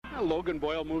Logan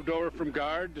Boyle moved over from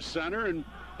guard to center, and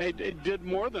it did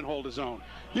more than hold his own.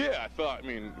 Yeah, I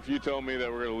mean, if you told me that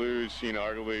we're going to lose,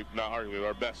 not arguably,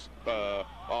 our best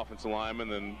offensive lineman,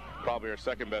 then probably our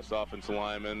second best offensive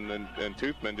lineman, and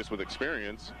Toothman just with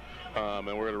experience, and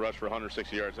we're going to rush for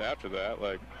 160 yards after that,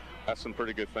 that's some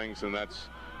pretty good things. And that's,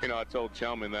 I told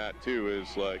Chelman that too,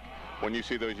 is when you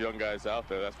see those young guys out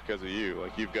there, that's because of you.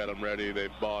 You've got them ready,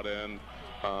 they've bought in.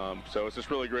 So it's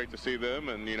just really great to see them,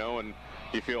 and and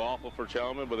you feel awful for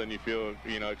Chelman, but then you feel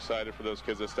excited for those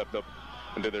kids that stepped up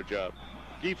and did their job.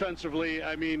 Defensively,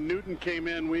 I mean, Newton came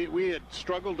in. We had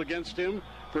struggled against him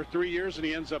for 3 years, and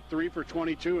he ends up 3 for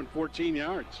 22 and 14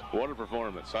 yards. What a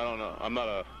performance! I don't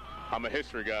know. I'm a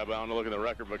history guy, but I don't look at the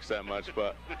record books that much.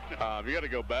 But you got to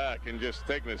go back and just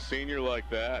taking a senior like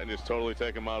that and just totally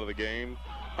take him out of the game.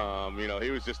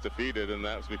 He was just defeated, and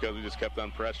that was because we just kept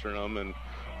on pressuring him. And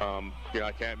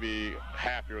I can't be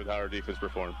happier with how our defense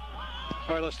performed.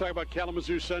 All right, let's talk about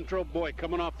Kalamazoo Central. Boy,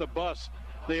 coming off the bus,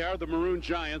 they are the Maroon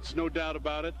Giants, no doubt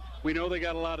about it. We know they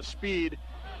got a lot of speed.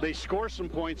 They score some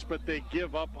points, but they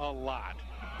give up a lot.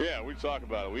 Yeah, we talk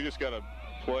about it. We just got to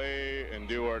play and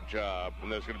do our job,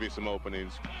 and there's going to be some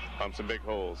openings, some big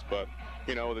holes. But,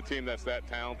 with a team that's that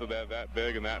talented, that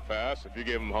big, and that fast, if you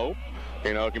give them hope,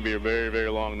 it can be a very, very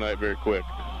long night, very quick.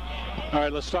 All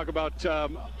right, let's talk about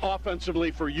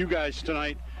offensively for you guys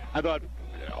tonight. I thought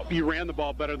you ran the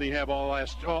ball better than you have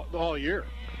all year.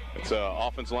 It's an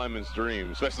offensive lineman's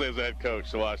dream, especially as a head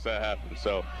coach, to watch that happen.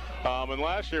 So, and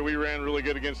last year we ran really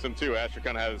good against them too. Asher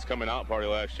kind of had his coming out party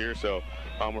last year, so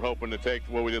we're hoping to take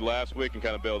what we did last week and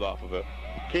kind of build off of it.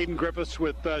 Caden Griffiths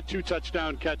with 2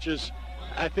 touchdown catches.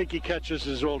 I think he catches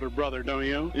his older brother, don't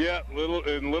you? Yeah,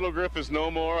 little Griffiths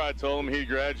no more. I told him he'd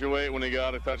graduate when he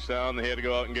got a touchdown, and he had to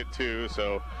go out and get 2,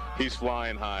 so he's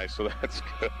flying high, so that's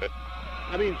good.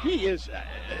 I mean, he is,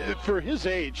 for his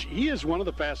age, he is one of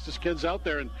the fastest kids out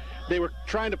there, and they were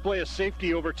trying to play a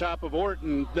safety over top of Ort,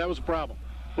 and that was a problem.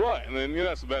 Right, and then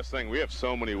that's the best thing. We have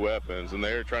so many weapons, and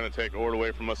they're trying to take Ort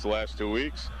away from us the last 2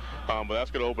 weeks. But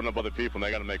that's going to open up other people, and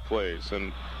they got to make plays.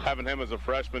 And having him as a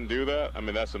freshman do that, I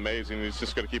mean, that's amazing. He's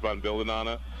just going to keep on building on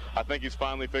it. I think he's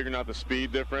finally figuring out the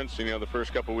speed difference. The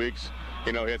first couple weeks,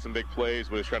 he had some big plays,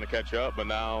 but he's trying to catch up. But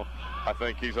now I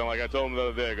think he's like I told him the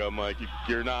other day, I'm like,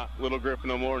 you're not Little Griffin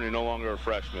no more, and you're no longer a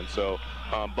freshman. So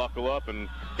buckle up, and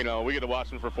we get to watch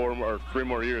him for 3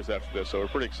 more years after this. So we're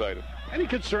pretty excited. Any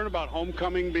concern about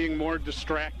homecoming being more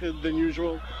distracted than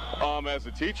usual? As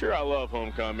a teacher, I love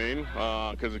homecoming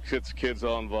because it gets kids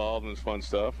all involved and it's fun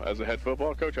stuff. As a head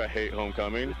football coach, I hate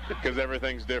homecoming because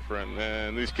everything's different.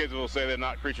 And these kids will say they're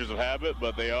not creatures of habit,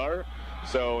 but they are.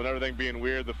 So, and everything being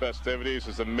weird, the festivities,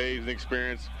 it's an amazing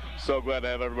experience. So glad to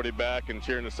have everybody back and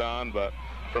cheering us on. But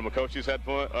from a coach's head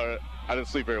point, I didn't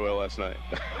sleep very well last night.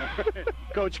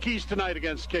 Coach, keys tonight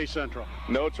against K Central.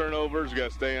 No turnovers,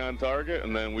 got to stay on target,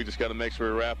 and then we just got to make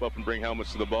sure we wrap up and bring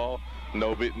helmets to the ball.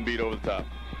 No beat over the top.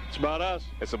 It's about us.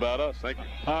 It's about us. Thank you.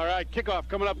 All right, kickoff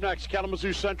coming up next.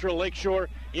 Kalamazoo Central, Lakeshore.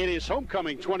 It is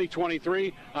homecoming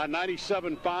 2023 on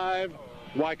 97.5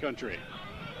 Y Country.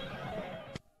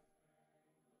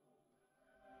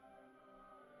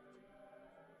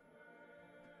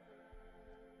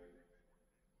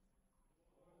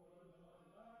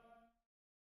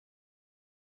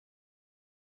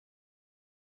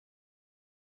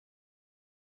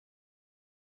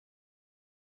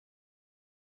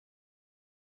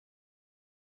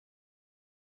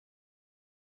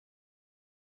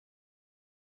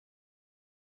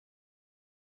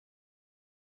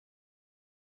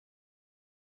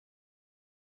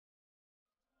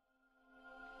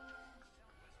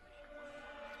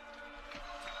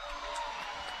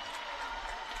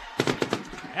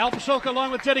 Al Pasolka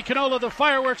along with Teddy Canola. The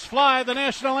fireworks fly. The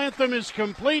national anthem is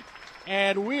complete,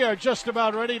 and we are just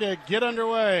about ready to get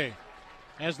underway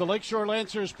as the Lakeshore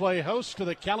Lancers play host to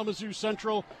the Kalamazoo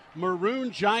Central Maroon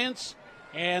Giants.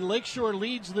 And Lakeshore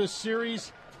leads this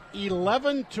series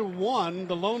 11-1.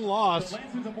 The lone loss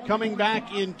coming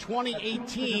back in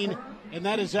 2018, and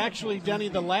that is actually, Denny,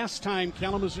 the last time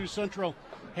Kalamazoo Central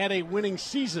had a winning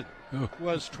season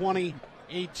was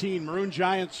 2018. Maroon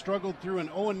Giants struggled through an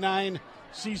 0-9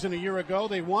 season a year ago.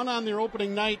 They won on their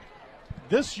opening night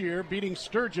this year, beating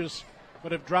Sturgis,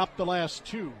 but have dropped the last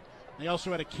 2. They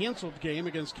also had a canceled game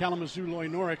against Kalamazoo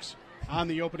Loy-Norix on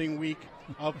the opening week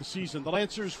of the season. The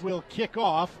Lancers will kick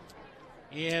off,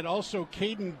 and also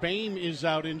Caden Boehm is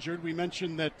out injured. We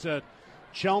mentioned that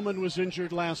Chelman was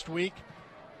injured last week.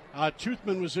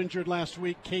 Toothman was injured last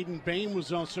week. Caden Boehm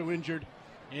was also injured,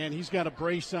 and he's got a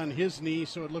brace on his knee,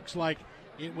 so it looks like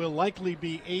it will likely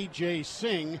be A.J.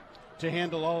 Singh to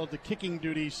handle all of the kicking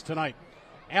duties tonight.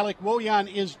 Alec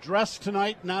Woyan is dressed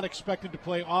tonight, not expected to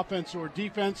play offense or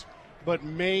defense, but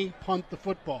may punt the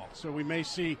football. So we may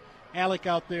see Alec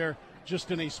out there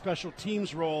just in a special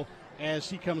teams role as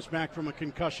he comes back from a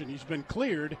concussion. He's been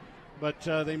cleared, but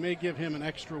they may give him an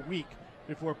extra week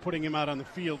before putting him out on the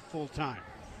field full time.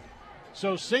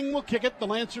 So Singh will kick it. The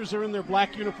Lancers are in their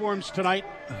black uniforms tonight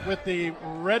with the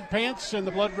red pants and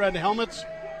the blood red helmets.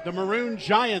 The Maroon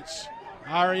Giants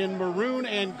are in maroon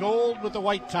and gold with the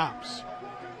white tops.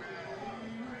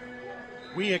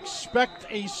 We expect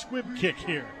a squib kick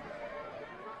here.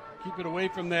 Keep it away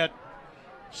from that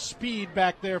speed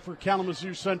back there for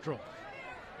Kalamazoo Central.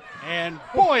 And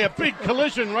boy, a big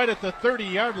collision right at the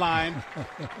 30-yard line.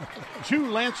 Two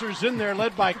Lancers in there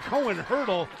led by Cohen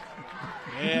Hurdle.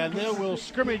 And they will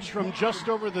scrimmage from just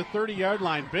over the 30-yard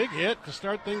line. Big hit to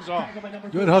start things off.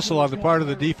 Good hustle on the part of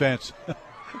the defense.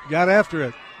 Got after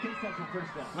it.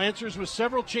 Lancers with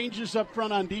several changes up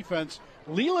front on defense.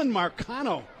 Leland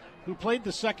Marcano, who played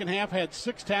the second half, had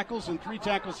 6 tackles and 3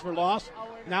 tackles for loss.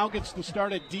 Now gets the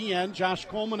start at DN. Josh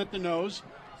Coleman at the nose.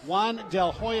 Juan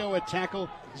Del Hoyo at tackle.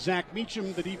 Zach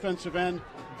Meacham, the defensive end.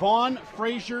 Vaughn,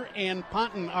 Frazier, and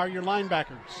Ponton are your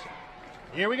linebackers.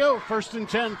 Here we go. 1st and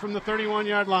 10 from the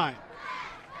 31-yard line.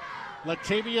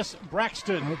 Latavius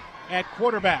Braxton at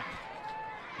quarterback.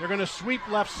 They're going to sweep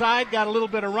left side. Got a little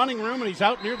bit of running room, and he's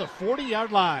out near the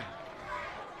 40-yard line.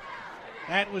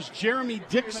 That was Jeremy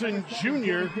Dixon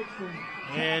Jr.,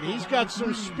 and he's got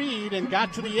some speed and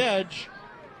got to the edge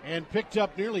and picked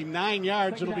up nearly 9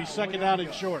 yards. It'll be 2nd down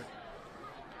and short.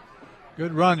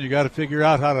 Good run. You got to figure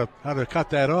out how to cut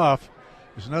that off.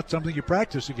 It's not something you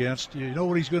practice against. You know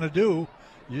what he's going to do.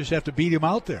 You just have to beat him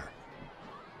out there.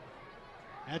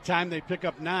 That time they pick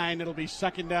up 9. It'll be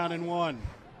 2nd down and 1.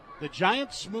 The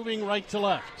Giants moving right to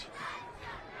left.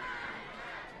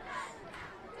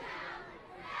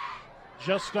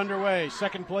 Just underway.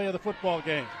 2nd play of the football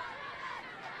game.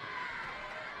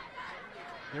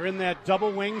 They're in that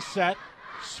double wing set.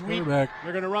 Sweep. They're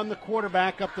going to run the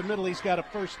quarterback up the middle. He's got a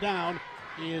 1st down.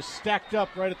 He is stacked up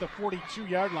right at the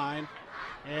 42-yard line.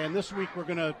 And this week we're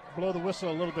going to blow the whistle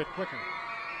a little bit quicker.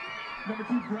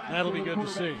 That'll be good to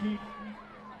see.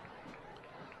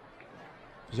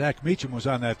 Zach Meacham was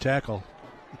on that tackle.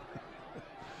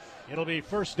 It'll be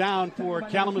 1st down for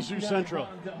Kalamazoo Central.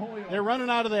 They're running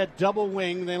out of that double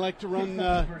wing. They like to run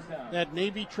that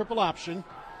Navy triple option.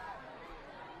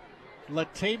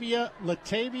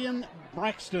 Latavian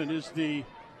Braxton is the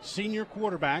senior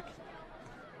quarterback.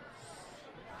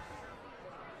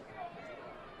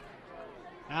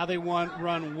 Now they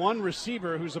run one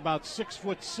receiver who's about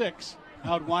 6'6"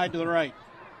 out wide to the right.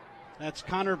 That's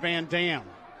Connor Van Dam.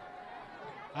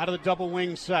 Out of the double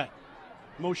wing set.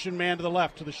 Motion man to the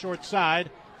left, to the short side.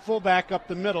 Fullback up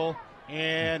the middle,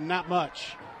 and not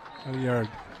much. A yard.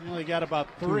 He only got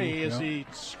about 3 as he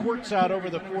squirts out over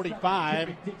the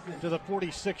 45 to the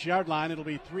 46-yard line. It'll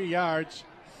be 3 yards.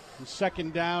 And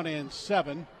 2nd down and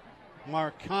 7.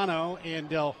 Marcano and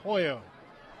Del Hoyo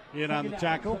in on the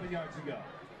tackle.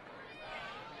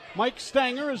 Mike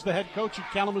Stanger is the head coach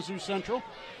at Kalamazoo Central.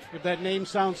 If that name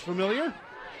sounds familiar,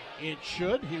 it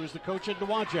should. He was the coach at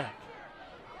Dowagiac.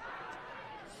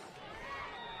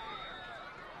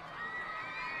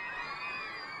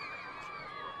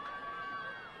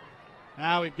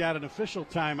 Now we've got an official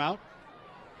timeout.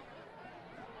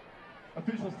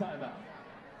 Official's timeout.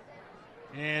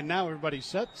 And now everybody's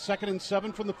set. 2nd and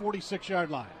 7 from the 46-yard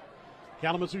line.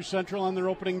 Kalamazoo Central on their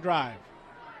opening drive.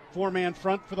 4-man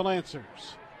front for the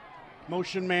Lancers.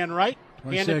 Motion man right.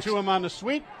 26. Hand it to him on the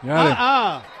sweep.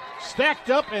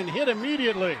 Stacked up and hit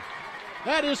immediately.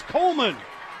 That is Coleman.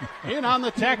 In on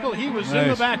the tackle. He was in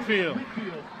the backfield.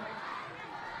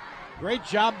 Great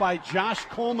job by Josh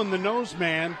Coleman, the nose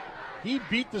man. He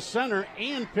beat the center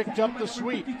and picked up the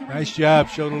sweep. Nice job.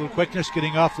 Showed a little quickness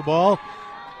getting off the ball.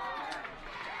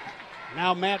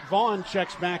 Now Matt Vaughn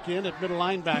checks back in at middle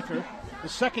linebacker. The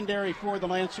secondary for the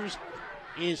Lancers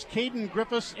is Caden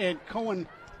Griffiths and Cohen.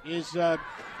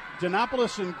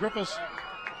 Donopoulos and Griffiths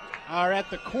are at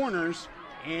the corners,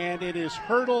 and it is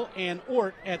Hurdle and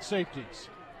Ort at safeties.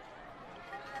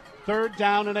 3rd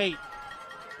down and 8.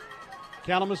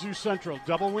 Kalamazoo Central,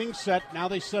 double wing set. Now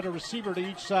they set a receiver to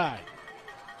each side.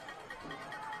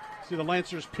 See the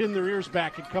Lancers pin their ears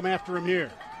back and come after him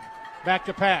here. Back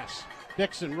to pass.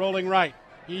 Dixon rolling right.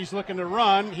 He's looking to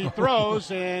run. He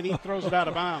throws, and he throws it out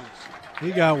of bounds.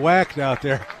 He got whacked out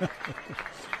there.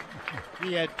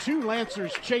 He had 2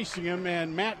 Lancers chasing him,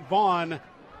 and Matt Vaughn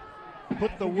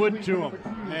put the wood to him.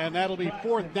 And that'll be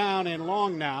 4th down and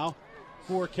long now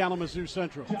for Kalamazoo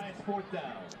Central. Giants 4th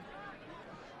down.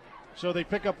 So they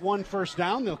pick up 1 first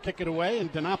down. They'll kick it away,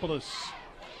 and Donopoulos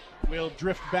will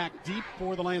drift back deep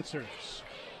for the Lancers.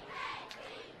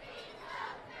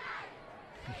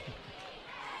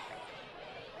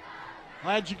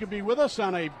 Glad you could be with us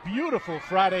on a beautiful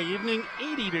Friday evening,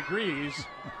 80 degrees.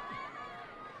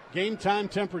 Game time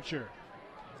temperature.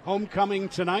 Homecoming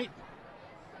tonight.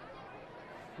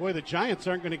 Boy, the Giants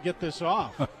aren't going to get this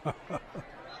off.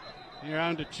 They're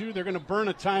on to 2. They're going to burn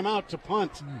a timeout to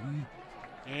punt. Mm-hmm.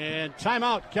 And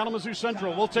timeout, Kalamazoo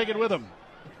Central. We'll take it with them.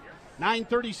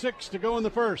 9:36 to go in the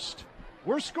first.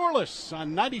 We're scoreless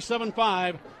on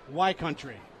 97.5 Y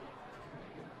Country.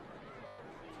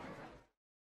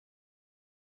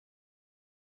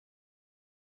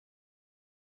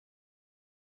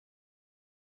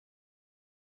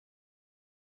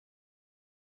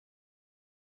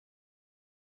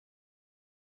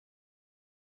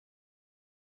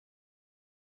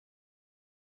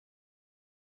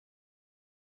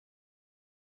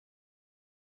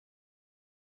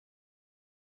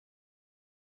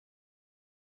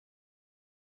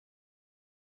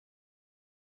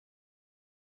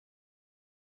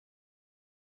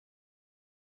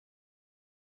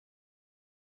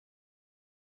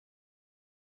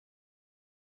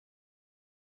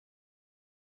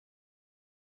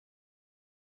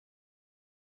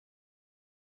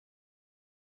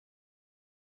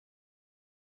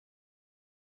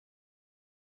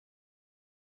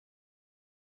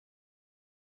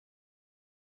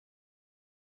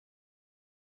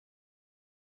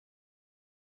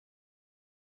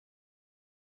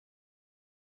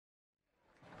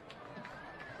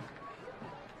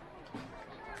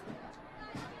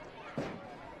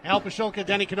 Al Pasholka,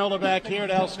 Denny Canola back here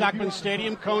at Al Stockman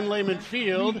Stadium, Cone Lehman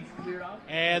Field.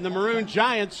 And the Maroon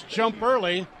Giants jump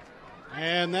early,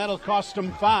 and that'll cost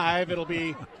them 5. It'll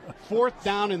be 4th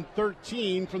down and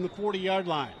 13 from the 40-yard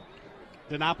line.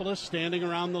 Denopolis standing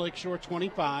around the Lakeshore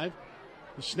 25.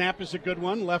 The snap is a good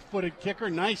one. Left-footed kicker.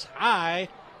 Nice high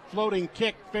floating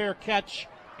kick. Fair catch.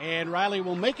 And Riley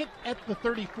will make it at the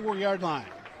 34-yard line.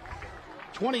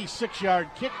 26-yard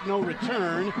kick, no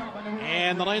return,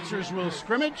 and the Lancers will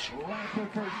scrimmage.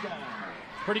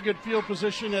 Pretty good field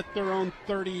position at their own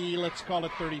 30, let's call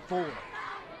it 34.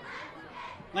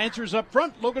 Lancers up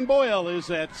front, Logan Boyle is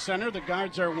at center. The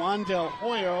guards are Juan Del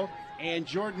Hoyo and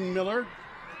Jordan Miller.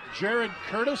 Jared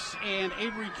Curtis and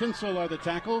Avery Kinsel are the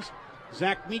tackles.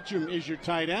 Zach Meacham is your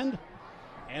tight end.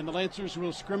 And the Lancers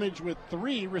will scrimmage with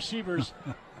 3 receivers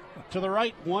to the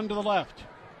right, 1 to the left.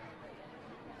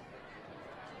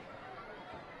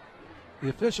 The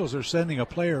officials are sending a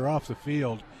player off the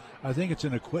field. I think it's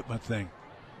an equipment thing.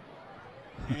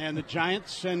 And the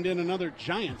Giants send in another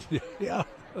Giant. Yeah.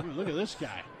 Oh, look at this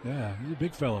guy. Yeah, he's a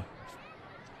big fella.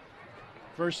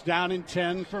 First down and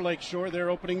 10 for Lakeshore. Their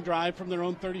opening drive from their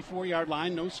own 34-yard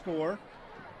line. No score.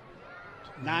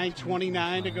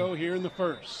 9:29 to go here in the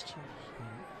first.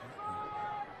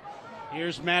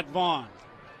 Here's Matt Vaughn.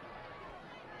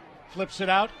 Flips it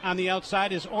out on the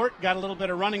outside is Ort. Got a little bit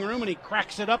of running room, and he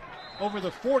cracks it up over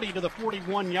the 40 to the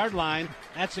 41-yard line.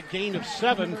 That's a gain of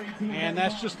 7, and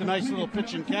that's just a nice little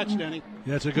pitch and catch, Denny.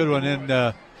 Yeah, it's a good one,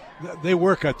 and they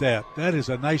work at that. That is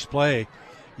a nice play.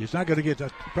 It's not going to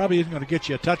probably isn't going to get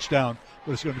you a touchdown,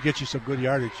 but it's going to get you some good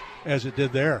yardage, as it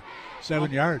did there.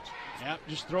 7 yards. Yeah,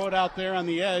 just throw it out there on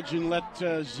the edge and let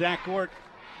Zach Ort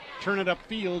turn it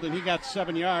upfield, and he got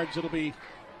 7 yards. It'll be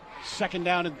 2nd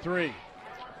down and 3.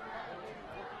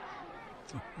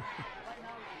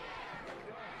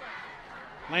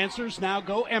 Lancers now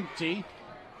go empty.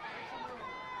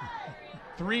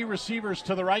 3 receivers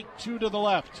to the right, 2 to the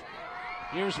left.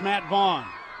 Here's Matt Vaughn.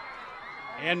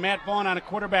 And Matt Vaughn on a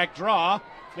quarterback draw.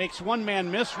 Makes one man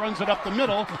miss, runs it up the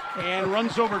middle, and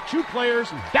runs over 2 players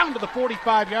down to the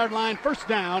 45-yard line. First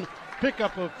down,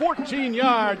 pickup of 14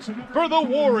 yards for the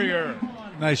Warrior.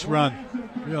 Nice run.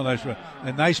 Real nice run.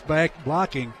 And nice back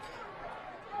blocking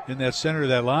in that center of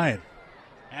that line.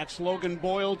 That's Logan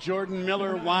Boyle, Jordan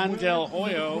Miller, Juan Del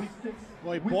Hoyo.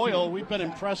 Boy, Boyle, we've been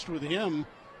impressed with him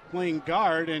playing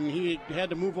guard, and he had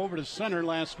to move over to center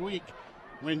last week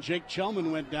when Jake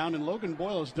Chelman went down, and Logan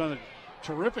Boyle has done a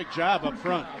terrific job up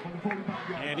front.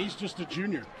 And he's just a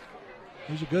junior.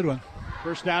 He's a good one.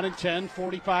 First down and 10,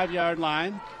 45-yard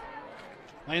line.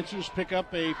 Lancers pick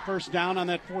up a first down on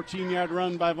that 14-yard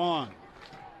run by Vaughn.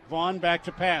 Vaughn back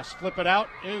to pass. Flip it out.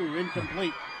 Ooh,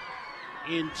 incomplete.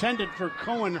 Intended for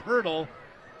Cohen Hurdle,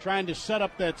 trying to set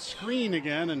up that screen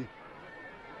again, and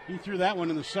he threw that one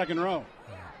in the second row.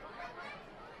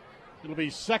 It'll be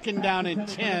 2nd down and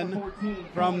 10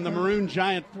 from the Maroon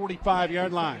Giant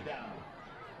 45-yard line.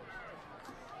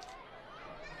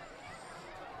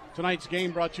 Tonight's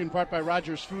game brought to you in part by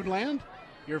Rogers Foodland,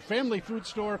 your family food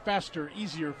store, faster,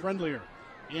 easier, friendlier.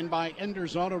 in by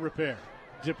Enders Auto Repair.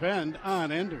 Depend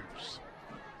on Enders.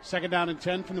 Second down and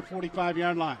 10 from the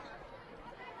 45-yard line.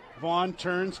 Vaughn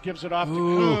turns, gives it off to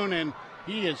Kuhn, and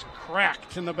he is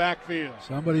cracked in the backfield.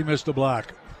 Somebody missed a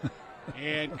block.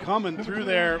 And coming through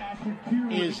there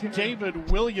is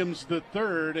David Williams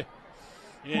III,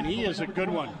 and he is a good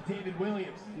one. David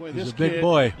Williams. Boy, He's a big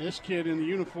boy. This kid in the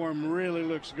uniform really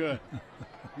looks good.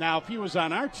 Now, if he was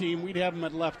on our team, we'd have him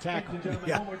at left tackle.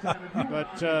 Yeah.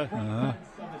 But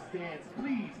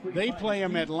they play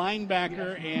him at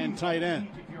linebacker and tight end.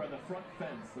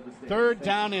 Third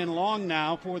down and long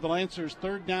now for the Lancers.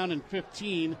 Third down and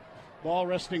 15. Ball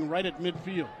resting right at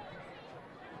midfield.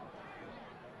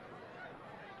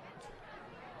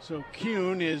 So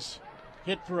Kuhn is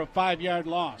hit for a 5-yard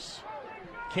loss.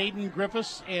 Caden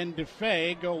Griffiths and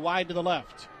DeFay go wide to the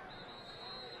left.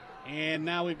 And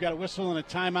now we've got a whistle and a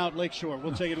timeout, Lakeshore.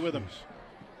 We'll take it with them.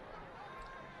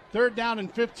 Third down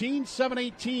and 15,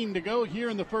 7:18 to go here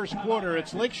in the first quarter.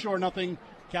 It's Lakeshore nothing,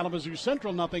 Kalamazoo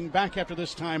Central nothing. Back after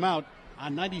this timeout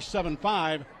on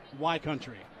 97.5 Y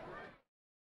Country.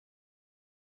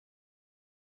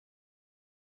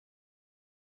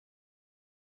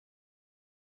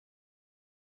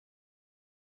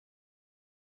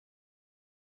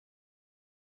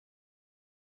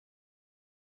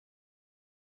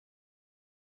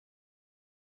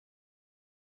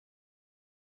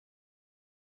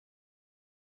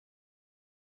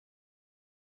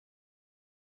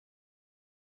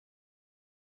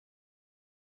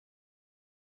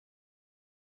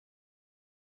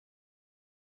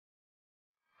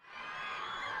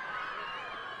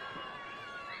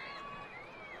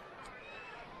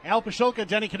 Al Pasholka,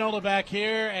 Denny Canola back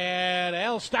here at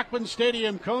Al Stockman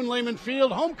Stadium, Cone Lehman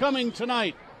Field. Homecoming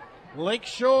tonight.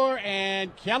 Lakeshore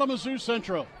and Kalamazoo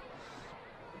Central.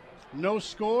 No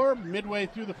score midway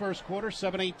through the first quarter,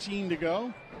 7:18 to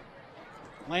go.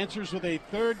 Lancers with a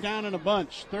third down and a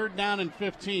bunch. Third down and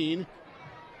 15.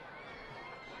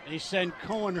 They send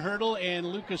Cohen Hurdle and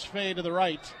Lucas Fay to the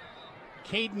right.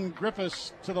 Caden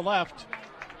Griffiths to the left.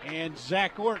 And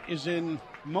Zach Ort is in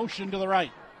motion to the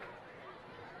right.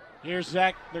 Here's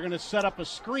Zach. They're going to set up a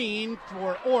screen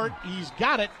for Ort. He's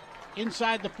got it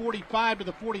inside the 45 to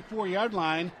the 44-yard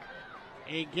line.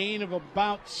 A gain of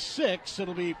about 6.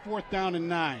 It'll be fourth down and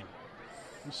 9.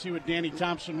 Let's see what Danny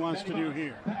Thompson wants to do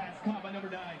here. Pass caught by number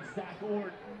 9, Zach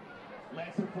Ort.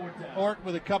 Lancer fourth down. Ort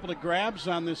with a couple of grabs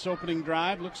on this opening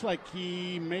drive. Looks like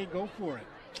he may go for it.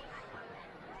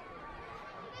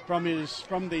 From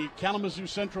the Kalamazoo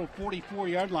Central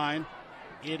 44-yard line,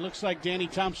 it looks like Danny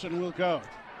Thompson will go.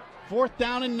 Fourth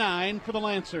down and 9 for the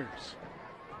Lancers.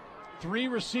 3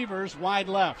 receivers wide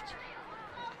left.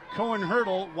 Cohen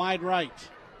Hurdle wide right.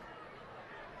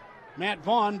 Matt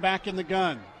Vaughn back in the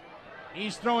gun.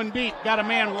 He's throwing deep. Got a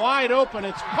man wide open.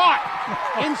 It's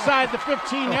caught inside the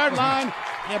 15-yard line.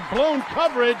 And blown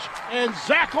coverage. And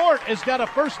Zach Ort has got a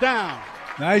first down.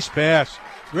 Nice pass.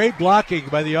 Great blocking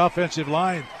by the offensive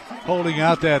line, holding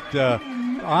out that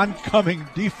oncoming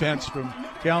defense from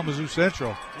Kalamazoo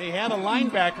Central. They had a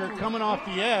linebacker coming off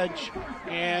the edge,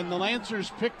 and the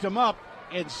Lancers picked him up,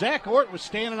 and Zach Ort was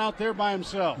standing out there by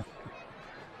himself.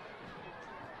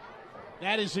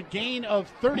 That is a gain of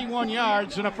 31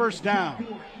 yards and a first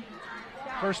down.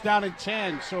 First down and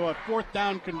 10, so a fourth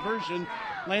down conversion.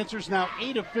 Lancers now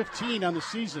 8 of 15 on the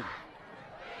season.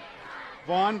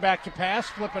 Vaughn back to pass,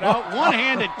 flip it out.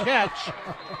 One-handed catch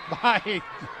by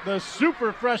the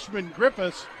super freshman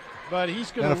Griffiths, but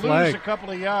he's going to lose a couple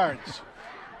of yards.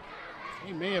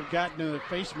 He may have gotten a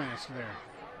face mask there.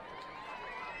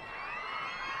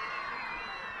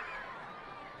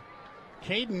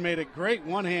 Caden made a great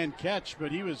one-hand catch,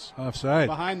 but he was offside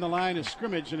behind the line of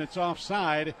scrimmage, and it's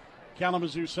offside.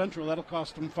 Kalamazoo Central, that'll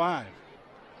cost them 5.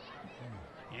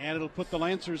 And it'll put the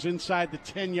Lancers inside the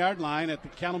 10-yard line at the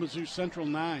Kalamazoo Central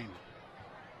 9.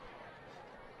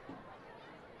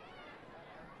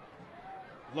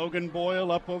 Logan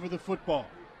Boyle up over the football.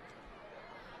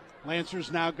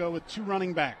 Lancers now go with 2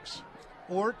 running backs.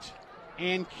 Ort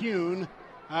and Kuhn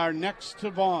are next to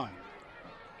Vaughn.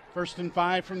 First and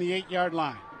 5 from the 8-yard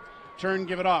line. Turn,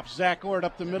 give it off. Zach Ort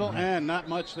up the middle, and not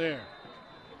much there.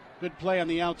 Good play on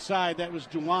the outside. That was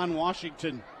Juwan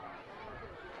Washington.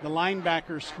 The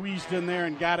linebacker squeezed in there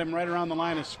and got him right around the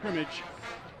line of scrimmage.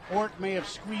 Ort may have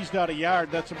squeezed out a yard.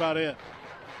 That's about it.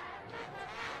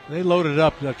 They loaded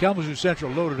up. Kalamazoo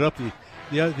Central loaded up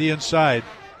the inside,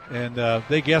 and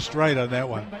they guessed right on that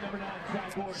one.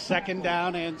 Second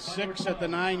down and 6 at the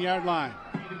 9-yard line.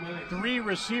 3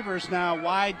 receivers now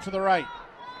wide to the right.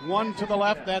 1 to the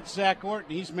left. That's Zach Ort.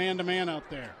 He's man-to-man out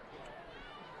there.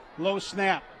 Low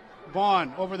snap.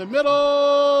 Vaughn over the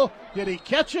middle. Did he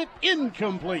catch it?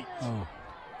 Incomplete. Oh.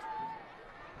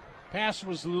 Pass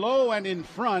was low and in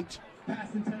front,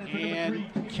 and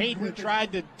Caden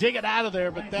tried to dig it out of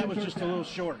there, but that was just a little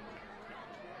short.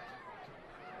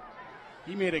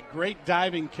 He made a great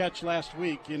diving catch last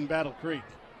week in Battle Creek.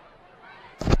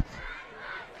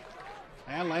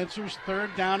 And Lancers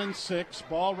 3rd down and 6.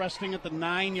 Ball resting at the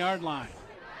 9-yard line.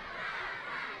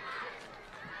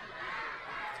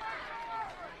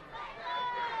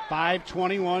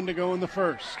 .5:21 to go in the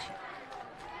first.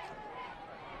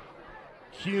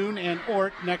 Kuhn and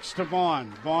Ort next to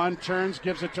Vaughn. Vaughn turns,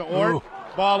 gives it to Ort. Ooh.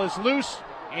 Ball is loose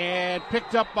and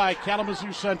picked up by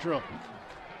Kalamazoo Central.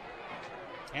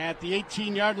 At the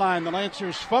 18-yard line, the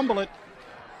Lancers fumble it,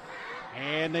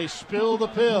 and they spill the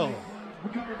pill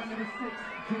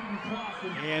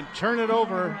and turn it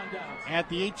over at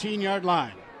the 18-yard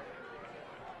line.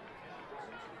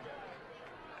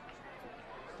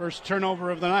 First turnover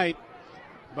of the night,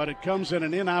 but it comes at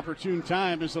an inopportune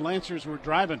time as the Lancers were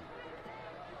driving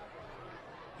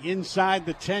inside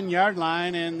the 10-yard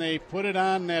line, and they put it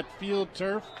on that field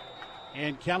turf,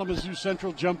 and Kalamazoo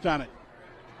Central jumped on it.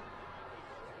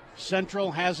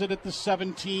 Central has it at the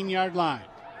 17-yard line.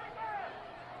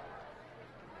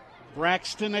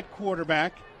 Braxton at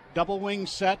quarterback, double wing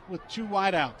set with 2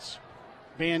 wideouts.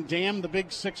 Van Dam, the big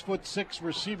 6'6"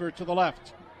 receiver, to the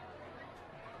left.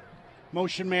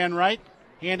 Motion man right,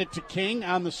 hand it to King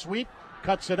on the sweep,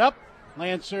 cuts it up.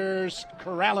 Lancers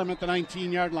corral him at the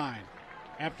 19-yard line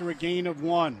after a gain of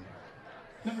 1.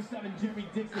 Number 7, Jeremy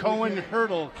Dixon. Cohen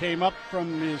Hurdle came up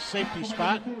from his safety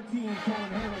spot. 14,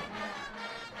 Cohen Hurdle.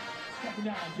 Second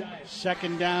down, Giants.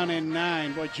 2nd down and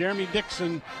 9. Boy, Jeremy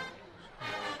Dixon,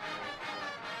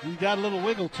 he's got a little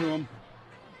wiggle to him.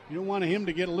 You don't want him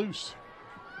to get loose.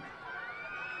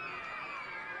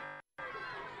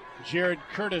 Jared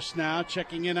Curtis now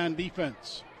checking in on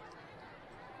defense.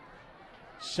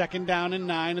 2nd down and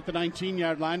 9 at the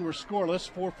 19-yard line. We're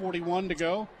scoreless, 4:41 to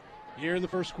go here in the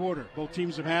first quarter. Both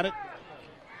teams have had it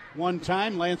one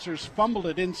time. Lancers fumbled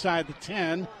it inside the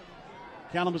 10.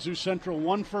 Kalamazoo Central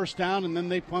 1 first down, and then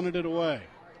they punted it away.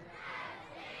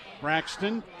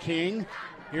 Braxton, King.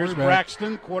 Here's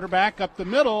Braxton, quarterback up the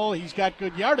middle. He's got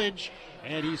good yardage,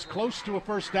 and he's close to a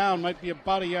first down, might be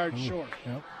about a yard short.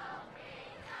 Yep.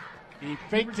 He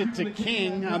faked it to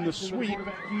King on the sweep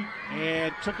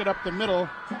and took it up the middle.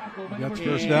 Got the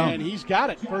first down. And he's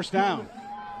got it, first down.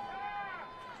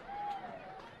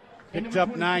 Picked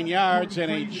up 9 yards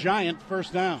and a giant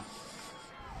first down.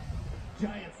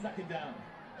 Giants, 2nd down.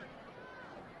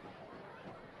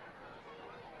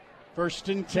 1st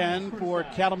and 10 for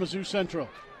Kalamazoo Central.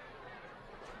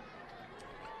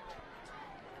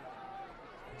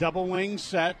 Double wing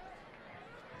set.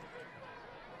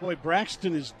 Boy,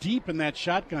 Braxton is deep in that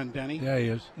shotgun, Denny. Yeah, he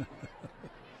is.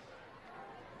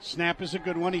 Snap is a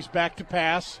good one. He's back to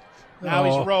pass. Now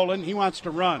he's rolling. He wants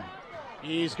to run.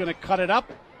 He's going to cut it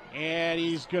up, and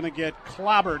he's going to get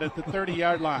clobbered at the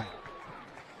 30-yard line.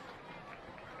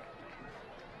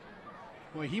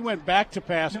 Boy, he went back to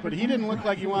pass, but he didn't look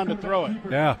like he wanted to throw it.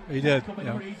 Yeah, he did.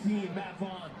 Yeah.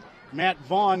 Matt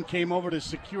Vaughn came over to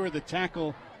secure the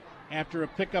tackle after a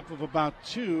pickup of about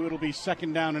 2. It'll be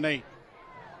 2nd down and 8.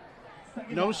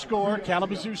 No score,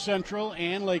 Kalamazoo Central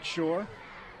and Lakeshore.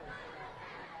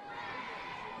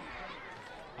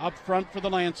 Up front for the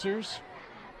Lancers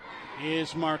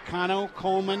is Marcano,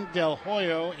 Coleman, Del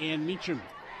Hoyo, and Meacham.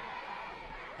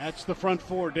 That's the front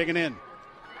 4 digging in.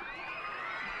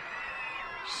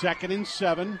 2nd and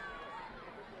 7.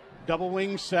 Double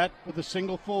wing set with a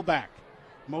single fullback.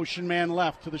 Motion man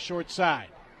left to the short side.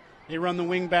 They run the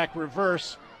wing back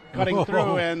reverse, cutting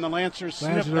through, and the Lancers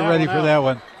sniff that are ready for that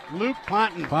one. Luke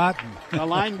Ponton. The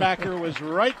linebacker was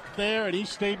right there, and he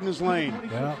stayed in his lane.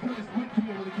 Yeah.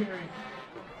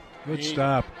 Good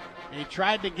stop. They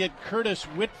tried to get Curtis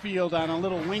Whitfield on a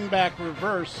little wingback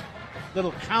reverse,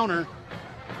 little counter,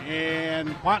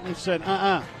 and Ponton said,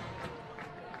 Stop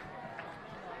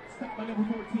by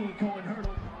number 14, Cohen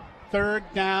Hurdle. 3rd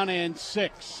down and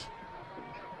 6.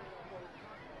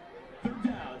 3rd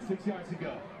down, 6 yards to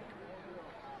go.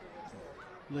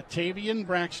 Latavian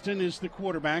Braxton is the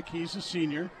quarterback. He's a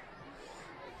senior.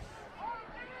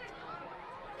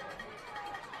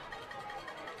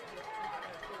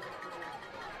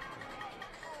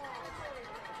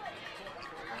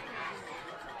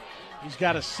 He's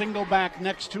got a single back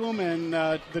next to him and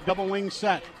the double wing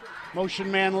set.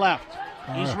 Motion man left.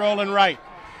 He's rolling right.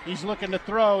 He's looking to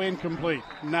throw, incomplete.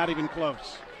 Not even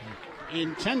close.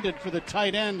 Intended for the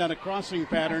tight end on a crossing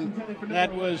pattern.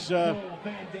 That was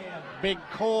big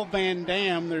Cole Van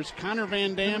Dam. There's Connor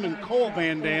Van Dam and Cole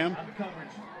Van Dam.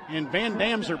 And Van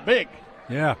Dams are big.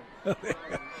 Yeah.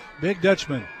 Big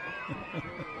Dutchman.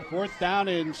 4th down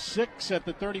and 6 at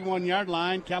the 31-yard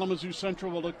line. Kalamazoo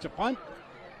Central will look to punt.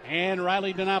 And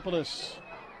Riley Denopolis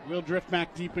will drift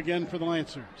back deep again for the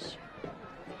Lancers.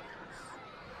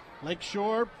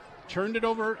 Lakeshore turned it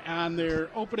over on their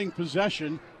opening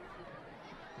possession.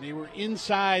 They were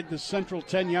inside the Central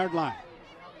 10-yard line.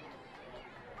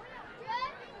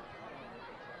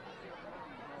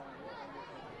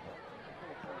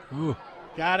 Ooh.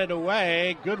 Got it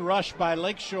away. Good rush by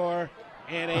Lakeshore.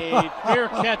 And a fair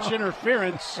catch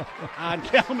interference on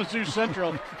Kalamazoo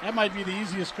Central. That might be the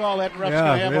easiest call that ref's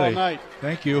going to have all night.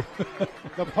 Thank you.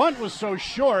 The punt was so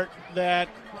short that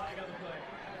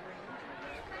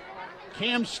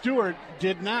Cam Stewart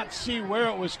did not see where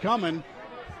it was coming,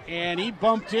 and he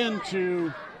bumped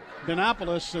into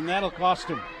Denopolis, and that'll cost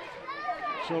him.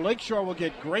 So Lakeshore will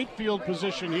get great field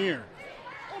position here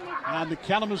on the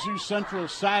Kalamazoo Central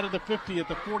side of the 50 at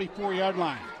the 44-yard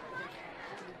line.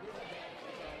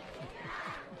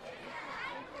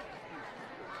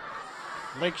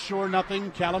 Lakeshore nothing,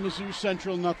 Kalamazoo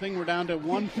Central nothing. We're down to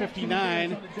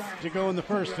 1:59 to go in the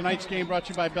first. Tonight's game brought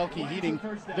to you by Belkey Heating.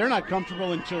 They're not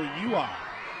comfortable until you are.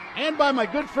 And by my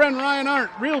good friend Ryan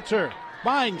Arndt, realtor,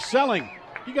 buying, selling.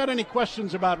 If you got any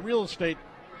questions about real estate,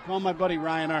 call my buddy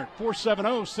Ryan Arndt,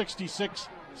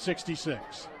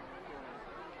 470-6666.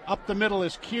 Up the middle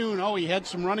is Kuhn. Oh, he had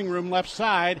some running room left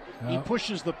side. He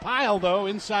pushes the pile, though,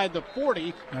 inside the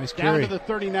 40, nice down carry to the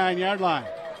 39-yard line.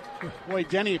 Boy,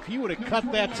 Denny, if he would have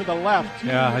cut that to the left.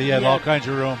 Yeah, he had all kinds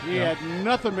of room. He had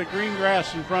nothing but green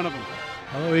grass in front of him.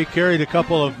 Oh, he carried a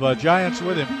couple of giants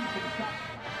with him.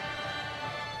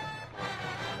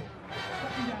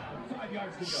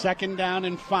 Second down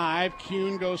and 5.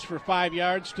 Kuhn goes for 5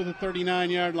 yards to the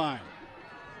 39-yard line.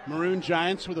 Maroon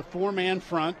Giants with a 4-man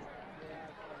front.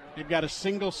 They've got a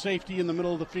single safety in the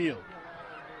middle of the field.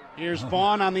 Here's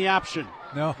Vaughn on the option.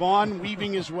 No. Vaughn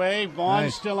weaving his way. Vaughn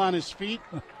Nice. still on his feet.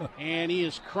 And he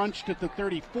is crunched at the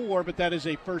 34, but that is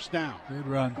a first down. Good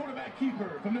run. Quarterback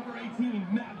keeper from number 18,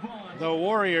 Matt Vaughn. The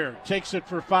Warrior takes it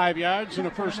for 5 yards and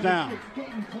a first down.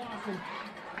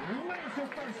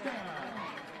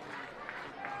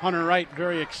 Hunter Wright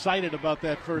very excited about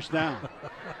that first down.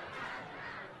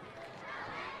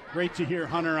 Great to hear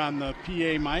Hunter on the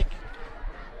PA mic.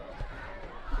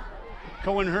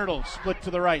 Cohen Hurdle split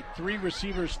to the right. 3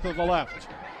 receivers to the left.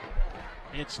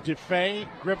 It's DeFay,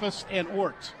 Griffiths, and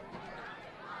Ort.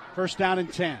 First down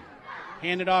and 10.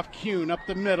 Handed off Kuhn up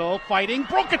the middle. Fighting.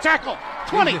 Broke a tackle.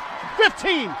 20,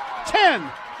 15,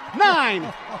 10,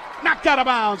 9. Knocked out of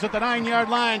bounds at the 9-yard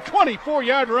line.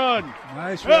 24-yard run.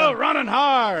 Nice Oh, run. running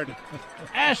hard.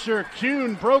 Asher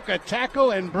Kuhn broke a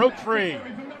tackle and broke free.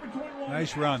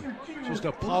 Nice run. Just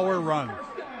a power run.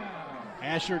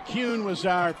 Asher Kuhn was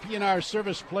our PNR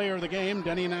Service Player of the Game.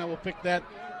 Denny and I will pick that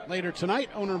later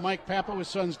tonight. Owner Mike Papa with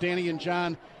sons Danny and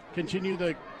John continue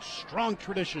the strong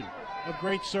tradition of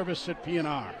great service at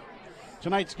PNR.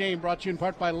 Tonight's game brought to you in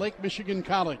part by Lake Michigan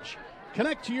College.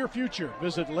 Connect to your future.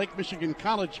 Visit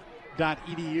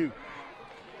lakemichigancollege.edu.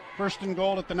 First and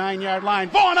goal at the 9-yard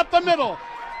line. Vaughn up the middle.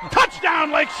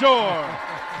 Touchdown, Lakeshore.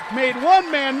 Made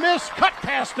one man miss, cut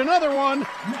past another one,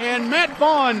 and Matt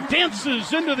Vaughn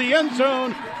dances into the end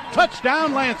zone.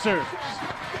 Touchdown, Lancers.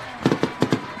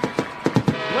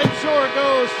 Lakeshore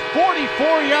goes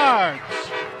 44 yards.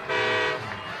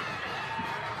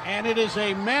 And it is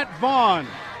a Matt Vaughn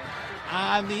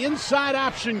on the inside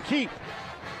option keep.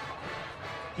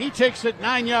 He takes it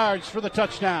 9 yards for the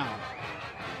touchdown.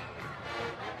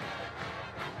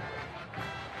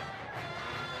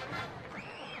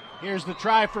 Here's the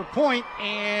try for point,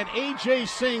 and A.J.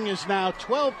 Singh is now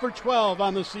 12 for 12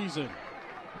 on the season.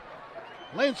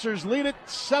 Lancers lead it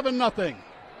 7-0.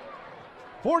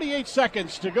 48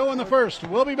 seconds to go in the first.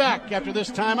 We'll be back after this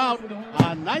timeout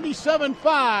on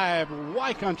 97.5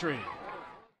 Y Country.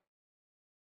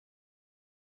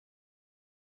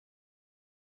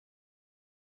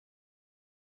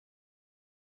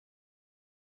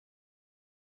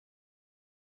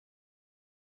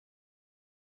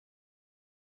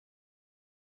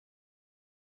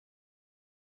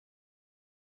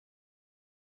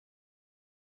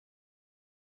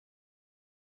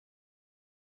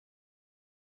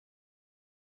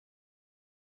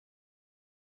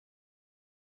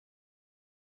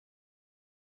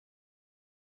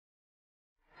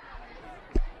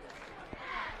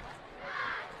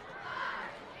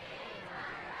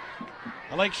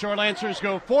 The Lakeshore Lancers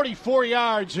go 44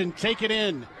 yards and take it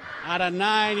in on a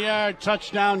 9-yard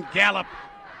touchdown gallop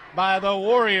by the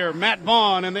Warrior, Matt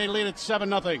Vaughn, and they lead it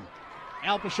 7-0.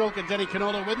 Al Pashoka, Denny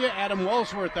Canola with you. Adam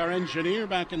Walsworth, our engineer,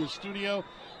 back in the studio.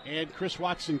 and Chris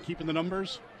Watson keeping the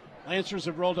numbers. Lancers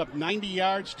have rolled up 90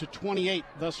 yards to 28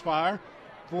 thus far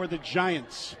for the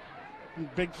Giants.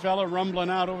 Big fella rumbling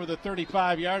out over the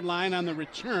 35-yard line on the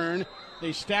return.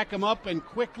 They stack them up and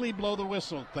quickly blow the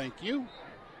whistle. Thank you.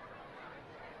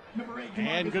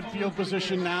 And good field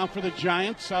position now for the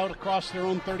Giants out across their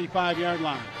own 35-yard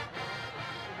line.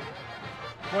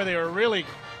 Boy, they were really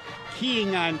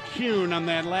keying on Kuhn on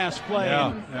that last play.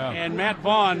 And Matt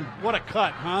Vaughn, what a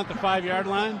cut, huh, at the 5-yard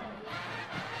line?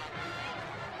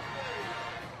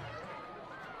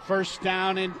 First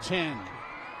down and 10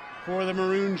 for the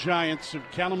Maroon Giants of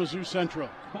Kalamazoo Central.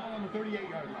 Ball on the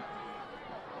 38-yard line.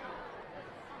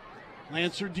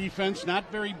 Lancer defense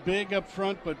not very big up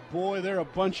front, but boy, they're a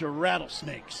bunch of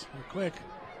rattlesnakes. They're quick.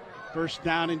 First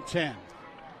down and 10.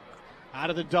 Out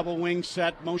of the double wing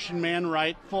set, motion man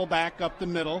right, fullback up the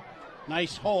middle.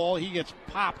 Nice hole. He gets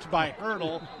popped by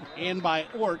Hurdle and by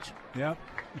Ort. Yep.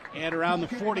 At around the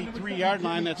 43-yard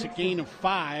line, that's a gain of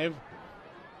 5.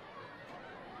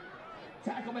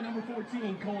 Tackle by number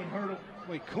 14, Cohen Hurdle.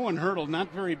 Wait, Cohen Hurdle,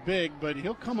 not very big, but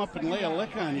he'll come up and lay a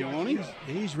lick on you, won't he?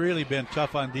 He's really been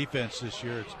tough on defense this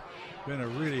year. It's been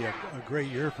a great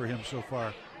year for him so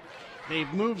far.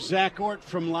 They've moved Zach Ort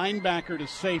from linebacker to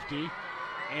safety,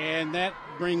 and that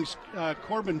brings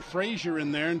Corbin Frazier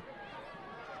in there. And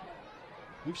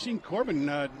we've seen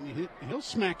Corbin, he'll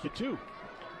smack you too.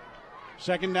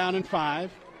 Second down and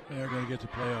 5. They're going to get the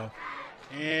playoff.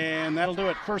 And that'll do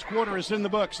it. First quarter is in the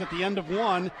books. At the end of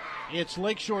 1, it's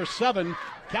Lakeshore 7,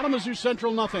 Kalamazoo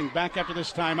Central nothing. Back after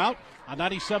this timeout on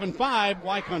 97.5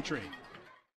 Y Country.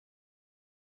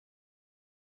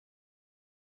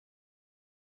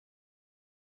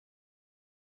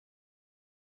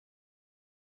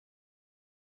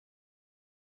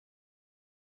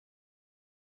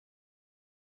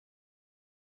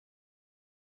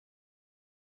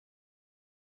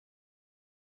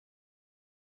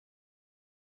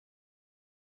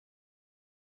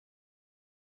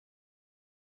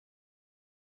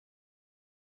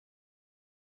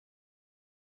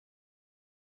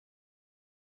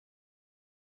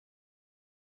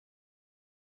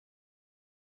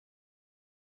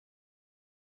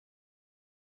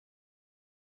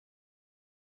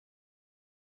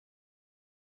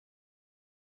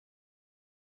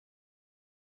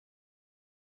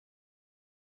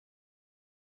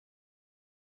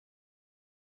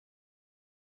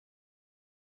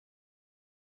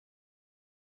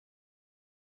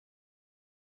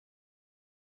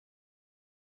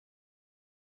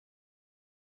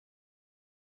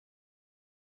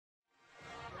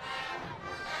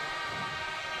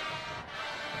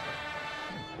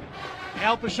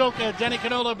 Al Pashoka, Denny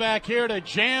Canola back here to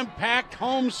jam-packed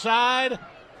home side.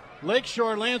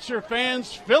 Lakeshore Lancer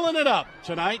fans filling it up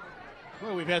tonight.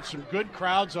 Well, we've had some good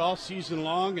crowds all season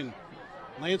long, and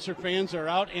Lancer fans are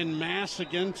out en masse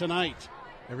again tonight.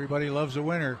 Everybody loves a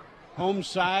winner. Home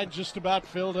side just about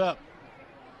filled up.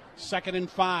 Second and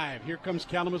 5. Here comes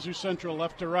Kalamazoo Central,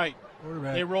 left to right.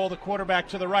 They roll the quarterback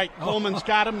to the right. Coleman's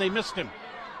got him. They missed him.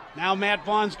 Now Matt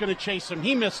Vaughn's going to chase him.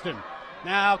 He missed him.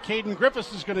 Now Caden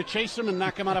Griffiths is going to chase him and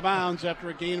knock him out of bounds after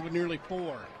a gain of nearly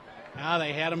 4. Now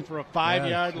they had him for a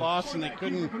 5-yard loss, and they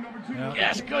couldn't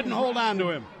hold on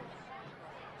to him.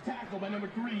 Tackle by number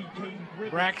 3, Caden Griffiths.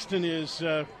 Braxton is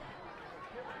Giants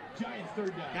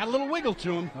third down. got a little wiggle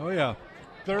to him. Oh, yeah.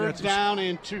 Third down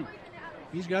and 2.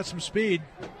 He's got some speed.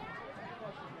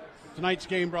 Tonight's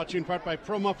game brought to you in part by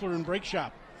Pro Muffler and Brake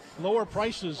Shop. Lower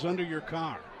prices under your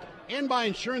car. And by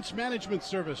Insurance Management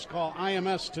Service. Call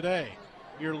IMS today,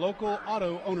 your local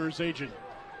auto owner's agent.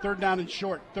 Third down and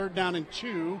short. Third down and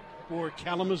 2 for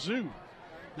Kalamazoo.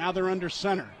 Now they're under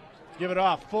center. Give it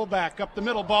off. Fullback up the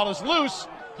middle. Ball is loose.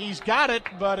 He's got it,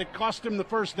 but it cost him the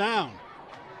first down.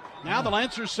 Now the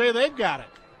Lancers say they've got it.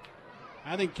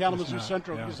 I think Kalamazoo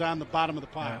Central is on the bottom of the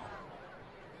pile. Yeah.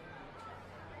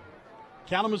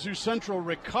 Kalamazoo Central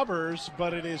recovers,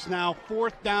 but it is now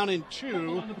 4th down and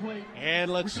 2. And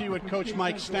let's see what Coach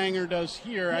Mike Stanger does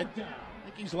here. I think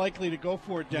he's likely to go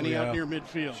for it, Denny, out near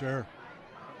midfield. Sure.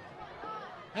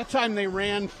 That time they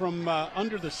ran from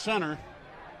under the center.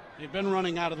 They've been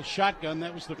running out of the shotgun.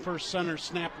 That was the first center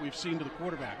snap we've seen to the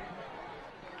quarterback.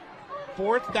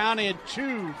 4th down and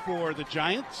 2 for the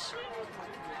Giants.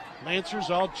 Lancers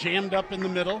all jammed up in the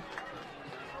middle.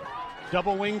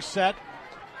 Double wing set.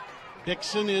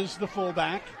 Dixon is the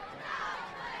fullback.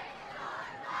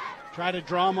 Try to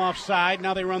draw him offside.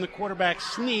 Now they run the quarterback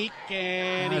sneak,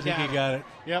 and I think he got it.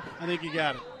 Yep, I think he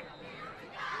got it.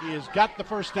 He has got the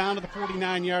first down to the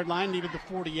 49-yard line, needed the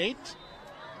 48.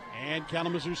 And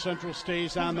Kalamazoo Central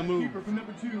stays on the move.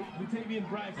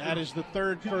 That is the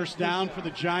third first down for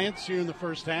the Giants here in the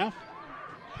first half.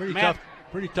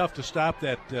 Pretty tough to stop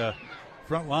that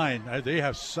front line. They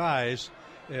have size,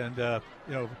 and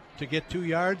to get 2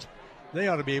 yards, they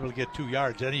ought to be able to get 2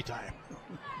 yards anytime.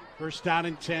 First down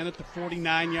and 10 at the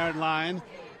 49-yard line.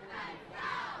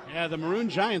 Yeah, the Maroon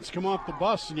Giants come off the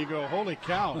bus, and you go, holy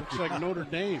cow, looks like Notre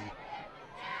Dame.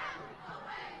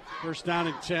 First down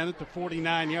and 10 at the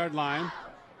 49-yard line.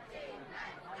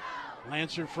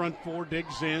 Lancer front four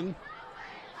digs in.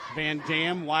 Van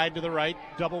Dam wide to the right,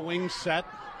 double wing set.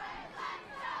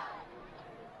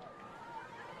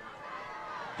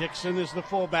 Dixon is the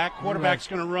fullback. Quarterback's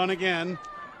going to run again.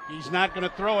 He's not going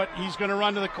to throw it. He's going to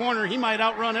run to the corner. He might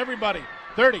outrun everybody.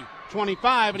 30,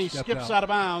 25, and he skips out of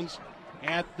bounds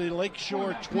at the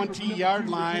Lakeshore 20-yard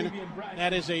line.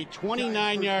 That is a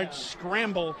 29-yard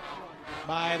scramble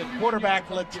by the quarterback,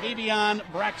 Latavion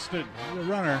Braxton. The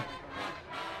runner.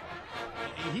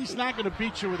 He's not going to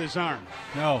beat you with his arm.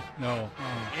 No.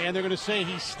 And they're going to say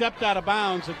he stepped out of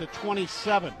bounds at the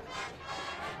 27.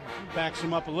 Backs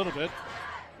him up a little bit.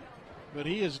 But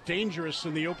he is dangerous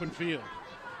in the open field.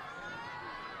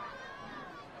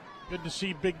 Good to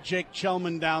see big Jake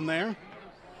Chelman down there.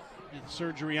 Had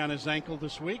surgery on his ankle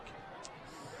this week.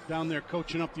 Down there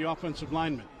coaching up the offensive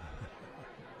linemen.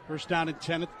 First down and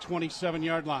 10 at the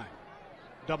 27-yard line.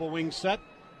 Double wing set.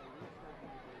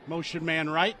 Motion man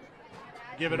right.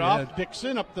 Give it off.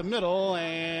 Dixon up the middle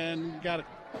and got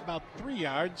about 3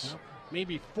 yards,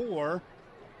 maybe 4.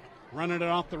 Running it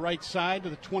off the right side to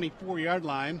the 24-yard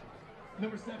line.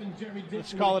 Number 7, Jeremy Dixon.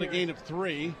 Let's call it a gain of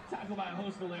 3. Tackled by a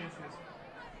host of Lancers.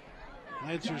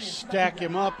 Lancers stack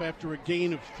him up after a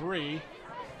gain of 3.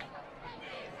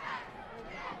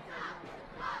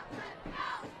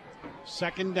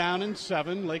 Second down and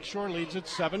 7. Lakeshore leads at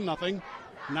 7-0.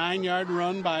 9-yard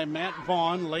run by Matt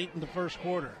Vaughn late in the first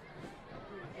quarter.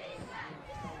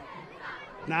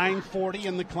 9:40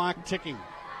 and the clock ticking.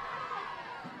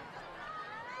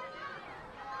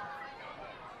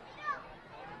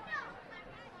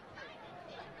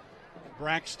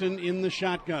 Braxton in the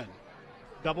shotgun.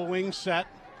 Double wing set.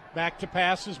 Back to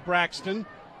pass is Braxton.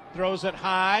 Throws it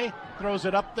high. Throws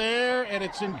it up there, and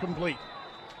it's incomplete.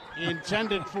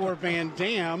 Intended for Van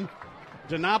Dam.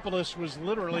 Donopoulos was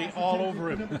literally all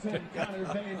over him.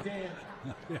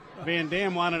 Van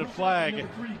Dam wanted a flag.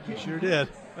 He sure did.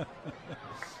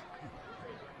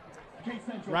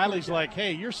 Riley's like,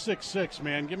 hey, you're 6'6",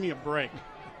 man. Give me a break.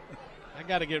 I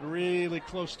got to get really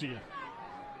close to you.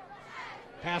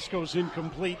 Pass goes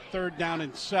incomplete. Third down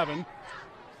and 7.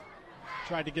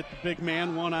 Tried to get the big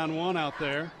man one-on-one out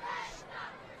there.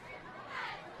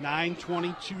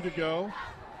 9:22 to go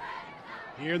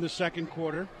here in the second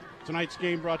quarter. Tonight's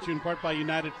game brought to you in part by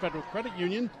United Federal Credit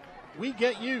Union. We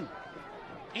get you.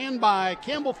 And by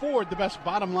Campbell Ford, the best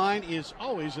bottom line is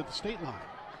always at the state line.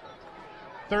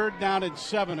 Third down and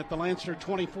 7 at the Lancer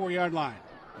 24-yard line.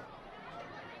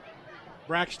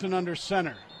 Braxton under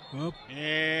center. Oop.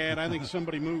 And I think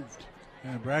somebody moved.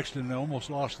 And Braxton almost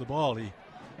lost the ball.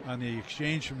 On the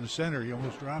exchange from the center, he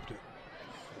almost dropped it.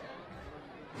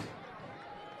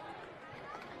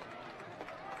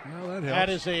 Well, that helps. That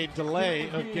is a delay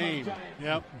of game.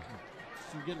 Yep.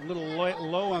 You're getting a little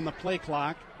low on the play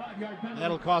clock.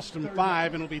 That'll cost them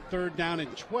 5, and it'll be third down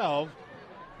and 12.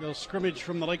 They'll scrimmage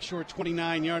from the Lakeshore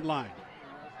 29-yard line.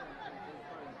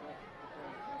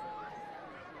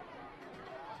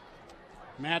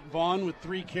 Matt Vaughn with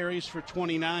 3 carries for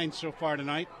 29 so far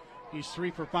tonight. He's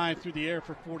 3 for 5 through the air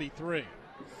for 43.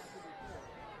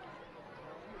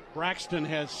 Braxton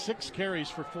has 6 carries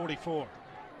for 44.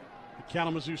 The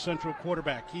Kalamazoo Central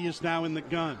quarterback. He is now in the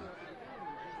gun.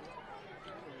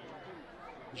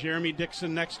 Jeremy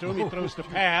Dixon next to him. He throws the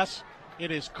pass.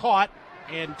 It is caught,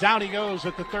 and down he goes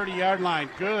at the 30-yard line.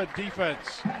 Good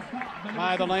defense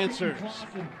by the Lancers.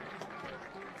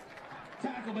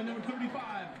 Tackle by number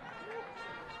 35.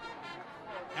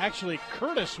 Actually,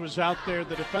 Curtis was out there,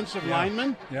 the defensive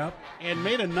lineman, and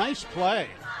made a nice play.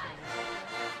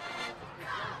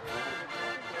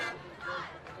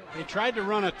 They tried to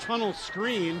run a tunnel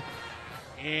screen,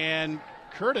 and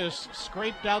Curtis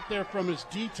scraped out there from his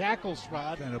D tackle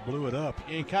spot. Kind of blew it up.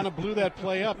 And kind of blew that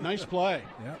play up. Nice play.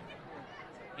 Yep.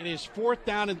 It is 4th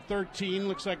down and 13.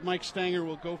 Looks like Mike Stanger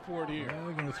will go for it here. Well,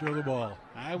 they're going to throw the ball.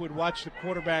 I would watch the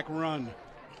quarterback run.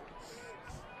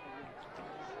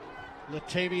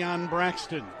 Latavion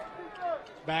Braxton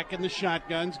back in the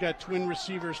shotguns. Got twin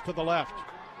receivers to the left.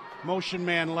 Motion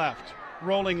man left.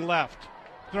 Rolling left.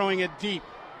 Throwing it deep.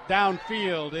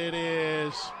 Downfield. It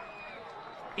is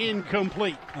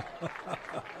incomplete.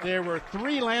 There were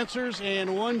 3 Lancers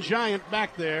and 1 Giant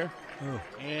back there.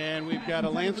 And we've got a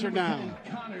Lancer down.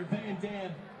 Connor Van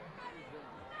Dam.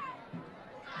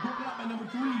 Broken up at number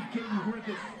 3, Caden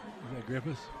Griffiths. Is that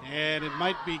Griffiths? And it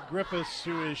might be Griffiths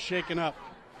who is shaken up.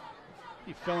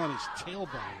 He fell on his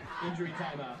tailbone. Injury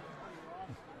timeout.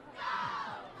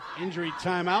 Injury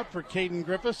timeout for Caden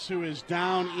Griffiths, who is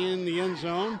down in the end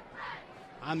zone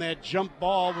on that jump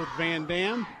ball with Van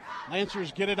Dam.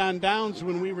 Lancers get it on downs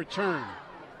when we return.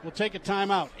 We'll take a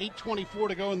timeout. 8:24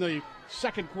 to go in the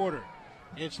second quarter.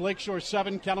 It's Lakeshore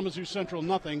 7, Kalamazoo Central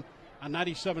nothing on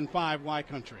 97.5 Y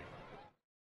Country.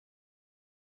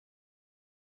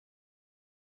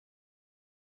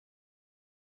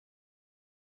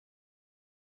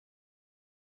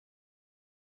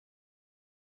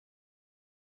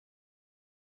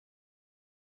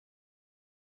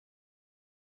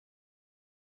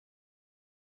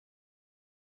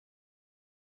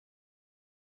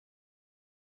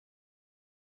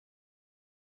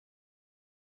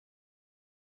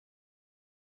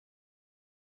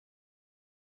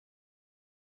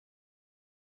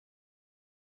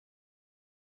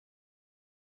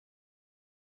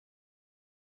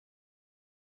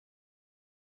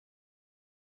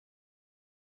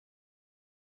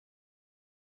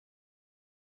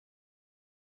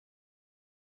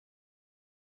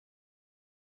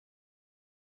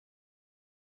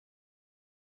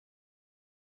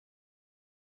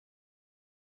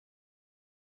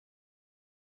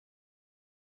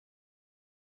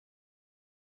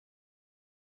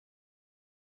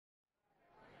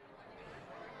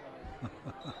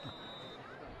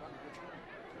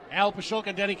 Al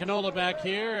Pasholka, Denny Canola back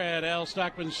here at Al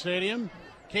Stockman Stadium.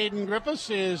 Caden Griffiths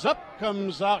is up,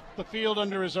 comes off the field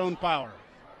under his own power.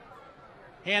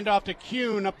 Hand off to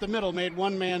Kuhn up the middle, made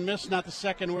one man miss, not the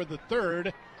second or the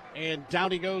third. And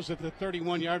down he goes at the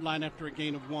 31-yard line after a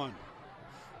gain of 1.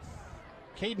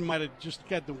 Caden might have just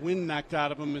got the wind knocked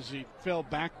out of him as he fell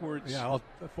backwards. Yeah, all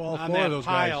four on of that those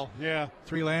pile. guys. Yeah.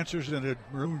 3 Lancers and a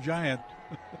Maroon Giant.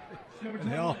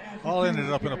 And they all ended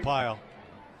up in a pile.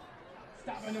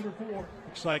 Stop at number 4.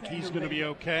 Looks like he's going to be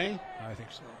okay. I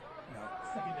think so.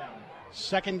 Yeah. Second down.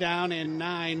 Second down and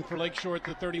 9 for Lakeshore at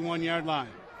the 31-yard line.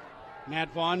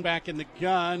 Matt Vaughn back in the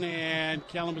gun, and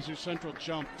Kalamazoo Central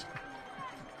jumped.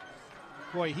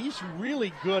 Boy, he's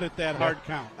really good at that hard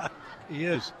count. He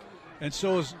is. And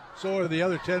so are the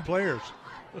other 10 players.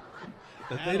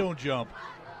 That they don't jump.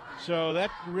 So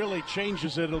that really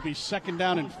changes it. It'll be second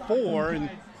down and 4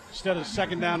 instead of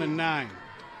second down and 9.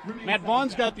 Matt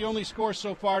Vaughn's got the only score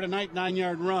so far tonight,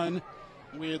 9-yard run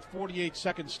with 48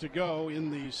 seconds to go in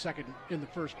the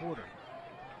first quarter.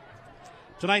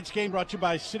 Tonight's game brought to you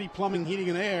by City Plumbing, Heating,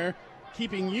 and Air,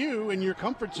 keeping you in your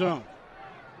comfort zone.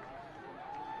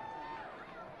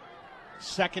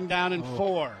 Second down and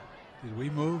 4. Did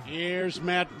we move? Here's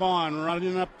Matt Vaughn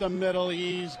running up the middle.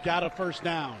 He's got a first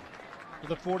down to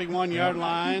the 41-yard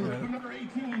line. Number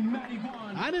 18, Matty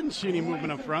Vaughn. I didn't see any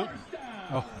movement up front.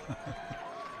 Oh.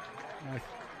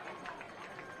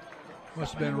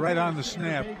 Must have been right on the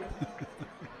snap.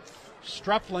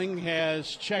 Struffling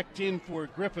has checked in for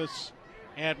Griffiths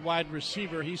at wide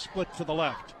receiver. He's split to the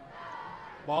left.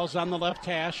 Ball's on the left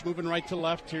hash, moving right to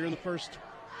left here in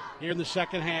the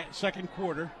second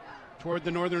quarter toward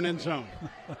the northern end zone.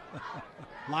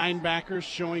 Linebackers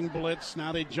showing blitz.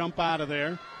 Now they jump out of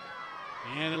there.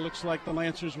 And it looks like the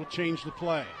Lancers will change the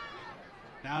play.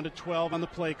 Down to 12 on the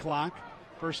play clock.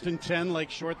 First and 10,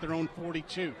 Lakeshore at their own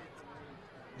 42.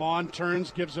 Vaughn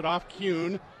turns, gives it off.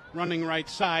 Kuhn running right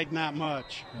side, not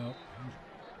much. Nope.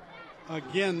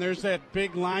 Again, there's that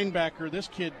big linebacker. This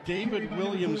kid, David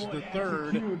Williams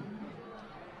III,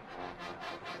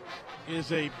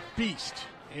 is a beast,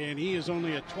 and he is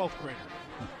only a 12th grader,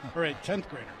 or a 10th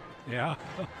grader. Yeah.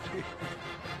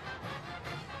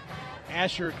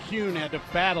 Asher Kuhn had to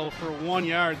battle for 1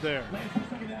 yard there.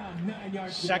 Second down, 9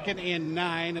 yards. Second and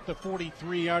 9 at the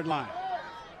 43-yard line.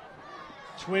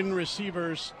 Twin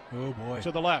receivers Oh, boy.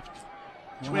 to the left.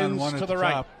 One Twins to the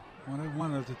right. top.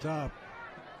 One at the top.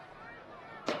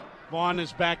 Vaughn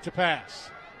is back to pass.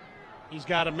 He's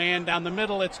got a man down the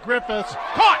middle. It's Griffiths.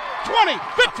 Caught! 20,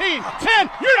 15, 10.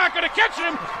 You're not going to catch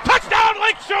him. Touchdown,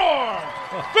 Lakeshore!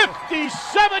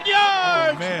 57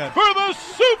 yards for the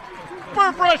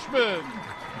super freshman.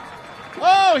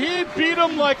 Oh, he beat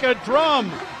him like a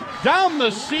drum. Down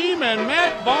the seam, and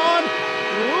Matt Vaughn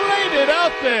laid it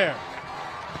out there.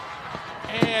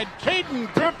 And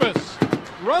Caden Griffiths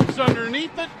runs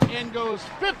underneath it and goes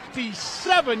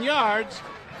 57 yards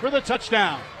for the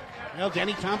touchdown. Well,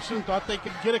 Danny Thompson thought they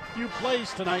could get a few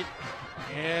plays tonight,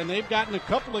 and they've gotten a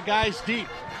couple of guys deep.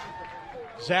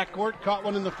 Zach Gort caught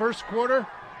one in the first quarter,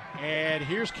 and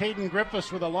here's Caden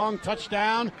Griffiths with a long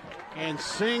touchdown, and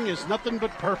Singh is nothing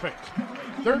but perfect.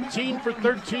 13 for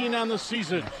 13 on the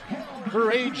season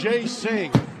for A.J.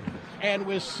 Singh. And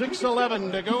with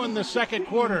 6:11 to go in the second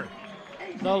quarter,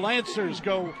 the Lancers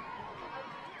go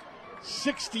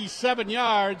 67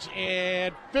 yards,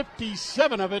 and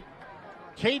 57 of it,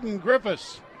 Caden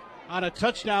Griffiths on a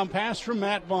touchdown pass from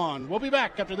Matt Vaughn. We'll be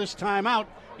back after this timeout.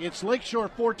 It's Lakeshore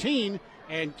 14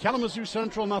 and Kalamazoo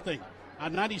Central nothing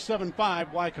on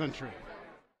 97.5 Y Country.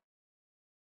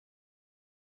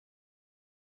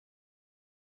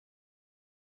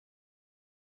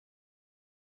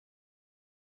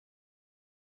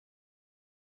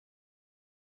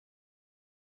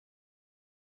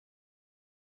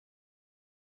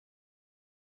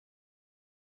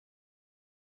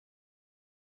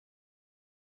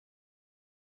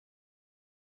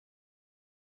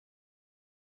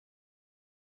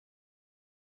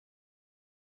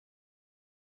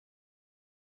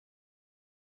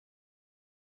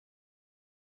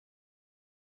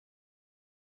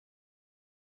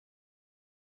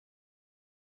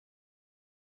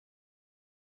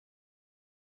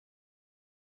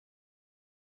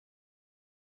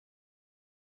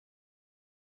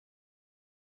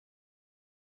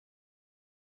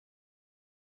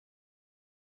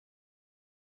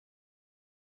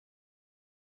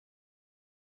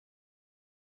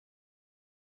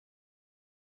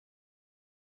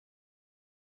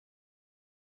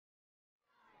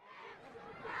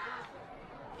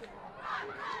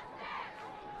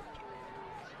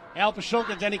 Al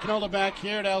Pashoka, Denny Canola back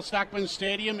here at Al Stockman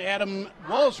Stadium. Adam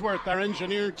Walsworth, our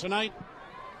engineer tonight.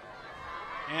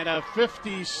 And a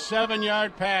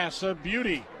 57-yard pass, a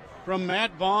beauty from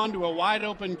Matt Vaughn to a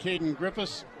wide-open Caden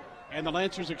Griffiths. And the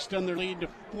Lancers extend their lead to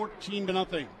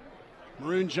 14-0.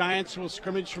 Maroon Giants will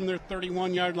scrimmage from their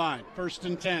 31-yard line. 1st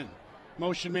and 10.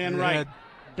 Motion man right.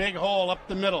 Big hole up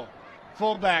the middle.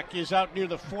 Fullback is out near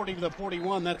the 40 to the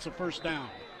 41. That's a first down.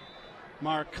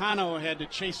 Marcano had to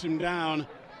chase him down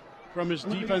from his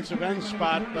defensive end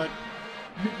spot, but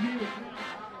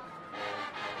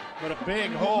a big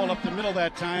hole up the middle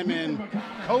that time, and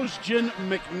Kosjin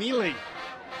McNeely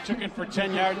took it for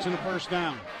 10 yards and a first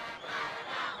down.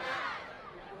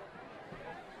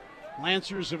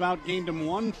 Lancers have outgained them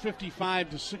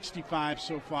 155-65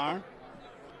 so far.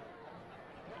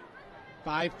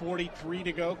 5:43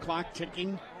 to go, clock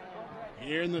ticking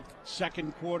here in the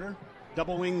second quarter.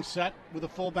 Double wing set with a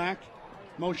fullback.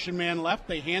 Motion man left.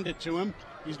 They hand it to him.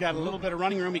 He's got a little bit of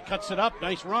running room. He cuts it up.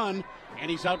 Nice run. And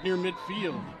he's out near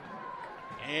midfield.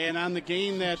 And on the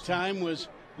gain that time was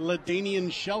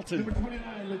LaDainian Shelton. Number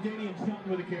 29, LaDainian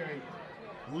Shelton with a carry.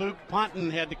 Luke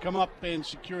Ponton had to come up and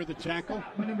secure the tackle.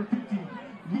 Number 15,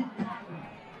 Luke Ponton.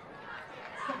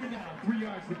 Second down, 3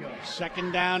 yards to go.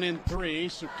 Second down and 3.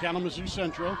 So Kalamazoo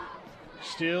Central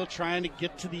still trying to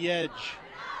get to the edge.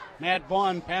 Matt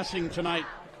Vaughn passing tonight,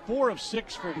 4 of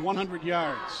 6 for 100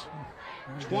 yards.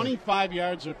 25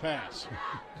 yards of pass.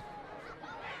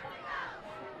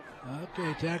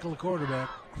 Okay, tackle the quarterback.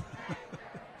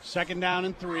 Second down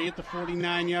and 3 at the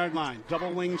 49-yard line.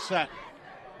 Double wing set.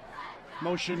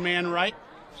 Motion man right.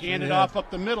 Handed off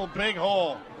up the middle. Big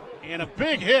hole. And a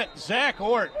big hit. Zach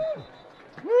Ort.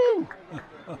 Woo!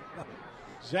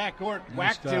 Zach Ort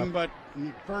whacked him, but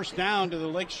first down to the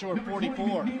Lakeshore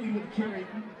 44.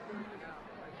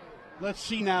 Let's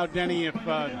see now, Denny, if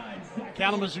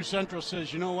Kalamazoo Central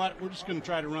says, you know what, we're just going to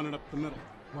try to run it up the middle.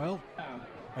 Well,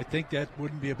 I think that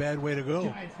wouldn't be a bad way to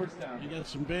go. You got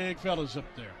some big fellas up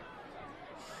there.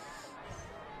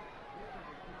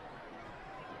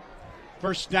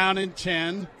 First down and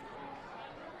 10.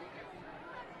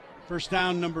 First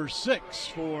down number 6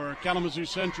 for Kalamazoo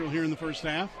Central here in the first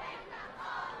half.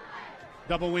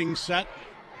 Double wing set.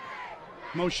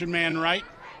 Motion man right.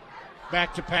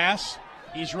 Back to pass.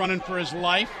 He's running for his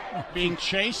life, being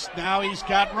chased. Now he's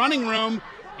got running room,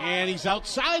 and he's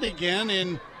outside again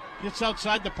and gets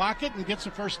outside the pocket and gets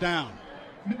a first down.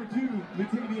 Number 2,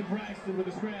 Latavian Braxton with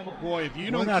a scramble. Boy, if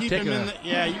you don't keep him in the,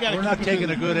 you got to keep him in. We're not taking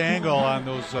a good angle on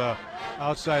those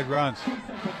outside runs.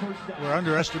 We're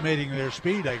underestimating their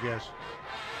speed, I guess.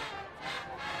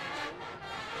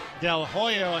 Del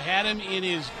Hoyo had him in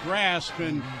his grasp,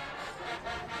 and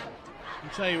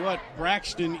I'll tell you what,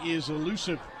 Braxton is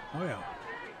elusive. Oh, yeah.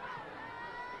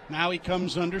 Now he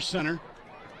comes under center.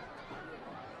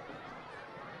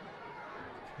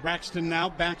 Braxton now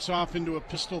backs off into a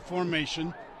pistol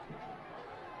formation.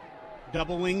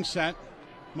 Double wing set.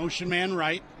 Motion man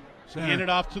right. Center. Hand it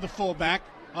off to the fullback.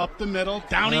 Up the middle.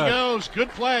 Down he goes. Good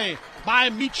play by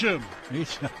Meacham.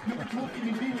 Nice.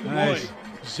 Boy,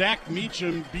 Zach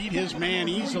Meacham beat his man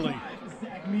easily.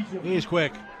 He's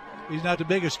quick. He's not the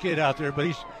biggest kid out there,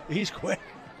 but he's quick.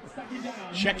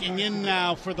 Checking in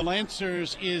now for the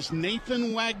Lancers is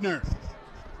Nathan Wagner.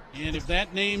 And if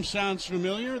that name sounds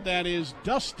familiar, that is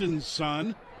Dustin's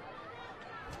son.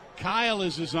 Kyle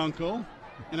is his uncle,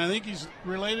 and I think he's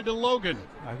related to Logan.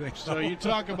 I think so. So you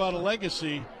talk about a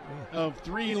legacy of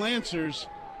 3 Lancers,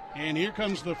 and here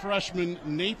comes the freshman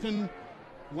Nathan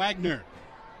Wagner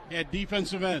at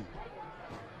defensive end.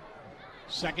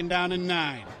 2nd down and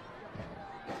 9.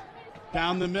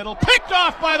 Down the middle, picked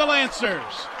off by the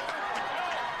Lancers.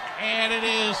 And it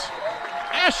is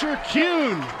Asher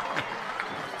Kuhn.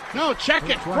 No, check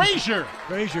it. Frazier.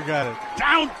 Frazier got it.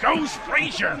 Down goes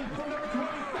Frazier.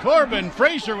 Corbin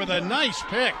Frazier with a nice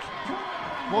pick.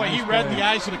 Boy, he read the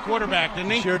eyes of the quarterback,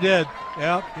 didn't he? Sure did.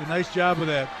 Yep, a nice job with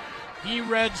that. He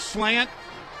read slant,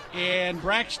 and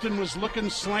Braxton was looking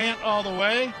slant all the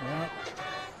way. Yep.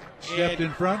 Stepped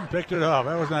in front and picked it off.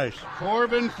 That was nice.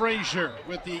 Corbin Frazier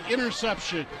with the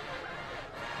interception.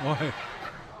 Boy.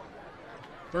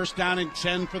 1st down and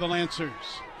 10 for the Lancers.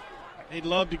 They'd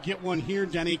love to get one here,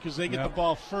 Denny, because they get the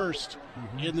ball first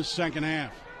in the second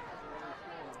half.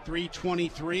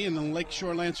 3:23, and the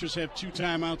Lakeshore Lancers have 2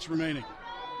 timeouts remaining.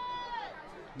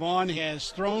 Vaughn has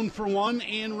thrown for 1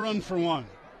 and run for 1.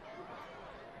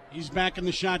 He's back in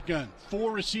the shotgun.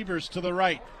 4 receivers to the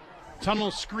right.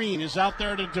 Tunnel screen is out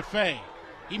there to DeFay.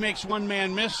 He makes one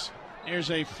man miss.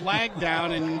 There's a flag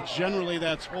down, and generally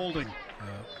that's holding.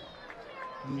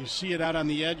 When you see it out on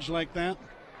the edge like that,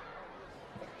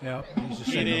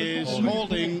 it is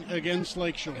holding against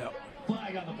Lakeshore.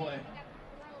 Flag on the play.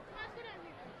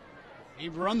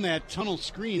 They've run that tunnel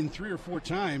screen 3 or 4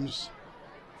 times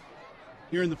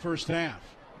here in the first half.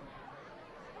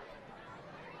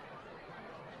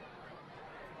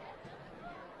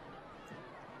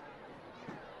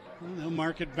 Well, they'll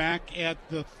mark it back at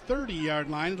the 30-yard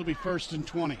line. It'll be 1st and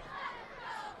 20.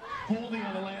 Holding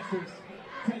on the Lancers.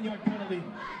 10-yard penalty.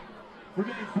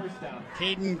 Remains 1st down.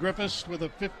 Caden Griffiths with a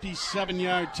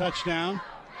 57-yard touchdown.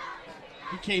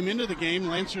 He came into the game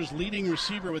Lancers' leading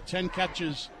receiver with 10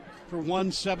 catches for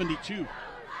 172.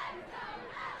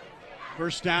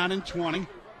 1st down and 20.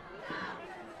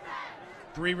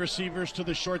 3 receivers to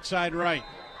the short side right.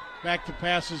 Back to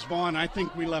passes Vaughn. I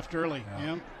think we left early.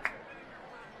 Yeah.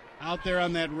 Out there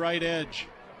on that right edge.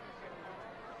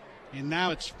 And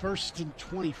now it's 1st and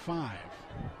 25.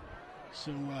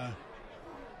 So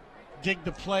dig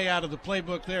the play out of the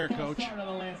playbook there, Coach. Start on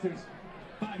the Lancers.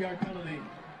 5-yard penalty.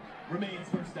 Remains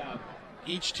 1st down.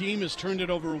 Each team has turned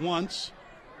it over once.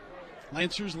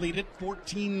 Lancers lead it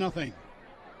 14-0.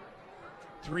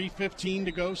 3:15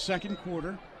 to go, second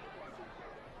quarter.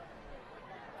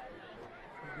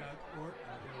 We got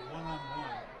one-on-one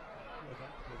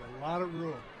with a lot of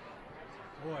room.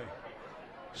 Boy,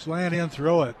 slant in,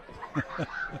 throw it.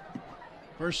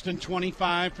 1st and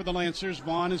 25 for the Lancers.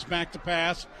 Vaughn is back to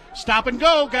pass. Stop and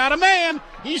go. Got a man.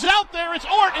 He's out there. It's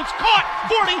Ort. It's caught.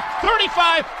 40,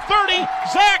 35, 30.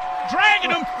 Zach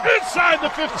dragging him inside the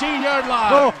 15-yard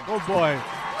line. Oh boy.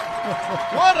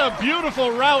 What a beautiful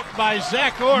route by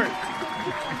Zach Ort.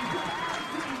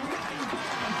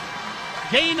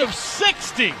 Gain of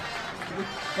 60.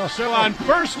 So on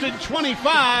 1st and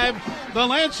 25, the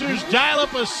Lancers dial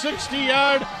up a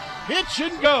 60-yard hitch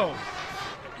and go.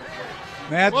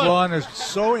 Matt Vaughn is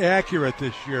so accurate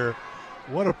this year.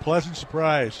 What a pleasant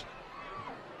surprise.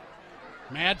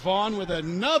 Matt Vaughn with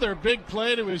another big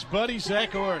play to his buddy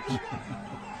Zach Ort.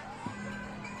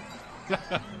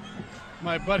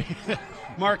 My buddy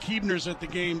Mark Hebner's at the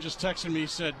game just texted me. He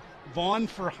said, Vaughn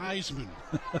for Heisman.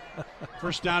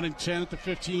 1st down and 10 at the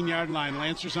 15-yard line.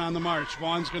 Lancers on the march.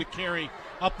 Vaughn's going to carry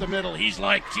up the middle. He's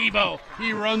like Tebow.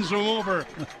 He runs him over.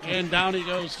 And down he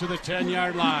goes to the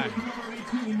 10-yard line.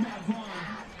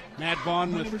 Matt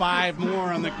Vaughn with 5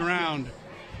 more on the ground.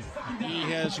 He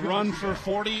has run for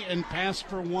 40 and passed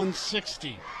for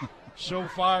 160 so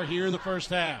far here in the first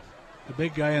half. The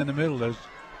big guy in the middle is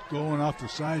going off the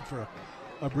side for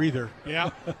a breather.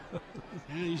 Yeah.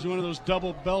 And he's one of those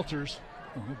double belters.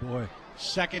 Oh, boy.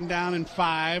 2nd down and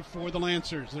 5 for the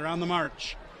Lancers. They're on the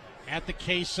march at the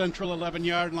K Central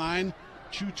 11-yard line.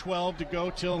 2:12 to go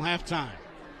till halftime.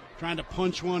 Trying to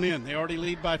punch one in. They already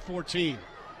lead by 14.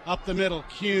 Up the middle,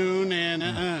 Kuhn,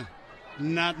 and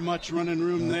not much running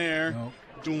room there. No.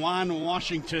 Dewan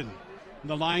Washington,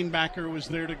 the linebacker, was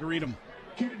there to greet him.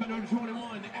 Carried by number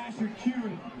 21, Asher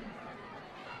Kuhn.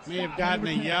 May have gotten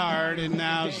a yard, and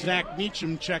now Zach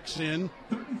Meacham checks in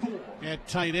at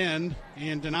tight end,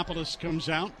 and Denopoulos comes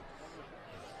out.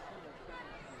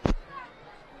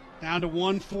 Down to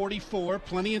 1:44,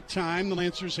 plenty of time. The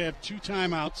Lancers have 2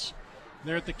 timeouts.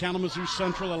 They're at the Kalamazoo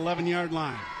Central 11-yard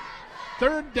line.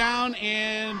 3rd down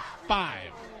and 5.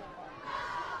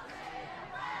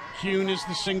 Kuhn is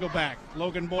the single back.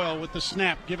 Logan Boyle with the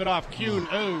snap. Give it off. Kuhn,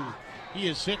 He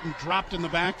is hit and dropped in the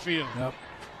backfield. Yep.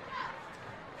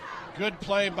 Good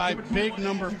play by big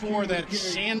number 4, that's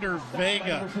Sander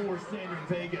Vega.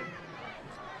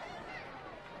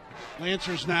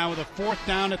 Lancers now with a 4th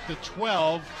down at the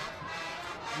 12.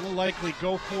 Will likely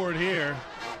go for it here.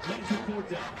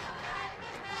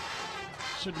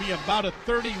 Should be about a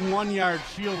 31-yard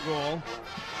field goal.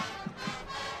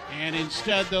 And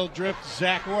instead they'll drift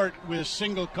Zach Ort with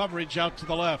single coverage out to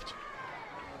the left.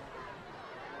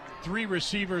 3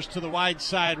 receivers to the wide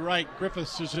side right.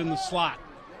 Griffiths is in the slot.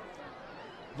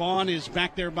 Vaughn is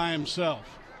back there by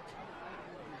himself.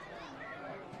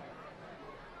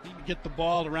 Need to get the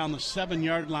ball around the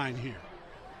 7-yard line here.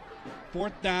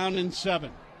 4th down and 7.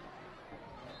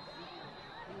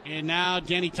 And now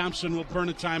Danny Thompson will burn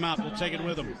a timeout. We'll take it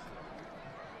with him.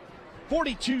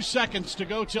 42 seconds to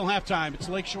go till halftime. It's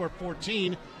Lakeshore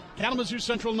 14, Kalamazoo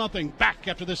Central nothing. Back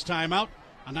after this timeout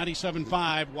on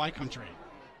 97.5 Y Country.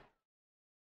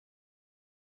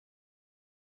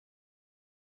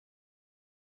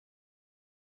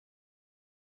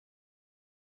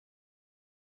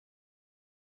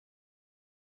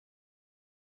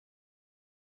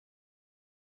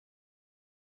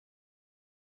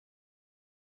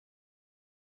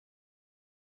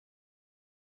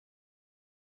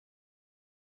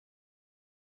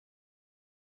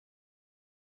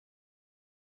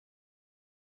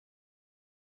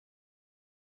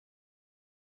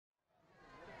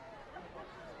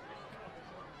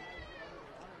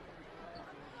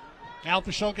 Al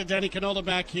Pasholka, Danny Canola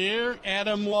back here.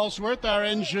 Adam Walsworth, our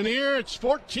engineer. It's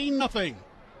 14-0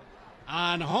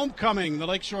 on homecoming. The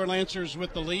Lakeshore Lancers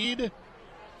with the lead.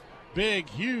 Big,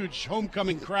 huge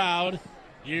homecoming crowd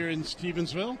here in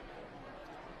Stevensville.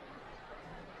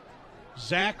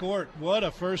 Zach Ort, what a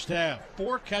first half.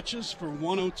 4 catches for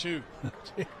 102.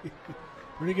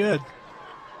 Pretty good.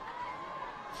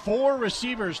 4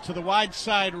 receivers to the wide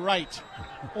side right.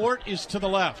 Ort is to the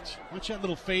left. Watch that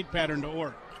little fade pattern to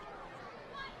Ort.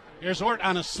 Here's Ort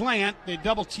on a slant. They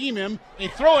double team him. They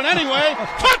throw it anyway.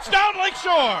 Touchdown,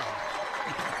 Lakeshore!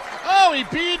 Oh, he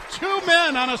beat 2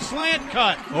 men on a slant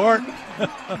cut. Ort.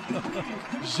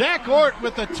 Zach Ort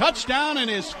with the touchdown in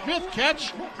his 5th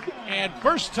catch and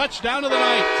first touchdown of the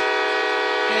night.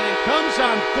 And it comes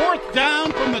on 4th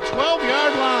down from the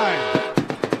 12-yard line.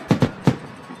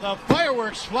 The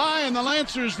fireworks fly and the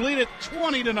Lancers lead it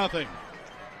 20-0.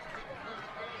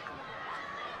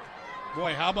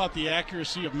 Boy, how about the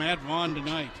accuracy of Matt Vaughn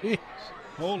tonight? Jeez.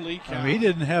 Holy cow. I mean, he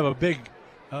didn't have a big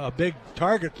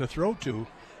target to throw to.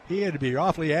 He had to be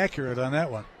awfully accurate on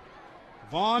that one.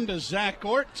 Vaughn to Zach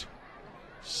Ort.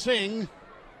 Singh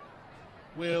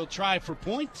will try for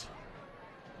point.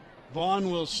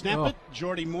 Vaughn will snap it.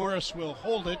 Jordy Morris will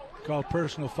hold it. Called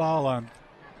personal foul on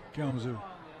Kalamazoo.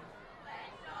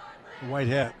 The white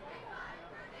hat.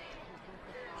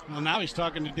 Well, now he's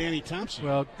talking to Danny Thompson.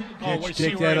 Well, can't you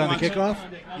see take where that he on the wants it?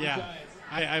 kickoff? Yeah,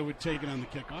 I would take it on the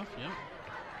kickoff, yeah.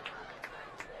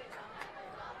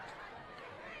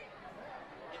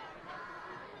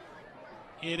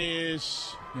 It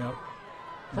is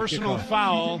personal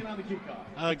foul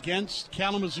against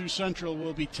Kalamazoo Central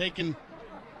will be taken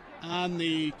on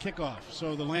the kickoff.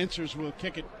 So the Lancers will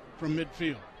kick it from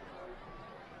midfield.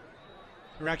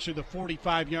 Or actually the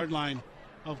 45-yard line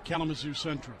of Kalamazoo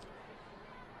Central.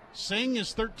 Singh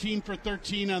is 13 for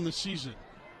 13 on the season.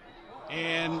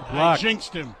 And I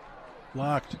jinxed him.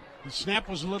 Blocked. The snap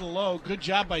was a little low. Good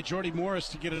job by Jordy Morris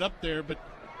to get it up there, but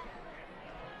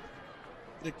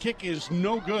the kick is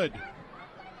no good.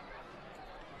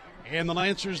 And the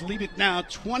Lancers lead it now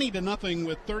 20-0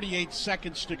 with 38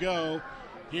 seconds to go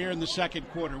here in the second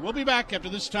quarter. We'll be back after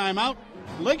this timeout.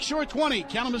 Lakeshore 20,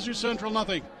 Kalamazoo Central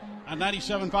nothing on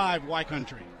 97.5 Y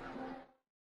Country.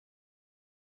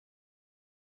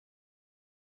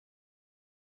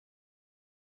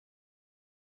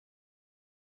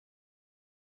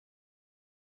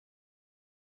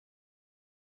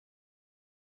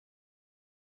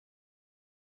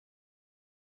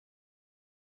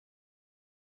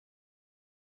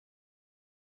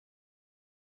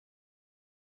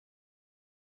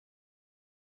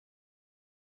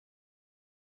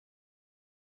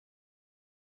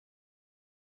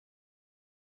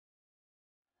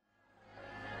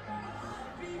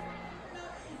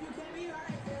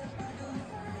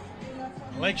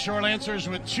 Lakeshore Lancers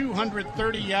with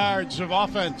 230 yards of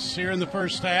offense here in the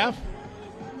first half.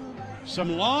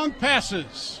 Some long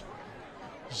passes.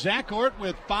 Zach Ort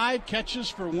with 5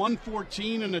 catches for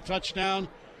 114 and a touchdown.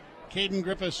 Caden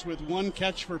Griffiths with 1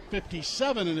 catch for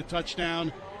 57 and a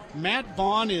touchdown. Matt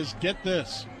Vaughn is, get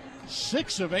this,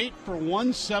 6 of 8 for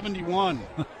 171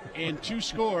 and 2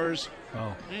 scores.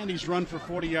 And he's run for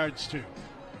 40 yards too.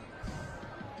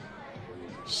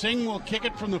 Singh will kick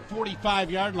it from the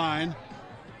 45-yard line.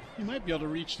 He might be able to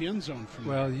reach the end zone from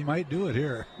Well, there. you might do it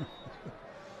here.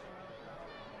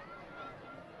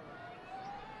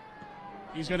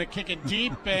 He's going to kick it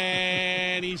deep,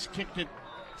 and he's kicked it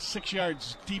 6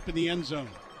 yards deep in the end zone.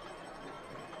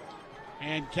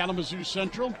 And Kalamazoo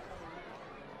Central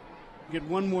get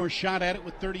one more shot at it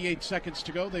with 38 seconds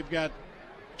to go. They've got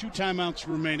 2 timeouts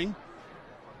remaining.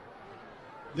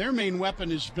 Their main weapon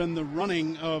has been the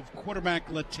running of quarterback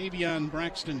Latavion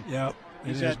Braxton. Yeah,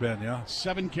 it has been, yeah.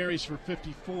 7 carries for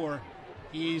 54.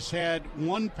 He's had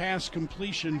 1 pass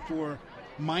completion for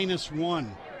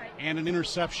 -1 and an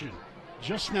interception.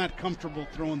 Just not comfortable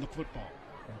throwing the football.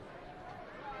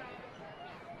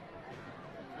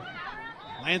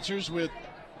 Lancers with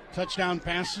touchdown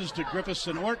passes to Griffiths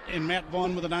and Ort, and Matt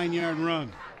Vaughn with a 9-yard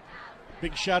run.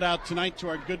 Big shout out tonight to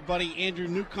our good buddy Andrew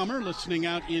Newcomer, listening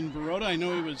out in Baroda. I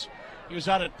know he was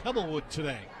out at Pebblewood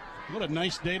today. What a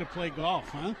nice day to play golf,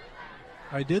 huh?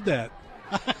 I did that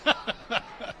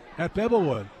at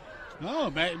Pebblewood.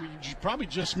 Oh, Matt, you probably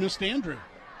just missed Andrew.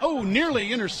 Oh,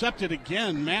 nearly intercepted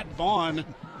again. Matt Vaughn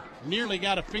nearly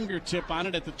got a fingertip on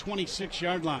it at the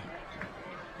 26-yard line.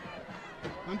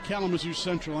 I'm Kalamazoo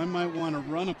Central. I might want to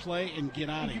run a play and get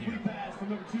out of here.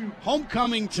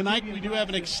 Homecoming tonight. We do have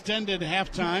an extended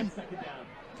halftime.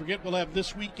 Forget we'll have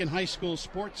This Week in High School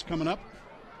Sports coming up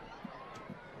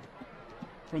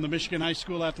from the Michigan High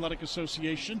School Athletic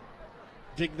Association.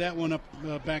 Dig that one up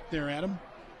back there, Adam.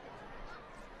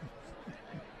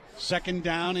 2nd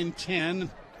down and 10.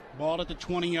 Ball at the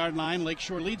 20-yard line.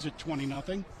 Lakeshore leads at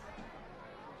 20-0.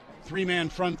 3-man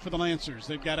front for the Lancers.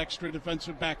 They've got extra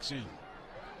defensive backs in.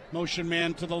 Motion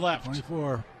man to the left.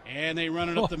 24. And they run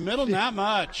it up the middle. Geez. Not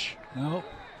much. No.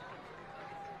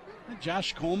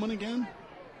 Josh Coleman again?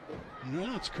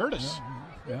 No, it's Curtis.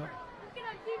 Yeah.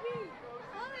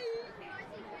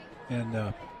 And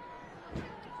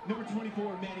Number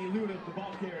 24, Manny Luda, the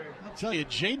ball carrier. I'll tell you,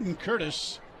 Jaden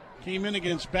Curtis came in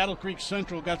against Battle Creek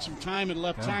Central, got some time at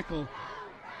left tackle,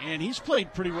 and he's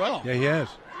played pretty well. yeah, he has.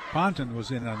 Ponton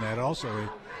was in on that also.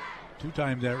 He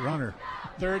 2-timed that runner.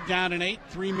 3rd down and 8,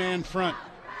 3-man front.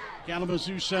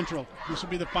 Kalamazoo Central. This will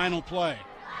be the final play.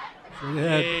 Straight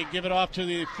ahead. They give it off to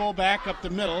the fullback up the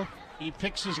middle. He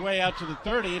picks his way out to the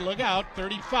 30. Look out,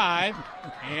 35.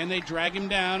 And they drag him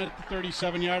down at the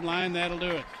 37-yard line. That'll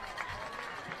do it.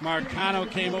 Marcano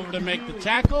came over to make the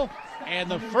tackle. And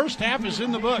the first half is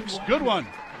in the books. Good one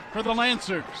for the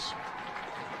Lancers.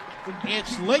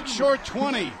 It's Lakeshore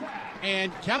 20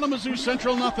 and Kalamazoo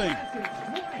Central nothing.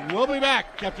 We'll be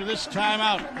back after this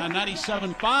timeout on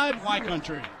 97.5 Y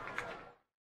Country.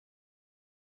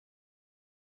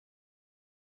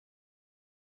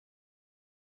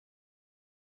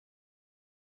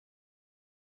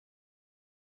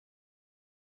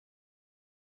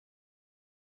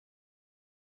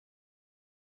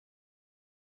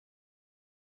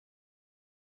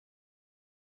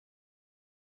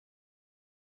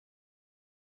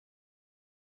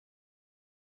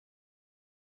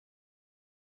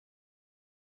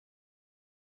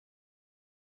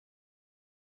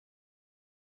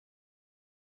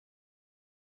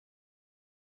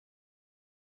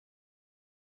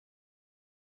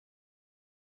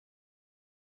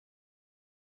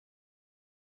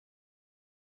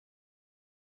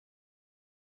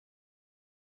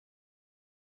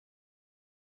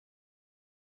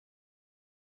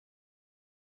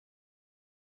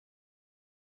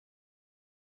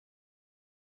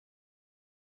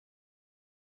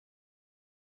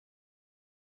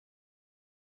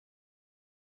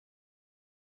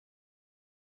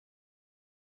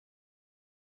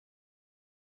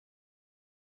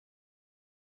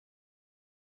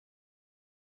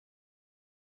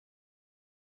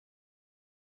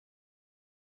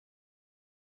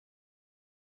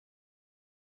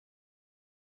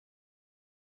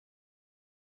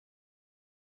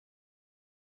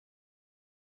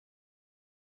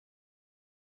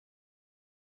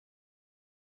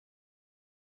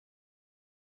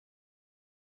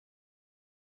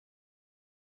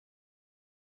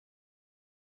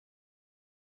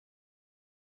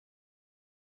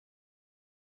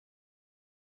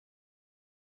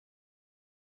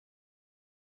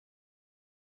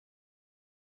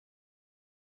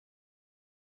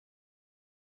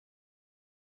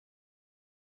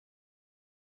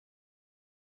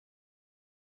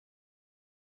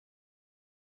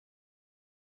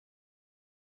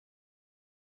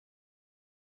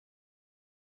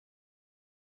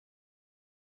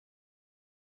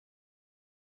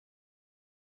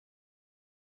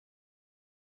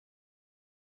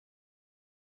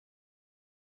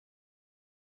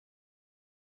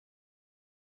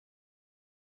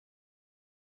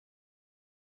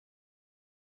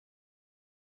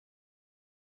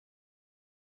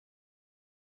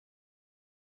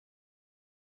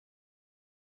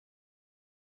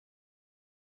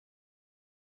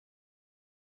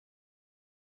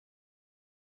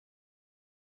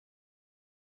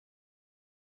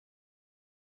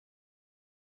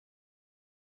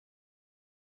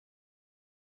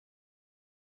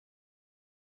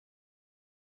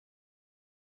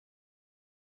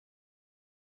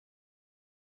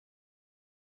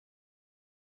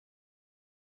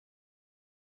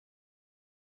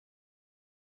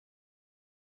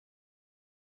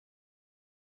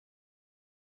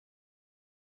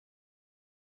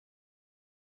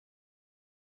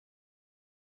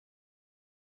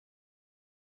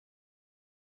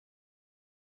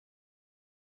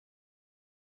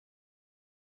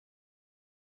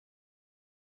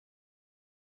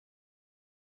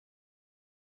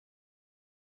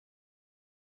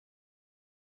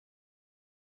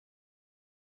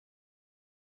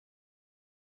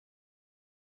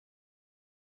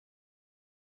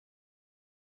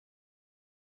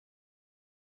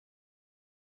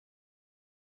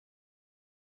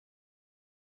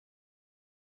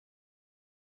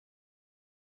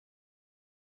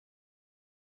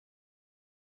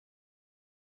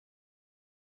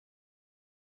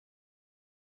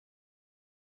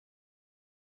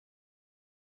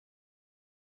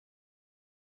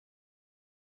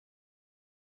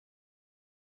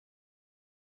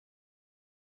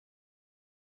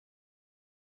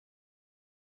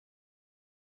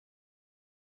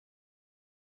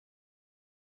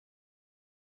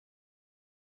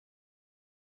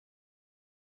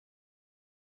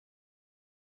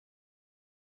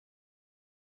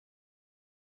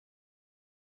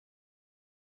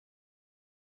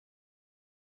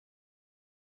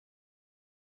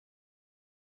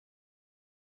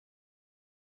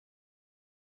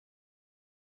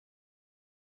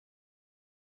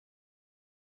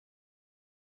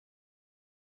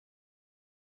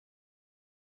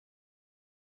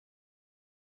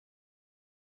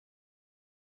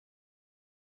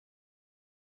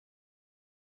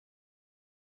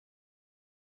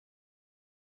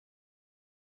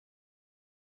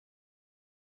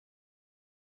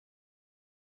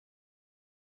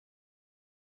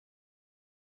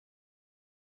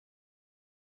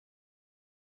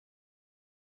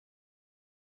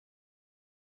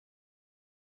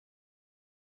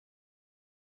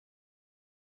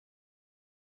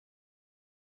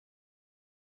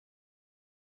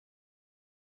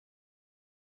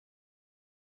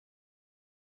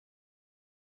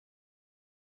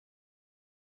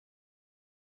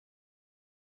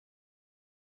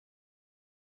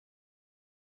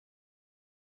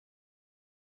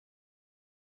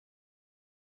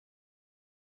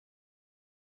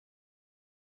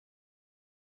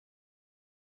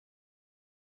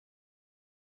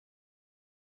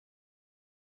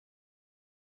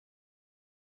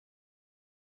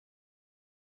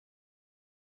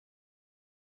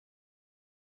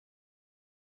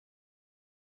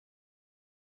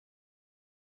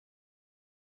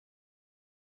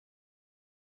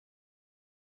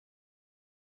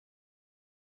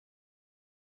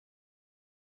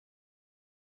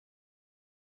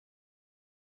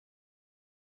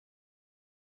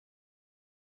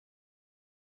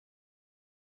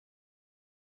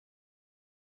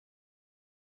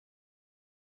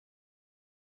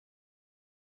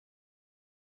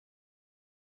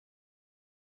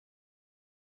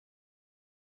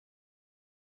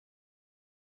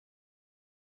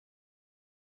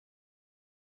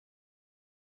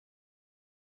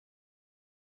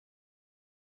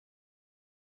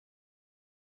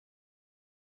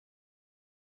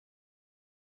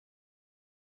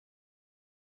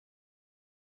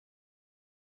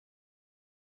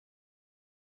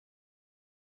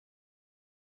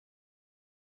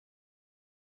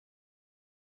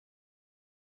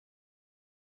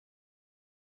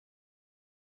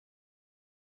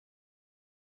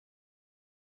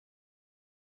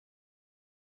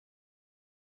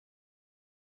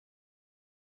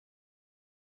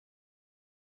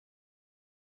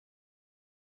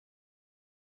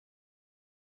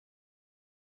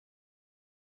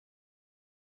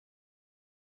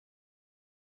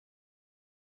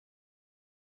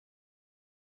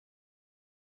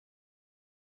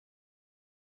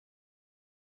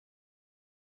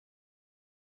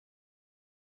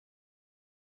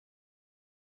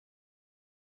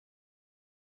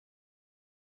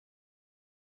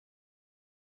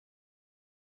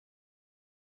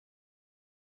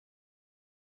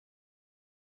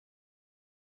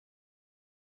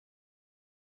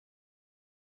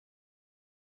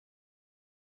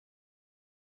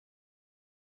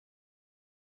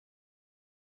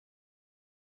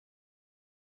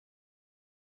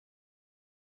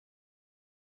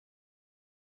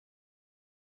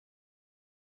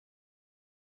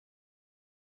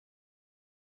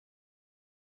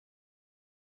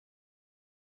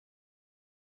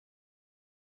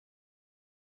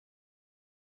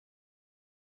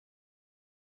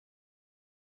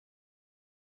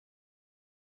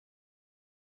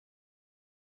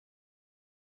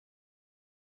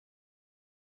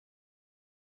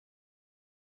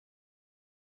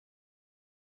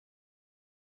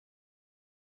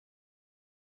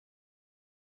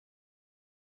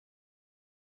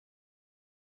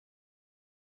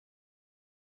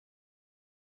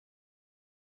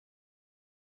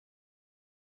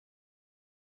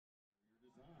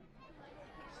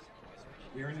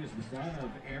 Aaron is the son of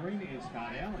Aaron and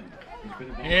Scott Allen.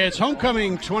 It's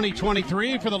homecoming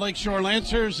 2023 for the Lakeshore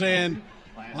Lancers, and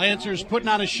Lancers putting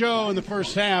on a show in the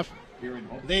first half.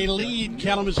 They lead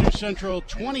Kalamazoo Central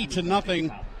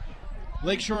 20-0.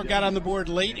 Lakeshore got on the board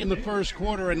late in the first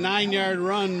quarter, a 9-yard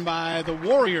run by the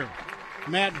Warrior,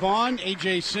 Matt Vaughn.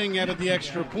 A.J. Singh added the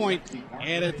extra point,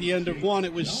 and at the end of one,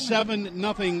 it was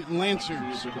 7-0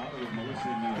 Lancers.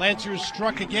 Lancers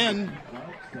struck again.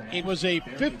 It was a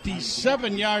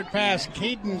 57-yard pass.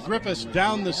 Caden Griffiths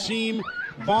down the seam.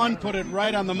 Vaughn put it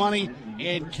right on the money,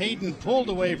 and Caden pulled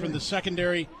away from the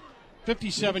secondary.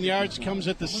 57 yards comes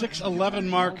at the 6:11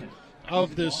 mark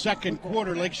of the second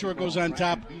quarter. Lakeshore goes on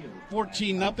top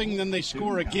 14-0. Then they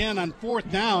score again on fourth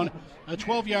down. A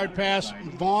 12-yard pass,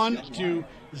 Vaughn to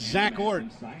Zach Ort.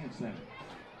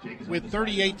 With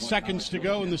 38 seconds to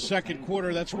go in the second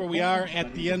quarter, that's where we are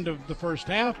at the end of the first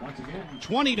half.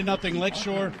 20-0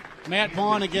 Lakeshore. Matt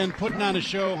Vaughn again putting on a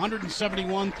show,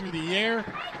 171 through the air,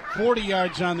 40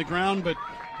 yards on the ground. But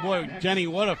boy, Denny,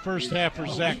 what a first half for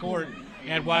Zach Ort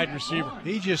at wide receiver.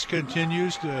 He just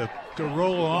continues to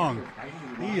roll along.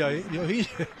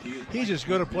 He's as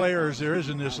good a player as there is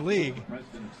in this league,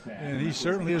 and he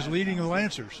certainly is leading the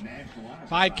Lancers.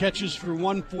 5 catches for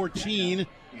 114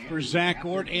 for Zach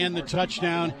Ort and the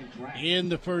touchdown in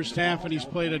the first half, and he's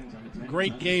played a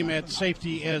great game at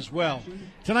safety as well.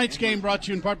 Tonight's game brought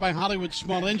to you in part by Hollywood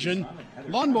Small Engine,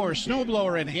 lawnmower,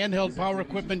 snowblower, and handheld power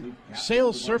equipment,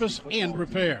 sales, service, and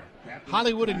repair.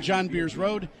 Hollywood and John Beers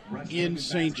Road in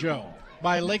St. Joe.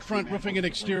 By Lakefront Roofing and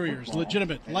Exteriors,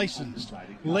 legitimate, licensed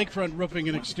Lakefront Roofing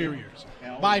and Exteriors.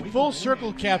 By Full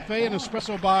Circle Cafe and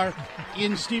Espresso Bar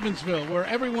in Stevensville, where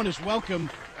everyone is welcome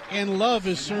and love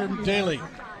is served daily.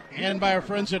 And by our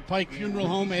friends at Pike Funeral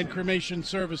Home and Cremation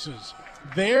Services.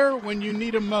 There when you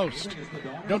need them most.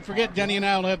 Don't forget, Denny and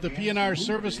I will have the P&R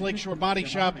Service Lakeshore Body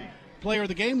Shop player of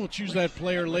the game. We'll choose that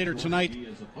player later tonight.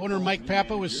 Owner Mike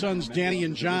Papa with sons Danny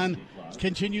and John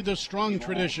continue the strong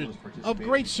tradition of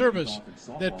great service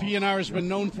that P&R has been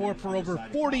known for over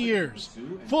 40 years.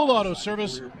 Full auto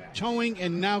service, towing,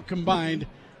 and now combined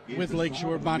with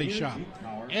Lakeshore Body Shop.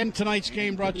 And tonight's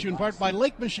game brought to you in part by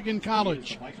Lake Michigan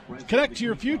College. Connect to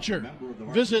your future.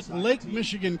 Visit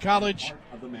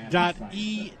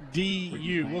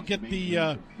lakemichigancollege.edu. We'll get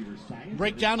the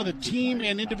breakdown of the team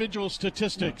and individual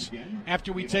statistics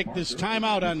after we take this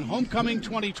timeout on Homecoming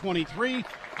 2023.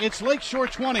 It's Lakeshore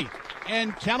 20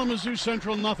 and Kalamazoo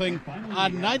Central nothing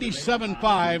on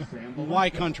 97.5 Y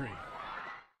Country.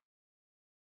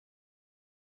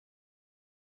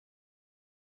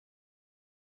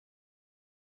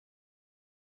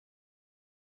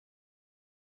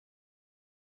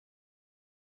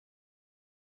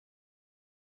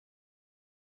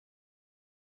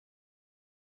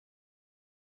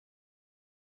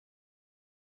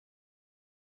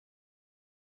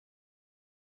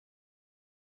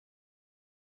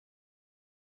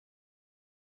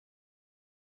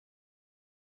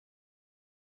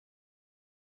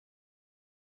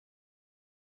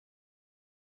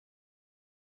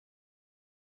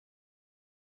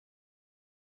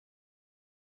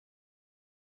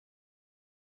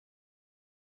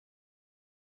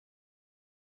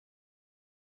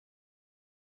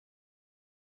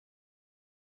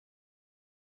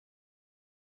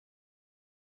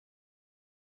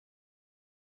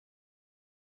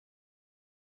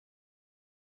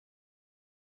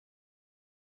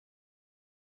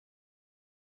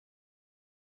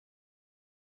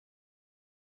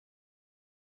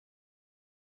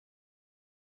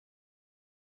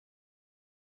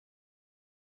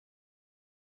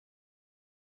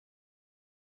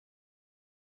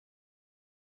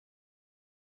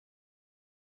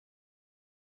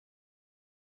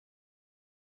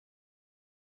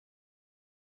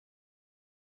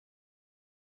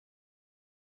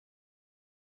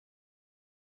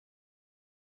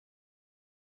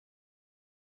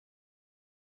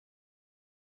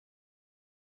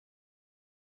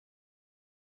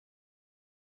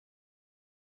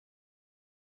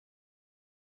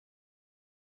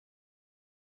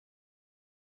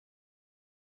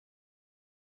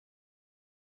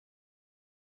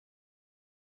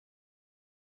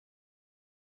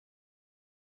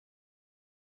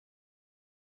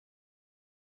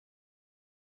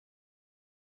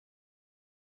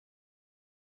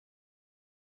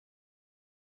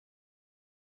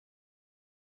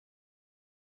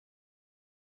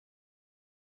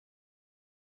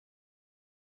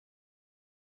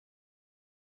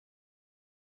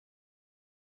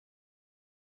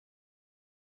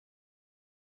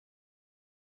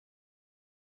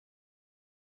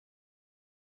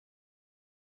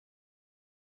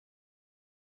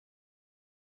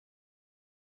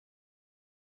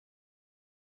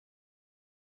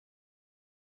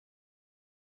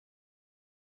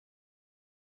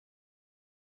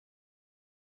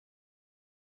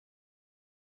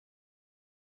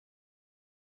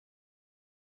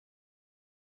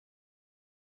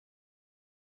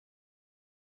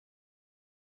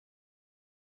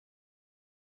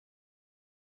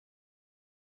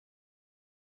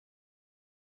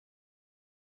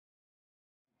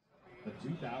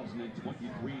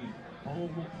 2023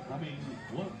 homecoming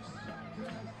floats.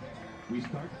 We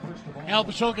start first of all. Al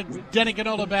Pashoka, Denny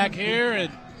Canola back here,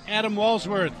 and Adam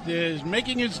Walsworth is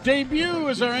making his debut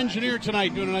as our engineer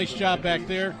tonight, doing a nice job back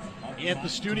there at the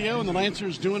studio, and the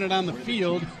Lancers doing it on the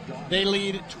field. They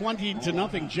lead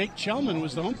 20-0. Jake Chelman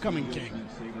was the homecoming king,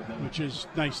 which is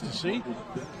nice to see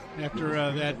after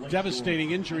that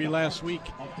devastating injury last week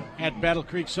at Battle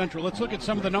Creek Central. Let's look at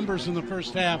some of the numbers in the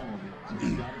first half.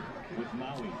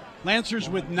 Lancers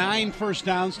with 9 first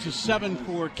downs to 7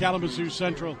 for Kalamazoo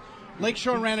Central.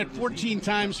 Lakeshore ran it 14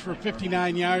 times for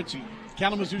 59 yards.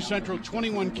 Kalamazoo Central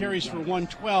 21 carries for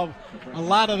 112. A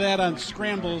lot of that on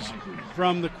scrambles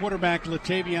from the quarterback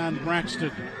Latavion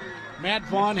Braxton. Matt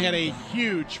Vaughn had a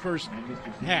huge first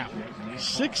half.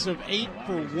 6 of 8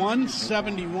 for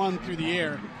 171 through the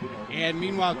air. And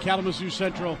meanwhile, Kalamazoo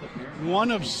Central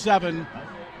 1 of 7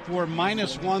 for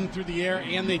 -1 through the air,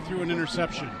 and they threw an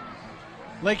interception.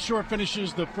 Lakeshore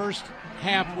finishes the first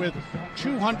half with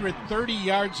 230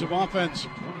 yards of offense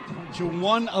to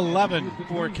 111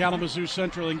 for Kalamazoo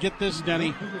Central. And get this,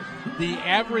 Denny, the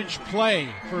average play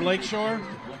for Lakeshore,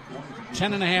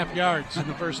 10.5 yards in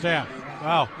the first half.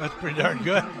 Wow, that's pretty darn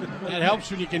good. That helps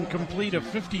when you can complete a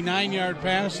 59-yard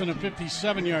pass and a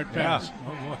 57-yard pass.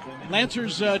 Yeah.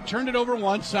 Lancers turned it over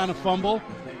once on a fumble,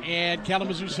 and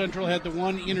Kalamazoo Central had the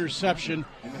 1 interception.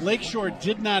 Lakeshore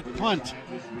did not punt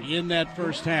in that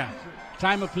first half.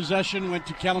 Time of possession went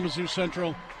to Kalamazoo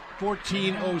Central,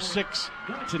 14:06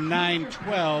 to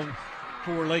 9:12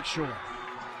 for Lakeshore.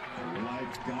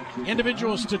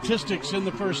 Individual statistics in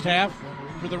the first half.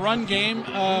 For the run game,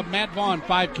 Matt Vaughn,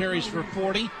 5 carries for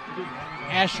 40.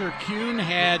 Asher Kuhn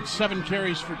had 7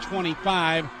 carries for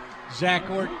 25. Zach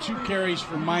Ort, 2 carries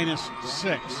for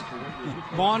 -6.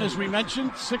 Vaughn, as we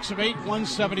mentioned, 6 of 8,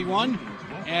 171.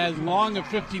 As Long of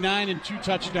 59 and 2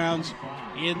 touchdowns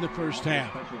in the first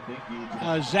half.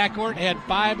 Zach Ort had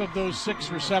 5 of those 6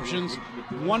 receptions,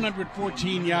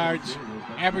 114 yards,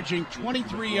 averaging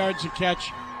 23 yards a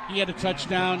catch. He had a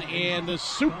touchdown, and the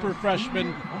super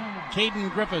freshman,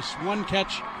 Caden Griffiths, 1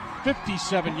 catch,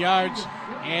 57 yards,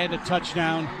 and a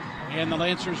touchdown. And the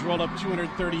Lancers rolled up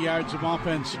 230 yards of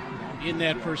offense in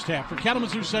that first half. For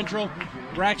Kalamazoo Central,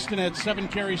 Braxton had 7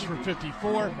 carries for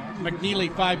 54. McNeely,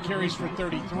 5 carries for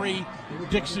 33.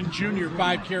 Dixon Jr.,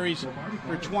 5 carries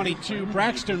for 22.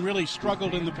 Braxton really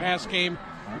struggled in the pass game.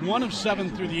 1 of 7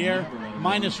 through the air,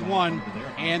 -1.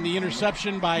 And the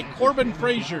interception by Corbin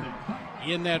Frazier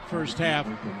in that first half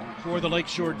for the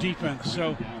Lakeshore defense.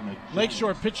 So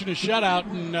Lakeshore pitching a shutout,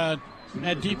 and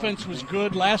that defense was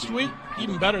good last week,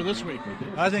 even better this week.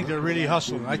 I think they're really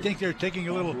hustling. I think they're taking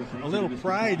a little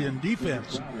pride in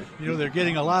defense. You know, they're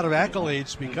getting a lot of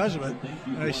accolades because of it.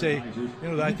 And I say, you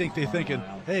know, I think they're thinking,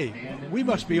 hey, we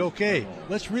must be okay.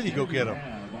 Let's really go get them.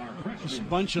 Just a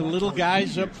bunch of little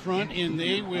guys up front, and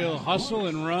they will hustle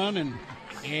and run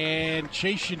and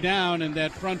chase you down in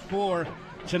that front four.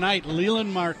 Tonight,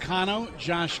 Leland Marcano,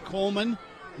 Josh Coleman,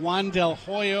 Juan Del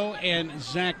Hoyo, and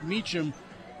Zach Meacham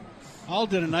all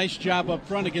did a nice job up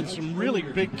front against some really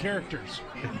big characters.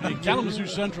 And Kalamazoo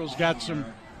Central's got some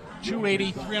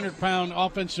 280, 300-pound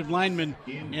offensive linemen,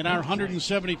 and our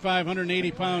 175,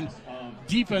 180-pound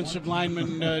defensive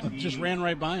linemen just ran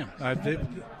right by them.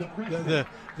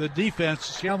 The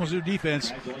defense, Kalamazoo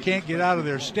defense, can't get out of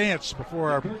their stance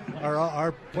before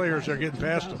our players are getting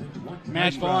past them.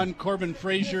 Matt Vaughn, Corbin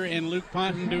Frazier, and Luke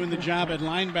Ponton doing the job at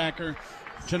linebacker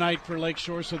tonight for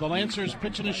Lakeshore. So the Lancers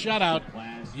pitching a shutout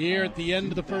here at the end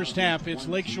of the first half. It's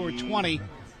Lakeshore 20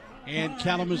 and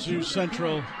Kalamazoo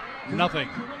Central nothing.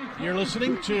 You're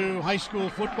listening to high school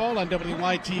football on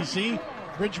WYTZ.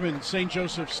 Bridgman, St.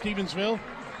 Joseph, Stevensville.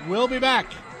 We'll be back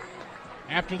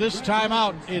after this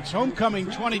timeout. It's homecoming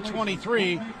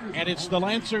 2023, and it's the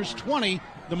Lancers 20,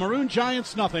 the Maroon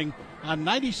Giants nothing on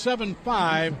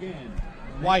 97.5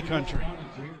 Y Country.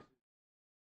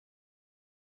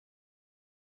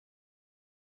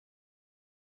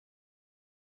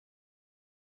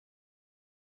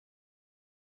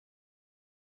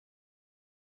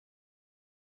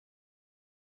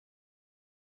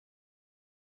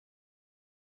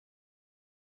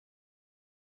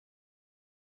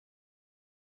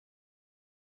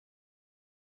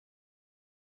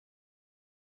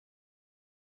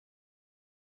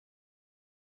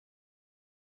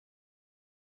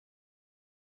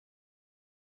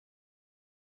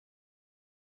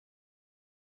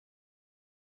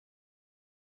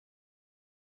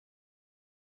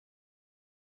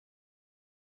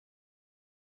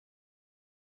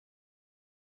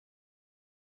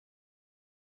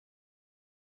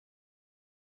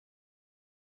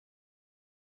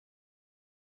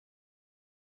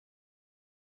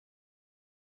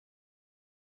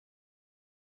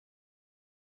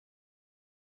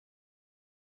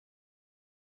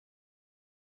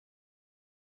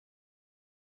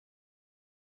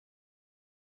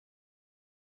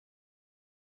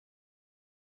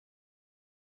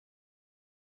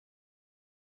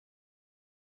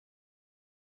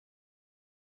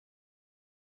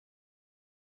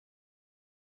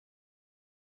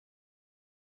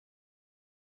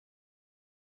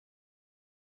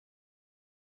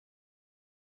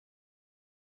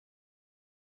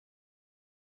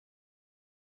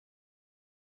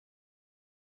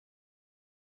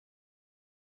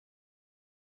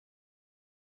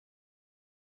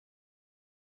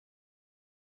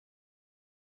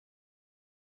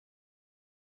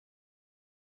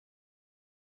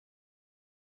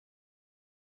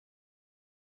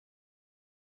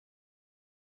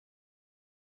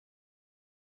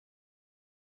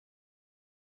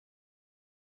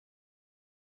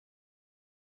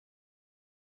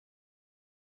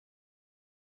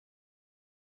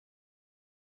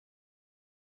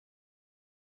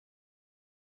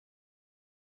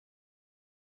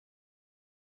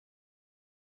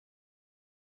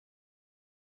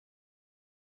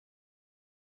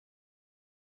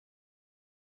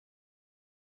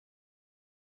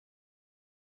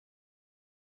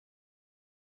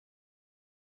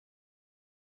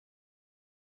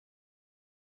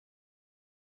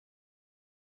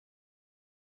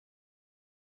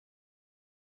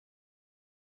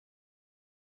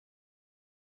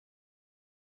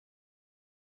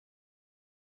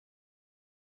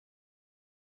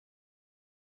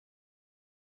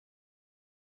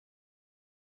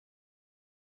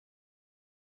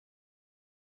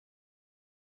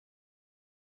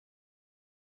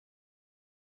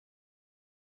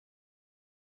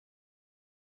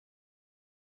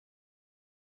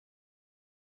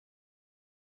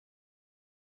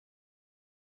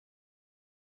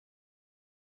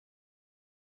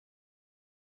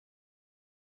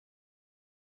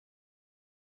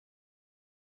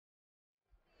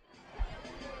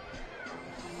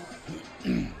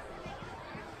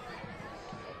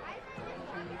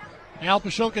 Al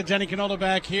Pashoka, Denny Canola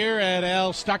back here at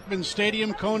Al Stockman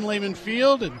Stadium, Cone-Lehman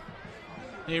Field, and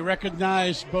they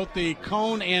recognize both the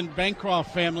Cone and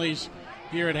Bancroft families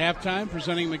here at halftime,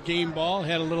 presenting them a game ball.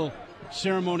 Had a little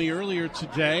ceremony earlier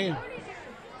today,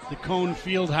 the Cone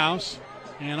Fieldhouse,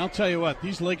 and I'll tell you what,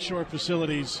 these Lakeshore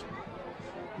facilities,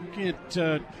 you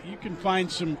can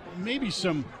find some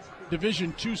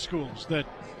Division II schools that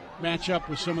match up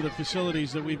with some of the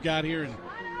facilities that we've got here in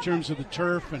terms of the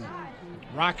turf and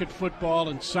rocket football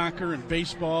and soccer and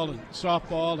baseball and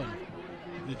softball, and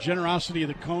the generosity of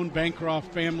the Cone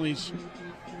Bancroft families,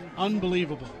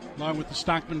 unbelievable, along with the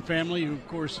Stockman family, who, of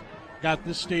course, got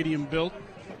this stadium built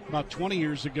about 20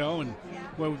 years ago, and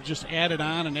we've just added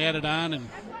on, and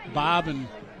Bob and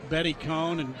Betty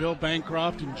Cone and Bill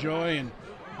Bancroft and Joy and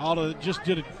all of it just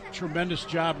did a tremendous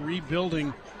job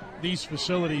rebuilding these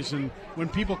facilities. And when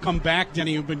people come back,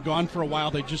 Denny, who've been gone for a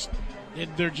while, they're just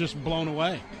blown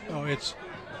away. Oh, it's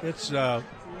the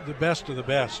best of the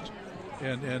best,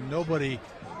 and nobody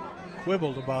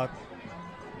quibbled about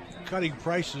cutting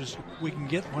prices. We can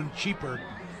get one cheaper.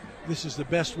 This is the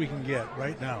best we can get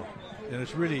right now, and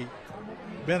it's really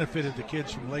benefited the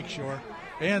kids from Lakeshore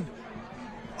and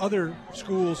other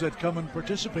schools that come and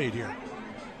participate here.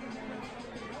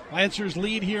 Lancers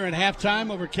lead here at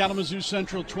halftime over Kalamazoo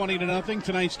Central 20-0.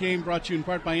 Tonight's game brought to you in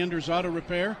part by Enders Auto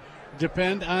Repair.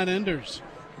 Depend on Enders.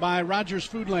 By Rogers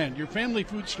Foodland, your family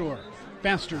food store.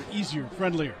 Faster, easier,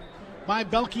 friendlier. By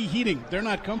Belkey Heating. They're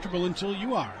not comfortable until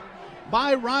you are.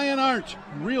 By Ryan Arndt,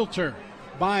 Realtor.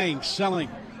 Buying, selling.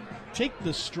 Take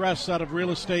the stress out of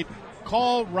real estate.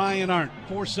 Call Ryan Arndt,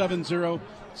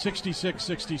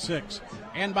 470-6666.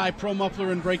 And by Pro Muffler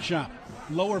and Brake Shop.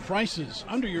 Lower prices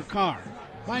under your car.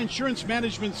 By Insurance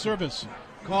Management Service.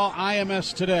 Call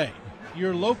IMS today.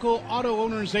 Your local auto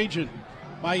owner's agent.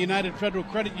 By United Federal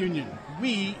Credit Union.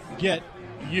 We get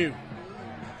you.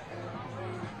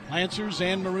 Lancers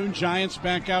and Maroon Giants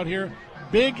back out here.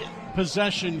 Big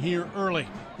possession here early.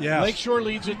 Yes. Lakeshore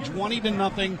leads it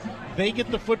 20-0. They get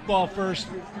the football first.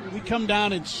 We come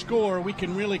down and score. We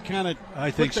can really kind of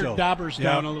put their daubers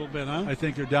down a little bit, huh? I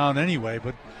think they're down anyway,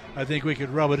 but I think we could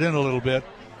rub it in a little bit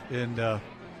and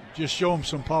just show them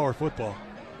some power football.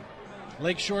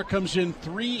 Lakeshore comes in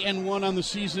 3-1 on the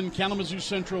season. Kalamazoo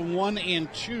Central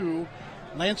 1-2.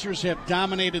 Lancers have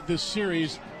dominated this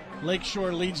series.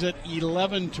 Lakeshore leads it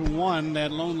 11-1.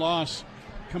 That lone loss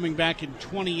coming back in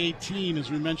 2018,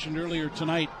 as we mentioned earlier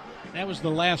tonight. That was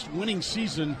the last winning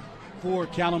season for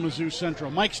Kalamazoo Central.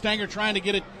 Mike Stanger trying to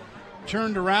get it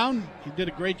turned around. He did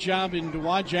a great job in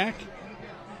Dowagiac.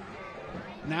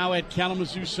 Now at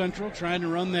Kalamazoo Central, trying to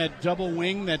run that double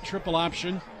wing, that triple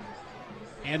option.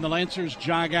 And the Lancers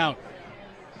jog out.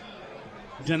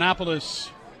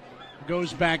 Denopolis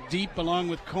goes back deep along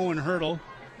with Cohen Hurdle.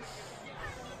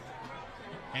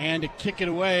 And to kick it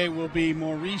away will be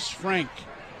Maurice Frank.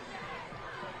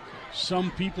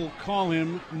 Some people call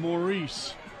him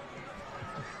Maurice.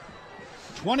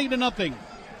 20-0.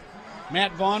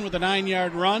 Matt Vaughn with a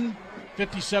 9-yard run.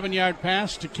 57-yard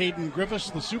pass to Caden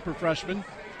Griffiths, the super freshman.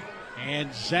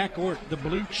 And Zach Ort, the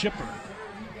blue chipper.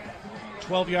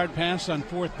 12-yard pass on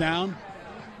fourth down.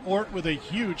 Ort with a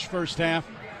huge first half.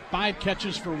 5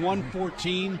 catches for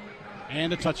 114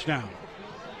 and a touchdown.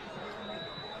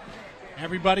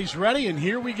 Everybody's ready, and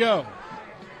here we go.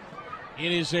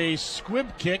 It is a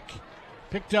squib kick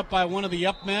picked up by one of the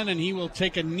up men, and he will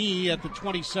take a knee at the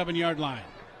 27-yard line.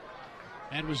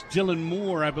 That was Dylan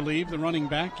Moore, I believe, the running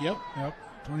back. Yep,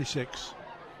 26.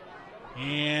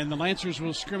 And the Lancers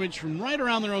will scrimmage from right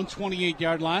around their own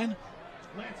 28-yard line.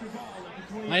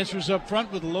 Lancers up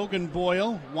front with Logan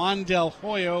Boyle, Juan Del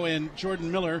Hoyo, and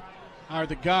Jordan Miller are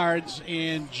the guards,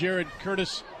 and Jared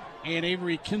Curtis and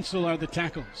Avery Kinsel are the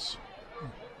tackles.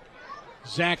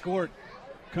 Zach Ort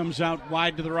comes out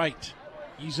wide to the right.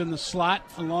 He's in the slot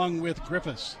along with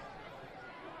Griffiths.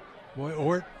 Boy,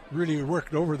 Ort really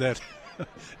worked over that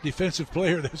defensive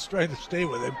player that's trying to stay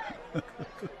with him.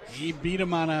 He beat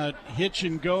him on a hitch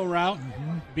and go route,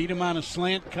 beat him on a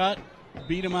slant cut,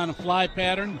 beat him on a fly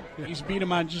pattern. He's beat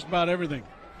him on just about everything.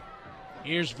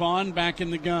 Here's Vaughn back in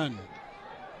the gun.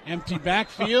 Empty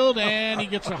backfield, and he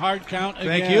gets a hard count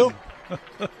again. Thank you.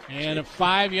 And a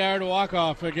 5-yard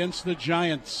walk-off against the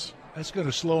Giants. That's going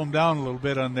to slow them down a little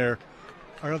bit on their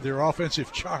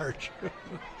offensive charge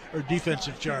or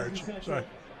defensive charge. Sorry.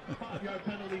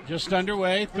 Just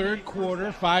underway, third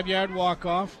quarter, 5-yard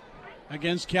walk-off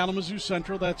against Kalamazoo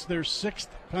Central. That's their 6th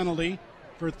penalty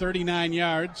for 39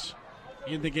 yards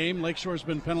in the game. Lakeshore's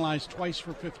been penalized twice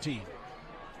for 15.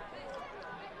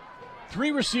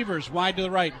 3 receivers wide to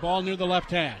the right, ball near the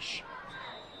left hash.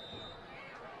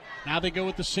 Now they go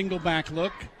with the single back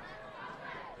look.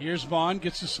 Here's Vaughn,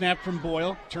 gets the snap from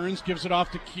Boyle, turns, gives it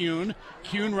off to Kuhn.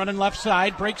 Kuhn running left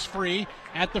side, breaks free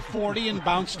at the 40 and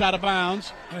bounced out of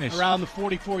bounds around the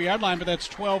 44-yard line, but that's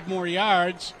 12 more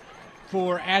yards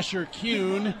for Asher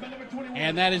Kuhn,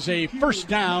 and that is a first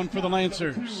down for the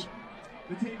Lancers.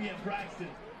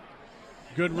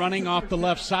 Good running off the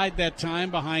left side that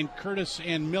time behind Curtis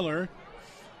and Miller.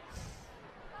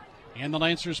 And the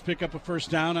Lancers pick up a first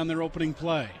down on their opening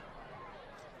play.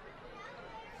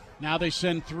 Now they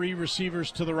send 3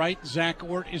 receivers to the right. Zach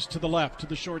Ort is to the left, to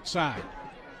the short side.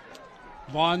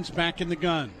 Vaughn's back in the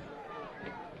gun.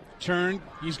 Turn,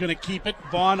 he's going to keep it.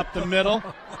 Vaughn up the middle.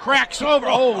 Cracks over.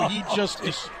 Oh, he just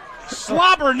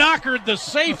slobber knockered the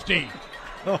safety.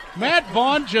 Matt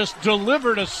Vaughn just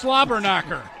delivered a slobber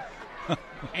knocker.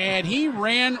 And he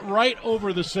ran right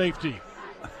over the safety.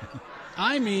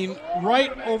 I mean,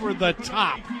 right over the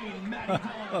top.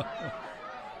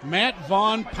 Matt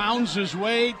Vaughn pounds his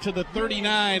way to the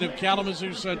 39 of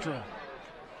Kalamazoo Central.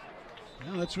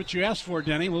 Well, that's what you asked for,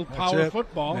 Denny. A little power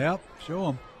football. Yep, show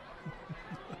them.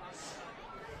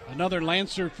 Another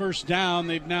Lancer first down.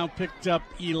 They've now picked up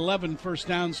 11 first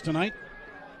downs tonight.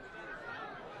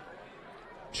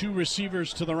 2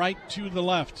 receivers to the right, 2 to the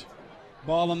left.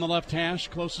 Ball on the left hash,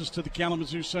 closest to the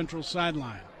Kalamazoo Central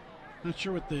sideline. Not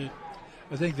sure what the...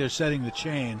 I think they're setting the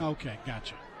chain. Okay,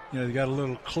 gotcha. You know, they got a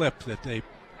little clip that they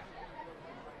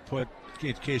put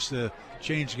in case the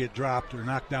chains get dropped or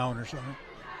knocked down or something.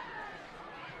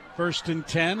 First and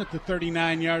 10 at the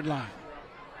 39-yard line.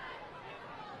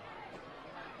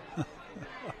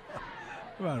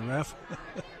 Come on, ref.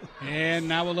 And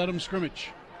now we'll let them scrimmage.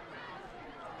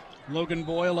 Logan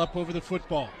Boyle up over the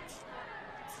football.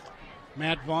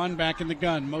 Matt Vaughn back in the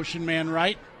gun. Motion man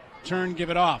right. Turn, give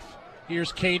it off.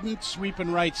 Here's Caden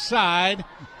sweeping right side,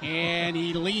 and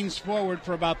he leans forward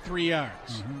for about 3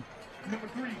 yards.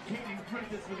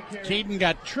 Caden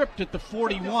got tripped at the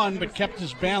 41, but kept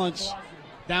his balance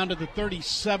down to the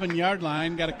 37-yard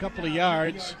line. Got a couple of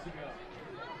yards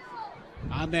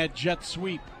on that jet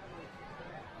sweep.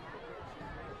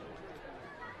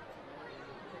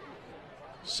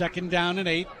 Second down and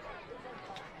 8.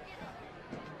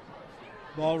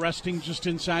 Ball resting just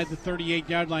inside the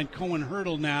 38-yard line. Cohen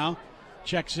Hurdle now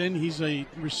checks in. He's a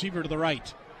receiver to the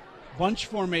right. Bunch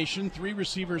formation, 3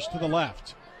 receivers to the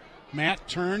left. Matt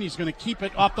turn. He's going to keep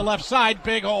it off the left side.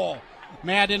 Big hole.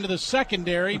 Matt into the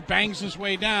secondary. Bangs his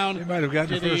way down. He might have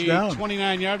gotten to the first down.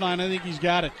 29-yard line. I think he's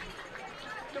got it.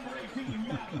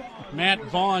 Matt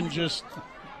Vaughn just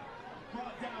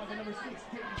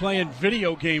playing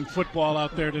video game football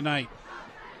out there tonight.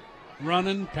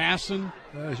 Running, passing.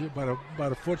 About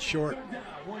a foot short.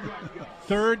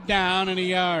 Third down and a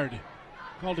yard.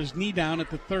 Called his knee down at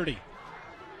the 30.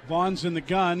 Vaughn's in the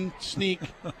gun, sneak,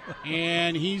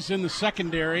 and he's in the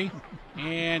secondary,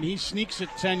 and he sneaks it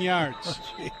 10 yards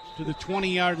to the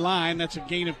 20-yard line. That's a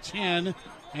gain of 10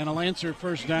 and a Lancer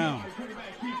first down.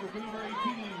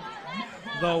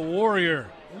 The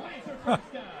Warrior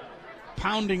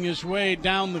pounding his way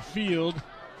down the field,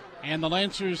 and the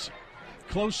Lancers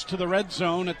close to the red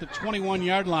zone at the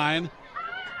 21-yard line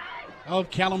of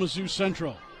Kalamazoo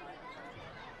Central.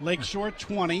 Lakeshore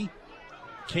 20,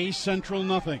 K Central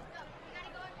nothing.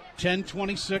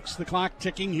 10:26, the clock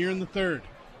ticking here in the third.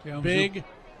 Kalamazoo. Big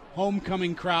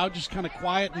homecoming crowd, just kind of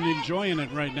quiet and enjoying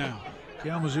it right now.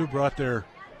 Kalamazoo brought their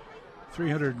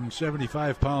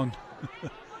 375-pound.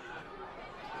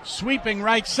 Sweeping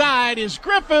right side is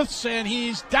Griffiths, and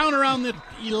he's down around the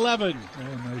 11.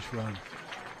 Oh, nice run.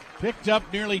 Picked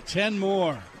up nearly 10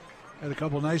 more. Had a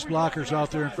couple nice blockers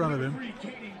out there in front of him.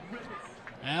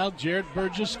 Well, Jared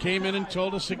Burgess came in and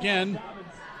told us again,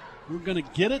 we're going to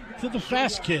get it to the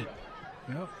fast kid.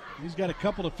 Yep. He's got a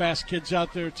couple of fast kids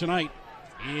out there tonight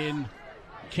in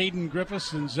Caden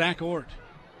Griffiths and Zach Ort.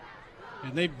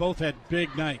 And they both had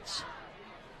big nights.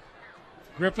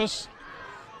 Griffiths,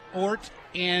 Ort,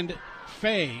 and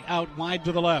Fay out wide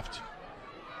to the left.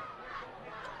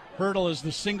 Hurdle is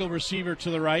the single receiver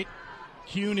to the right.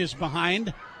 Kuhn is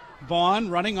behind. Vaughn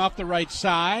running off the right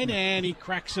side, and he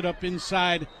cracks it up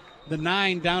inside the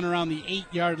 9 down around the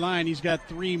 8-yard line. He's got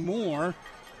 3 more.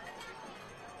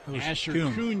 Asher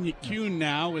Kuhn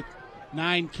now with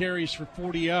 9 carries for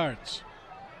 40 yards.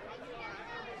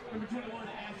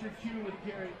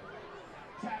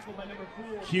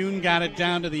 Kuhn got it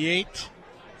down to the 8.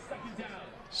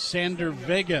 Sander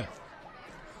Vega,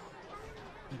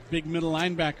 the big middle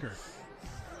linebacker.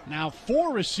 Now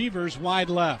 4 receivers wide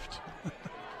left.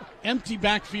 Empty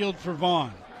backfield for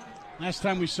Vaughn. Last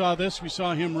time we saw this, we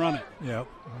saw him run it. Yep.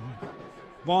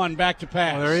 Vaughn back to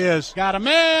pass. Oh, there he is. Got a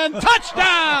man.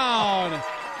 Touchdown!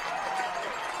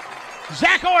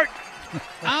 Zach Ort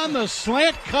on the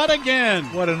slant cut again.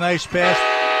 What a nice pass.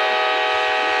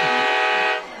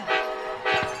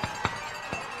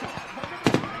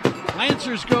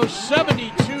 Lancers go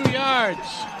 72 yards.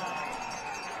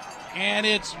 And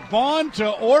it's Vaughn to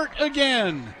Ort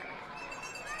again.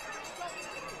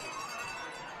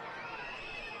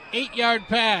 8-yard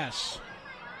pass.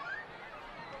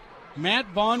 Matt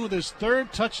Vaughn with his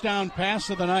third touchdown pass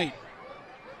of the night.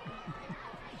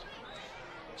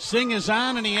 Singh is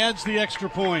on, and he adds the extra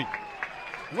point.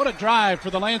 What a drive for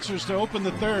the Lancers to open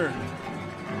the third.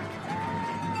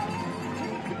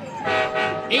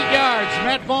 8 yards,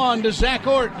 Matt Vaughn to Zach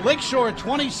Ort. Lakeshore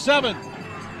 27.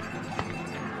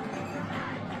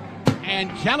 And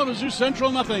Kalamazoo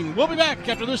Central nothing. We'll be back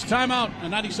after this timeout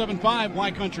on 97.5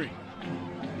 Y Country.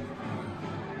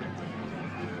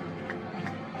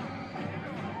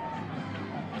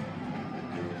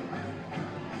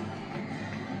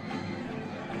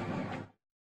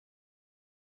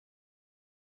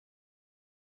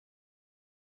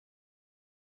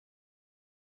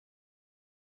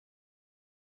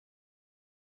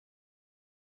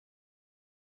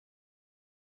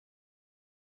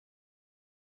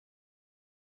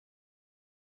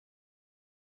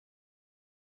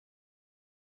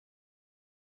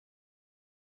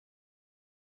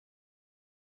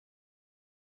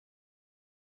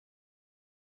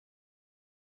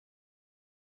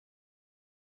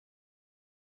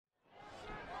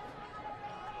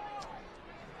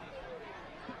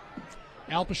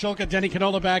 Al Pasholka, Denny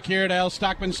Canola back here at Al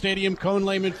Stockman Stadium, Cone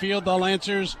Lehman Field. The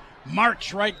Lancers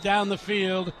march right down the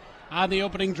field on the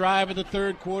opening drive of the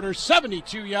third quarter.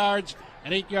 72 yards,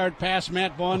 an 8-yard pass,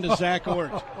 Matt Vaughn to Zach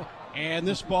Ort. And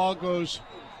this ball goes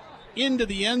into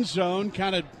the end zone,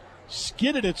 kind of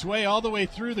skidded its way all the way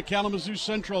through the Kalamazoo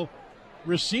Central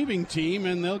receiving team,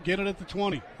 and they'll get it at the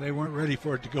 20. They weren't ready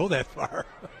for it to go that far.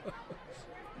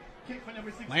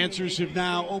 Lancers have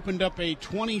now opened up a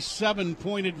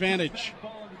 27-point advantage.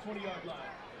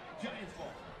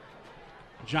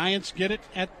 Giants get it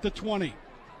at the 20.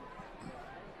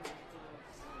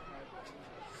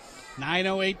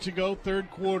 9:08 to go, third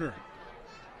quarter.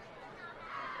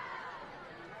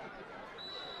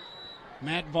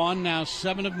 Matt Vaughn now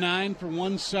 7 of 9 for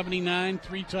 179,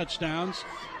 3 touchdowns.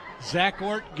 Zach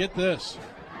Ort, get this,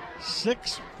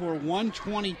 6 for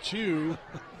 122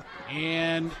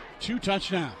 and 2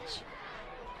 touchdowns.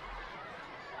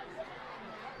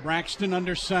 Braxton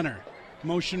under center.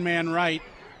 Motion man right.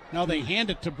 Now they hand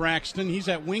it to Braxton. He's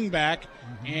at wingback,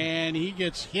 and he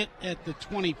gets hit at the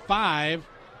 25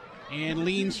 and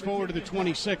leans forward to the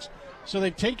 26. So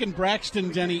they've taken Braxton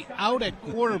Denny out at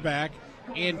quarterback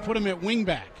and put him at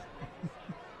wingback.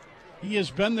 He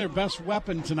has been their best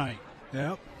weapon tonight.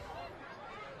 Yep.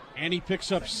 And he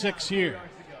picks up 6 here.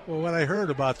 Well, what I heard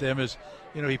about them is,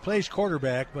 you know, he plays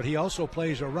quarterback, but he also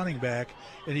plays a running back,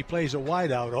 and he plays a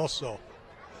wideout also.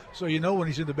 So you know when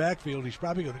he's in the backfield, he's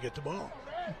probably going to get the ball.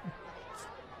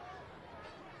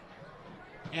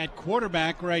 At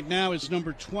quarterback right now is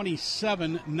number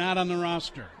 27, not on the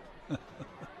roster.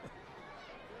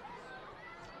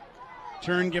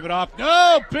 Turn, give it off.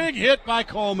 No, big hit by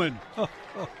Coleman.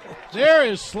 There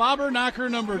is slobber knocker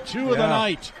number 2 of the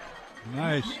night.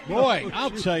 Nice. Boy, I'll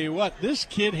tell you what, this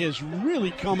kid has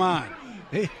really come on.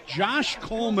 Hey, Josh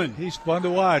Coleman. he's fun to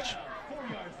watch.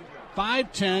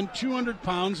 5'10", 200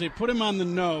 pounds. They put him on the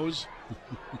nose,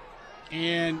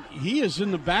 and he is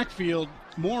in the backfield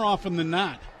more often than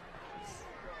not.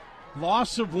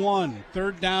 Loss of 1,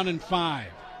 third down and 5.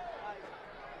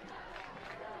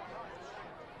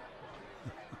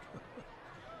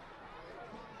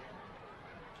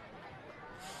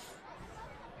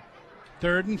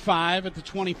 Third and 5 at the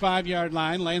 25-yard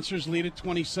line. Lancers lead at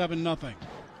 27-0.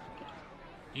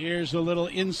 Here's a little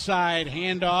inside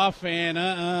handoff, and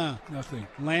Nothing.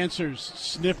 Lancers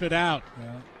sniff it out.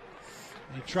 Yeah.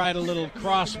 They tried a little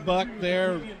cross buck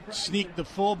there, sneaked the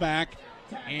fullback,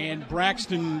 and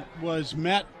Braxton was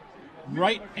met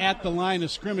right at the line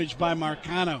of scrimmage by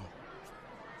Marcano.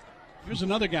 Here's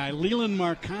another guy, Leland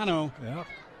Marcano. Yeah.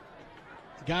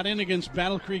 Got in against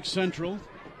Battle Creek Central.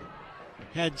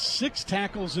 Had 6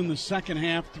 tackles in the second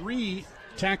half, 3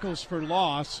 tackles for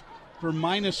loss for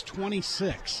minus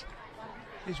 26.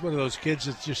 He's one of those kids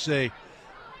that just say,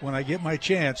 when I get my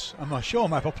chance, I'm going to show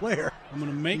him I'm a player. I'm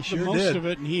going to make He the sure most did. of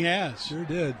it, and he has. Sure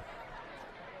did.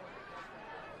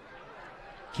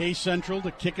 K Central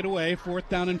to kick it away, 4th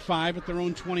down and 5 at their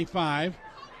own 25.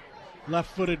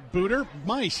 Left-footed booter,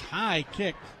 nice high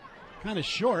kick, kind of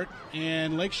short,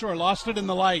 and Lakeshore lost it in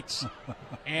the lights.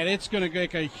 And it's going to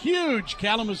make a huge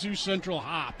Kalamazoo Central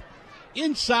hop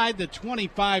inside the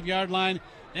 25-yard line.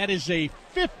 That is a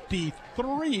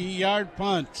 53-yard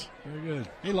punt. Very good.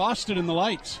 He lost it in the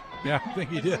lights. Yeah, I think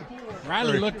he did.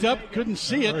 Riley looked up, couldn't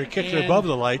see it. Or he kicked it above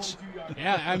the lights.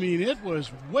 Yeah, I mean, it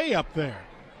was way up there.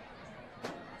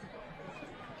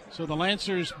 So the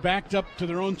Lancers backed up to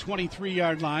their own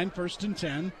 23-yard line, 1st and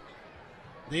 10.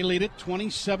 They lead it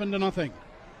 27-0.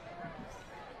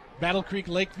 Battle Creek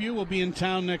Lakeview will be in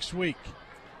town next week.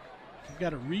 We've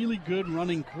got a really good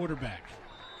running quarterback,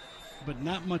 but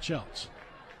not much else.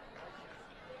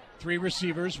 3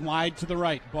 receivers wide to the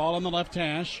right. Ball on the left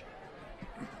hash.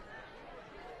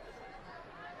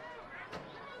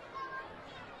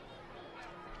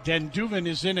 Den Duven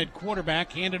is in at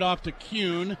quarterback, handed off to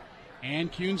Kuhn,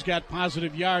 and Kuhn's got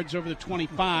positive yards over the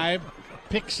 25,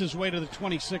 picks his way to the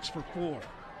 26 for 4.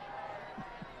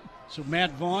 So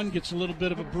Matt Vaughn gets a little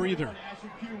bit of a breather.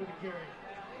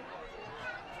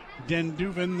 Den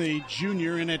Duven, the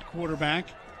junior, in at quarterback.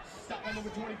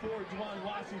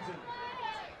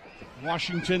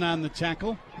 Washington on the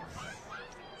tackle.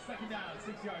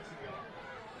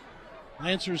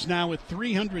 Lancers now with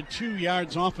 302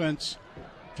 yards offense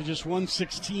to just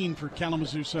 116 for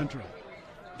Kalamazoo Central.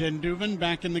 Den Duven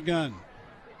back in the gun.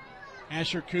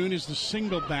 Asher Kuhn is the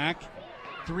single back.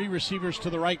 3 receivers to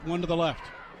the right, 1 to the left.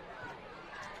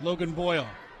 Logan Boyle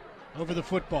over the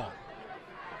football.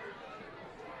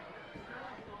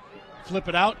 Flip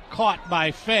it out, caught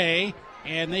by Fay,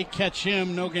 and they catch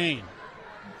him, no gain.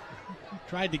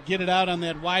 Tried to get it out on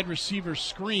that wide receiver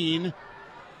screen.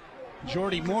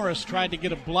 Jordy Morris tried to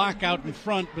get a block out in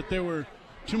front, but there were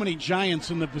too many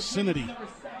Giants in the vicinity.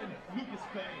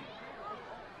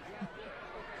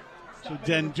 So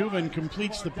Den Duven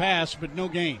completes the pass, but no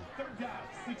gain.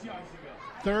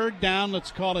 3rd down,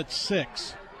 let's call it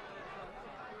 6.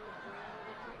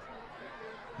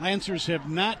 Lancers have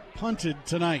not punted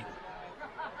tonight.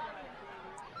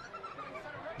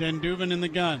 Den Duven in the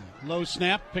gun. Low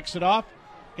snap, picks it off.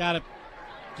 Got it.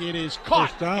 It is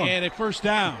caught. And a first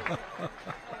down.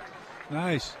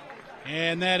 Nice.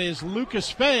 And that is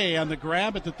Lucas Fay on the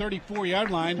grab at the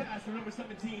 34-yard line.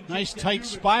 Nice tight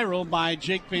spiral by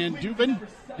Jake Den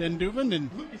Duven,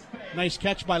 and nice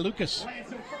catch by Lucas.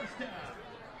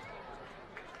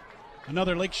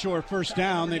 Another Lakeshore first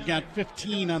down. They've got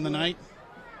 15 on the night.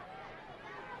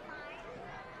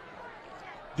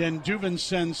 Den Duven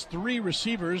sends 3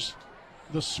 receivers,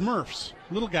 the Smurfs,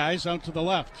 little guys, out to the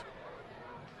left.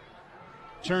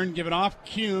 Turn, give it off.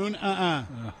 Kuhn,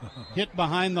 hit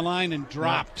behind the line and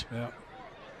dropped. Yep.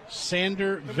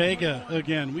 Sander Vega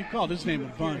again. We've called his name a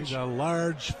bunch. He's a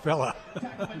large fella.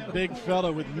 Big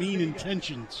fella with mean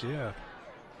intentions. Yeah.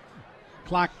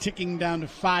 Clock ticking down to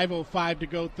 5:05 to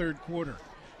go, 3rd quarter.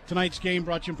 Tonight's game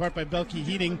brought to you in part by Belkey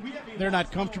Heating. They're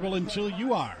not comfortable until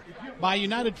you are. By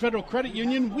United Federal Credit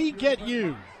Union, we get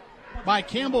you. By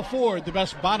Campbell Ford, the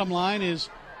best bottom line is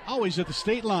always at the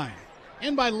state line.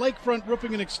 And by Lakefront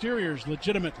Roofing and Exteriors,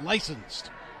 legitimate,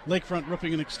 licensed Lakefront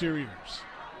Roofing and Exteriors.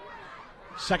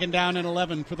 2nd down and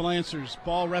 11 for the Lancers.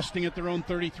 Ball resting at their own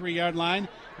 33-yard line.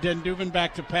 Den Duven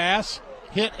back to pass.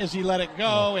 Hit as he let it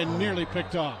go and nearly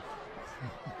picked off.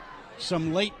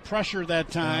 Some late pressure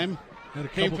that time.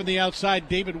 Came from the outside.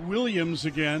 David Williams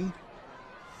again,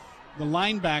 the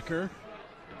linebacker.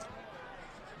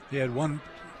 He had one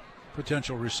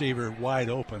potential receiver wide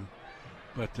open,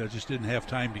 but just didn't have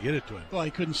time to get it to him. Well,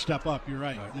 he couldn't step up. You're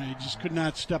right. No, he just could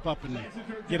not step up and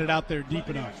get it out there deep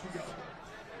enough.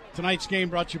 Tonight's game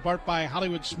brought to you part by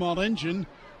Hollywood Small Engine.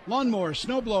 Lawnmower,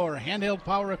 snowblower, handheld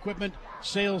power equipment,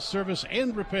 sales, service,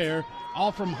 and repair,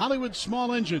 all from Hollywood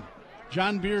Small Engine.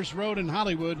 John Beers Road in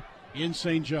Hollywood in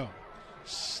St. Joe.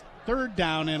 3rd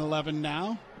down and 11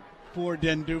 now for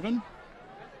Den Duven.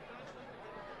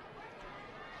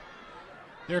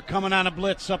 They're coming on a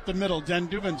blitz up the middle. Den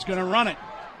Duven's going to run it.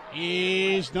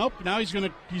 Now he's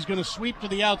going to sweep to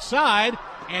the outside,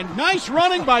 and nice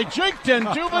running by Jake Den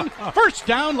Duven. First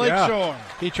down, Lakeshore. Yeah.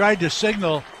 He tried to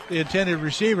signal the intended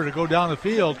receiver to go down the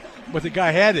field, but the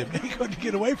guy had him. He couldn't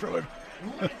get away from him.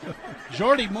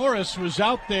 Jordy Morris was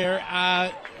out there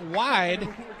wide,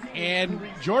 and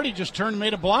Jordy just turned and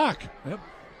made a block. Yep.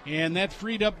 And that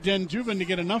freed up Den Duven to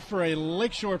get enough for a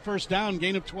Lakeshore first down,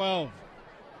 gain of 12.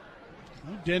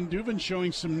 Well, Den Duven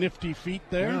showing some nifty feet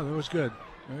there. Yeah, that was good.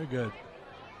 Very good.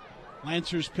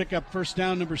 Lancers pick up first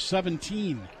down number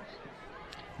 17.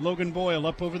 Logan Boyle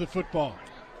up over the football.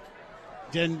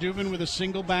 Den Duven with a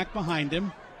single back behind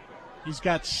him. He's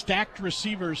got stacked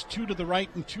receivers, 2 to the right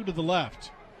and 2 to the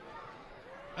left.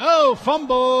 Oh,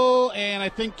 fumble, and I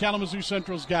think Kalamazoo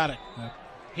Central's got it. Yep.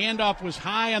 Handoff was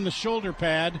high on the shoulder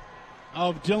pad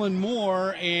of Dylan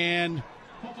Moore, and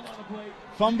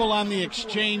Fumble on the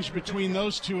exchange between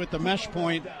those two at the mesh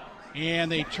point,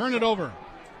 and they turn it over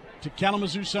to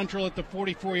Kalamazoo Central at the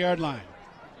 44-yard line.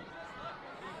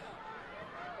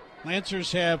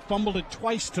 Lancers have fumbled it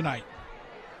twice tonight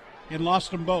and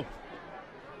lost them both.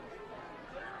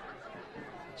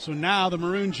 So now the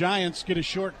Maroon Giants get a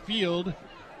short field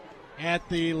at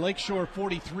the Lakeshore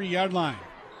 43-yard line.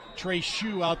 Trey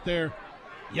Shue out there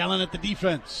yelling at the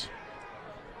defense.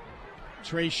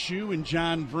 Trey Shue and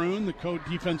John Vroon, the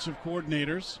co-defensive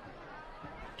coordinators.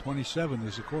 27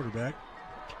 is the quarterback.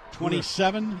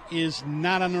 27 is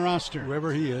not on the roster.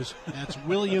 Whoever he is. That's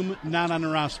William, not on the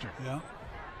roster. Yeah.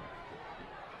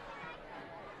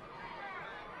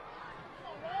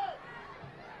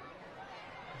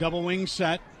 Double wing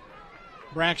set.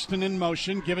 Braxton in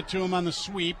motion. Give it to him on the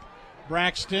sweep.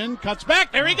 Braxton cuts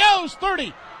back. There he goes.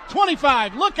 30,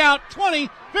 25. Look out. 20,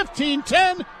 15,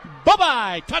 10.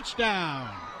 Bye-bye. Touchdown.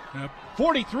 Yep.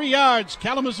 43 yards.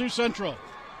 Kalamazoo Central.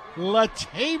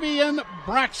 Latavian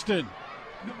Braxton.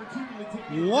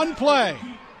 One play.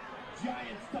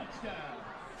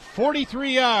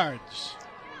 43 yards.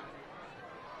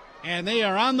 And they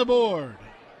are on the board.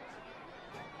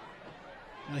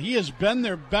 Now, he has been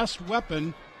their best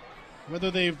weapon,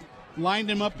 whether they've lined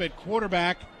him up at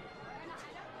quarterback.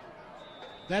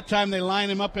 That time they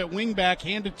lined him up at wingback,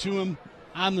 handed to him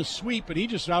on the sweep, and he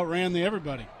just outran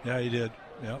everybody. Yeah, he did.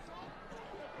 Yep.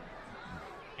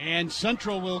 And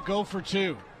Central will go for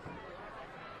two.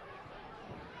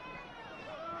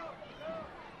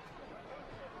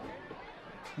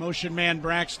 Motion man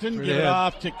Braxton, give it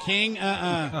off to King.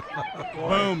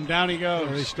 Boom, down he goes.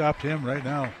 Well, they stopped him right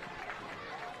now.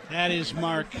 That is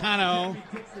Marcano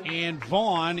and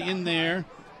Vaughn in there.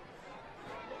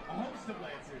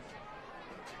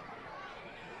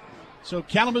 So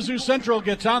Kalamazoo Central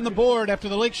gets on the board after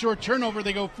the Lakeshore turnover.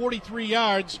 They go 43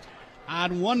 yards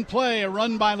on one play, a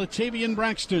run by Latavian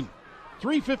Braxton.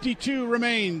 3:52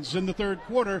 remains in the third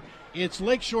quarter. It's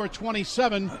Lakeshore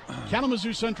 27,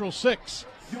 Kalamazoo Central 6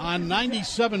 on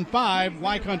 97.5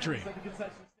 Y Country.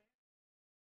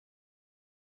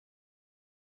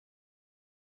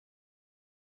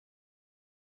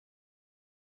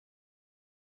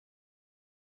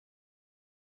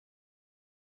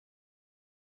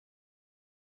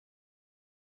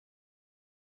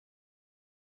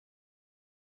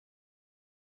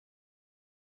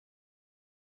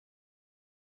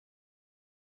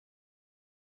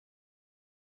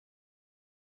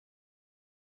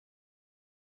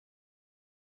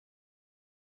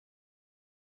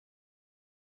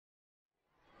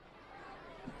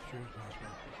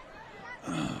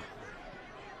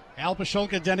 Al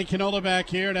Pasholka, Denny Canola back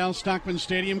here at Al Stockman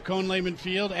Stadium, Cone Lehman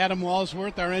Field. Adam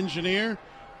Walsworth, our engineer.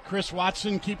 Chris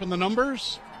Watson keeping the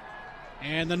numbers.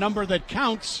 And the number that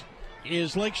counts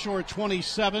is Lakeshore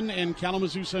 27 and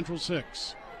Kalamazoo Central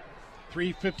 6.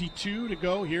 3:52 to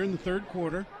go here in the third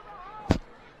quarter.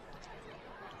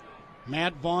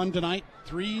 Matt Vaughn tonight,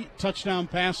 3 touchdown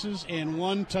passes and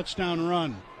 1 touchdown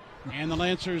run. And the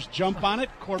Lancers jump on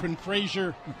it. Corbin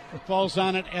Frazier falls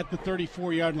on it at the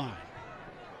 34-yard line.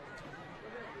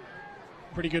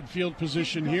 Pretty good field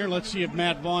position here. Let's see if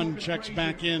Matt Vaughn checks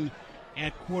back in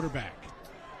at quarterback.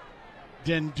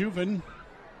 Den Duven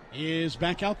is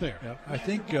back out there. Yep. I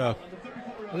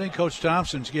think Coach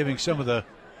Thompson's giving some of the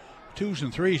 2s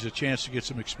and 3s a chance to get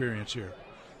some experience here.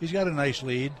 He's got a nice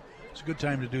lead. It's a good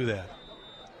time to do that.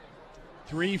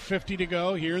 3:50 to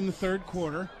go here in the third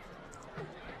quarter.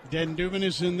 Den Duven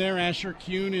is in there. Asher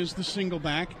Kuhn is the single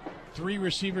back. 3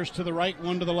 receivers to the right,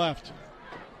 1 to the left.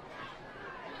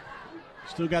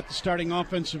 Still got the starting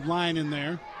offensive line in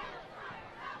there.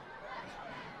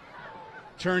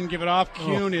 Turn, give it off.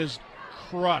 Kuhn is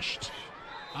crushed.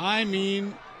 I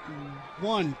mean,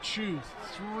 1, 2,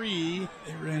 3.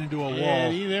 They ran into a wall.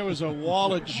 And there was a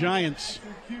wall of giants.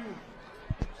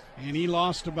 And he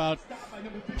lost about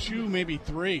 2, maybe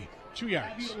 3. 2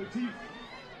 yards.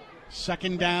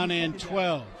 Second down and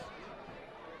 12.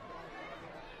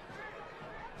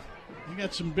 You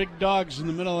got some big dogs in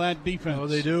the middle of that defense. Oh,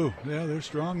 they do. Yeah, they're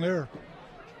strong there.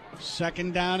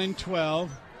 Second down and 12.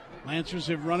 Lancers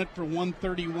have run it for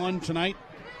 131 tonight.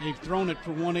 They've thrown it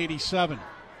for 187.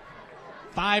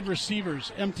 5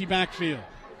 receivers, empty backfield.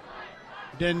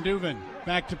 Den Duven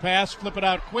back to pass, flip it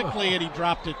out quickly, and he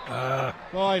dropped it.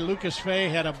 Boy, Lucas Fay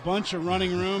had a bunch of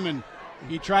running room, and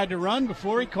he tried to run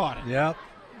before he caught it. Yep.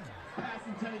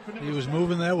 He was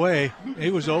moving that way.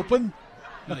 He was open.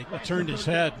 He turned his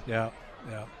head. Yeah.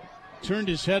 Turned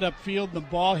his head upfield, and the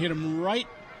ball hit him right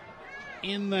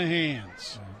in the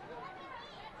hands.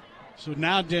 So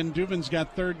now Den Duven's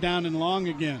got third down and long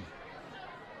again.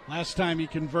 Last time he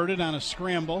converted on a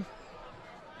scramble.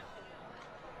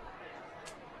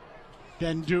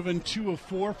 Ben Duvin 2 of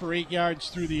 4 for 8 yards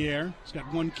through the air. He's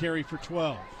got 1 carry for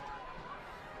 12.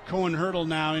 Cohen Hurdle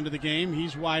now into the game.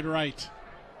 He's wide right.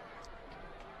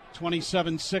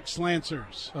 27-6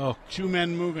 Lancers. Oh. 2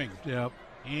 men moving. Yep.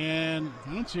 And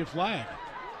I don't see a flag.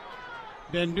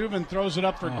 Ben Duvin throws it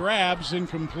up for grabs,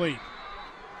 incomplete.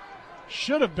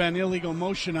 Should have been illegal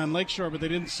motion on Lakeshore, but they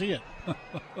didn't see it.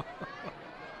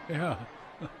 Yeah.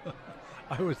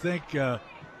 I would think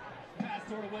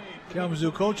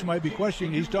Kalamazoo coach might be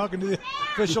questioning. He's talking to the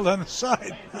official on the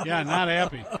side. Yeah, not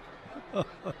happy.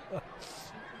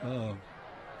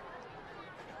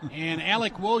 And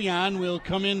Alec Woyan will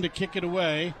come in to kick it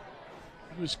away.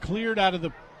 He was cleared out of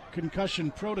the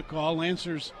concussion protocol.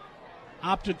 Lancers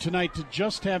opted tonight to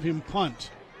just have him punt.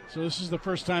 So this is the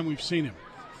first time we've seen him.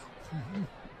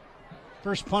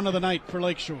 First punt of the night for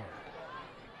Lakeshore.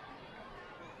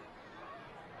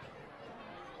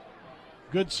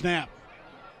 Good snap.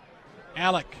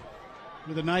 Alec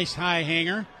with a nice high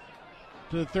hanger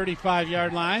to the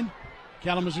 35-yard line.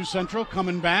 Kalamazoo Central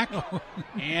coming back,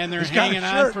 and they're hanging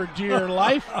on for dear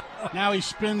life. Now he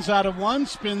spins out of 1,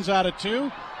 spins out of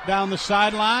 2, down the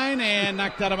sideline, and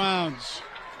knocked out of bounds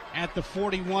at the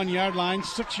 41-yard line.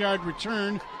 6-yard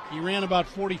return. He ran about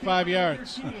 45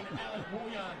 yards.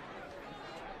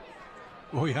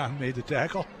 Woyan made the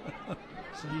tackle.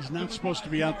 So he's not supposed to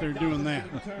be out there doing that.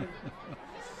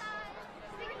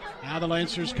 Now the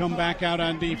Lancers come back out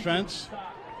on defense.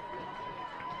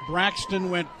 Braxton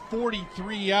went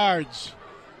 43 yards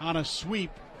on a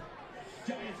sweep.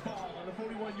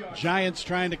 Giants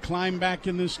trying to climb back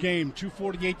in this game.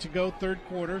 2:48 to go, third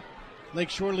quarter.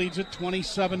 Lakeshore leads it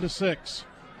 27-6.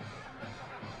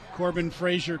 Corbin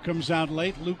Frazier comes out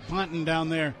late. Luke Ponton down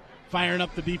there firing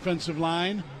up the defensive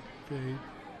line. Okay.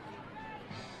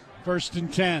 1st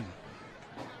and 10.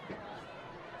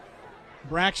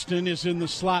 Braxton is in the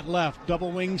slot left.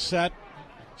 Double wing set.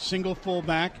 Single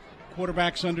fullback.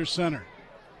 Quarterback's under center.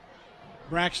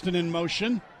 Braxton in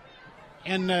motion.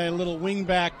 And a little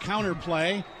wingback counter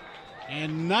play.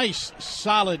 And nice,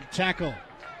 solid tackle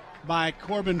by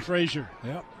Corbin Frazier.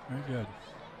 Yep, very good.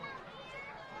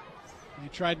 He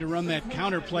tried to run that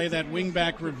counter play, that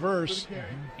wingback reverse,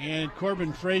 and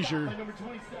Corbin Frazier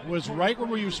was right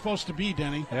where he was supposed to be,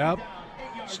 Denny. Yep.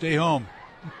 Stay home.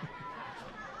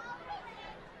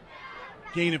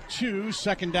 Gain of 2,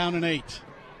 2nd down and 8.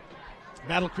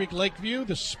 Battle Creek Lakeview,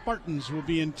 the Spartans will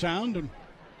be in town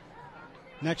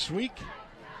next week.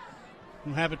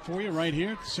 We'll have it for you right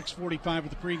here at 6:45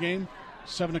 with the pregame,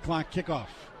 7 o'clock kickoff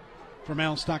from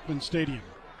Al Stockman Stadium.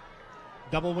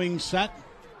 Double wing set.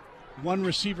 1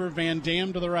 receiver, Van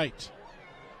Dam to the right.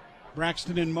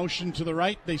 Braxton in motion to the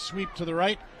right. They sweep to the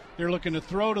right. They're looking to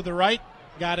throw to the right.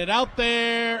 Got it out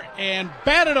there and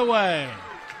batted away.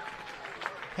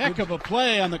 Heck of a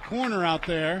play on the corner out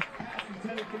there.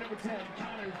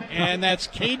 And that's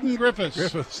Caden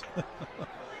Griffiths.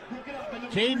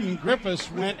 Caden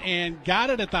Griffiths went and got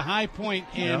it at the high point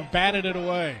and batted it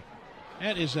away.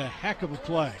 That is a heck of a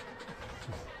play.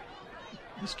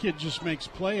 This kid just makes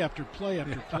play after play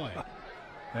after play.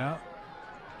 Yeah.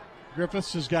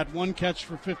 Griffiths has got 1 catch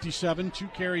for 57, 2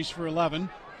 carries for 11,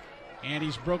 and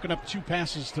he's broken up 2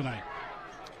 passes tonight.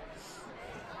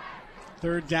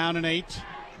 3rd down and 8.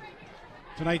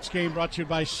 Tonight's game brought to you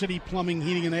by City Plumbing,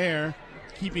 Heating, and Air,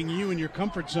 keeping you in your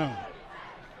comfort zone.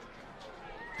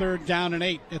 3rd down and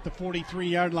 8 at the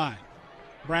 43-yard line.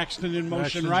 Braxton in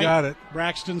motion right. Got it.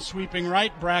 Braxton sweeping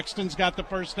right. Braxton's got the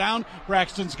first down.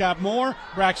 Braxton's got more.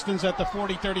 Braxton's at the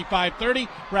 40, 35, 30.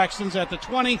 Braxton's at the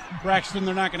 20. Braxton,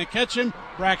 they're not going to catch him.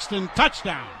 Braxton,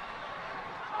 touchdown.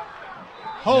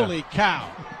 Holy cow.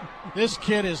 This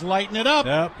kid is lighting it up.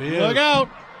 Yep, he Look is. out.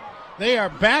 They are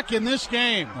back in this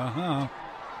game.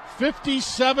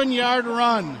 57-yard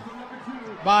run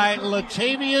by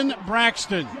Latavian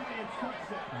Braxton.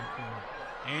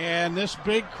 And this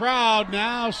big crowd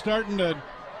now starting to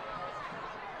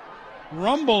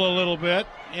rumble a little bit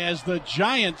as the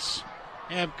Giants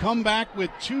have come back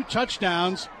with 2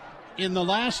 touchdowns in the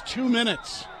last 2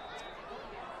 minutes.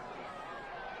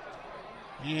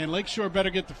 And Lakeshore better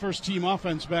get the first team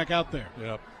offense back out there.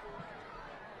 Yep.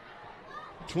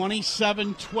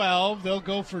 27-12. They'll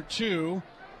go for 2.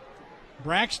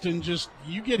 Braxton, just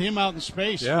you get him out in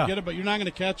space. Yeah. Forget about, you're not going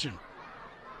to catch him.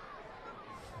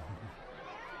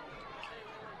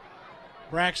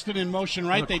 Braxton in motion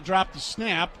right. They drop the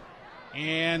snap,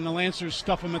 and the Lancers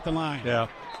stuff him at the line. Yeah.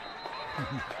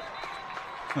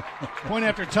 Point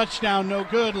after touchdown, no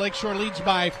good. Lakeshore leads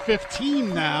by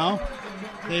 15 now.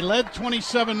 They led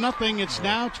 27-0. It's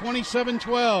now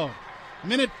 27-12.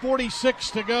 Minute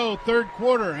 46 to go, third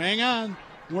quarter. Hang on.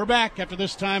 We're back after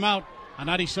this timeout on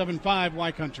 97.5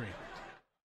 Y Country.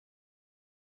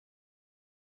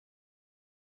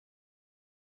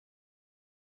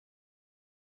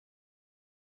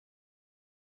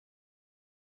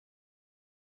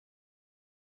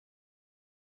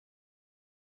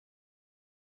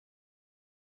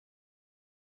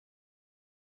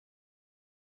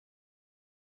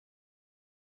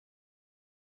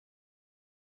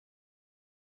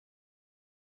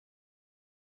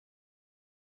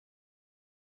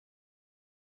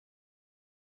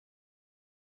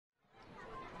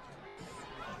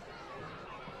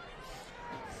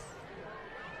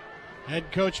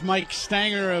 Head coach Mike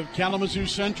Stanger of Kalamazoo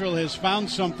Central has found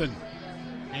something,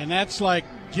 and that's like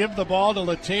give the ball to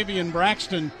Latavian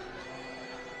Braxton,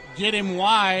 get him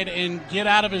wide, and get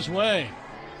out of his way.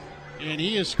 And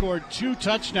he has scored 2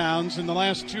 touchdowns in the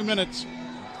last 2 minutes,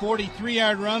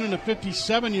 43-yard run and a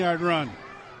 57-yard run.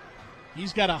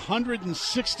 He's got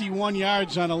 161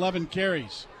 yards on 11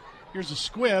 carries. Here's a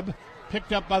squib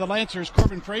picked up by the Lancers.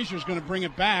 Corbin Frazier's going to bring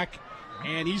it back,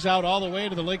 and he's out all the way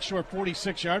to the Lakeshore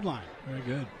 46-yard line. Very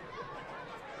good.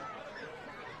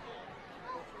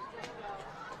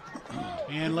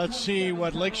 And let's see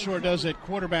what Lakeshore does at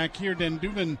quarterback here. Den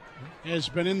Dubin has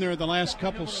been in there the last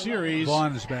couple series.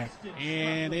 Vaughn is back.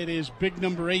 And it is big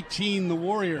number 18, the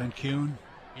Warrior. And Kuhn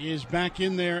is back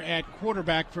in there at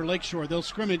quarterback for Lakeshore. They'll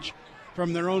scrimmage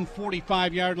from their own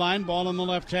 45-yard line, ball on the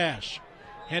left hash.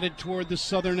 Headed toward the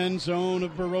southern end zone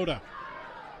of Baroda.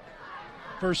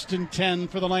 1st and 10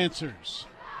 for the Lancers.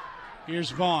 Here's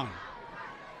Vaughn.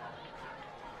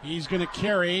 He's going to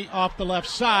carry off the left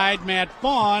side, Matt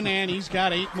Vaughn, and he's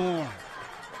got 8 more.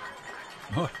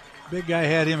 Oh, big guy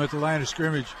had him at the line of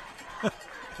scrimmage.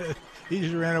 He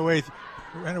just ran away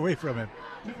from him.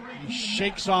 He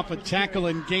shakes off a tackle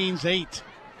and gains 8.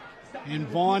 And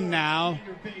Vaughn now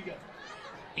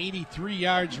 83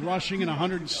 yards rushing and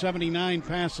 179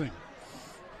 passing.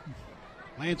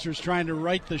 Lancers trying to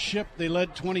right the ship. They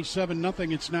led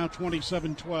 27-0. It's now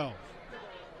 27-12.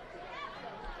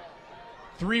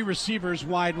 3 receivers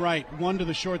wide right, 1 to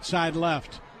the short side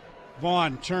left.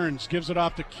 Vaughn turns, gives it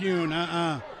off to Kuhn.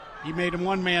 He made a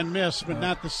one-man miss, but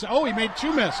not the... Oh, he made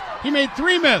 2 miss. He made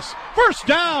 3 miss. First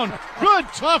down. Good,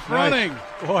 tough running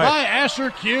by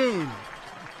Asher Kuhn.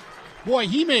 Boy,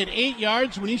 he made 8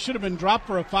 yards when he should have been dropped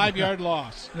for a 5-yard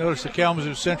loss. Notice the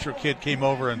Kalamazoo Central kid came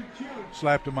over and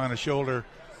slapped him on the shoulder,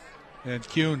 and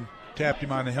Kuhn tapped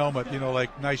him on the helmet,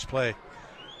 like nice play.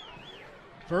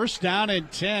 First down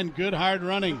and 10. Good hard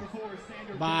running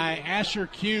by Asher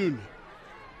Kuhn.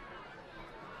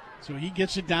 So he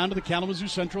gets it down to the Kalamazoo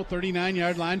Central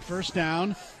 39-yard line. First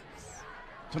down.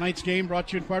 Tonight's game brought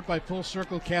to you in part by Full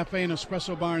Circle Cafe and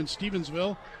Espresso Bar in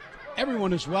Stevensville.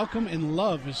 Everyone is welcome and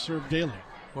love is served daily.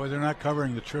 Boy, they're not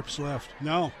covering the trips left.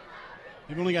 No.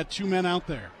 They've only got 2 men out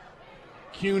there.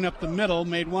 Kuhn up the middle,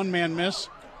 made 1 man miss.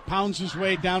 Pounds his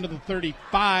way down to the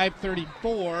 35,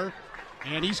 34.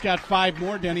 And he's got 5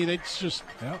 more, Denny. That's just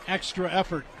extra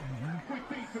effort.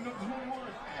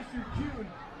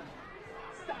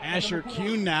 Asher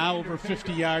Kuhn now over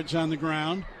 50 yards on the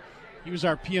ground. He was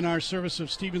our P&R Service of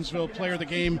Stevensville player of the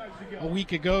game a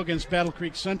week ago against Battle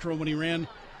Creek Central when he ran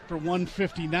for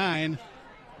 159.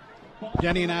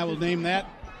 Denny and I will name that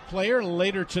player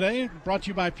later today. Brought to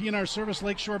you by P&R Service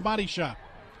Lakeshore Body Shop.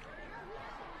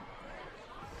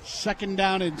 2nd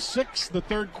down and 6. The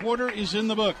third quarter is in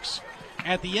the books.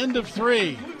 At the end of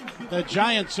 3, the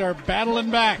Giants are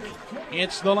battling back.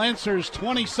 It's the Lancers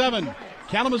 27,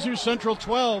 Kalamazoo Central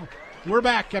 12. We're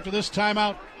back after this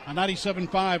timeout on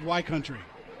 97.5 Y Country.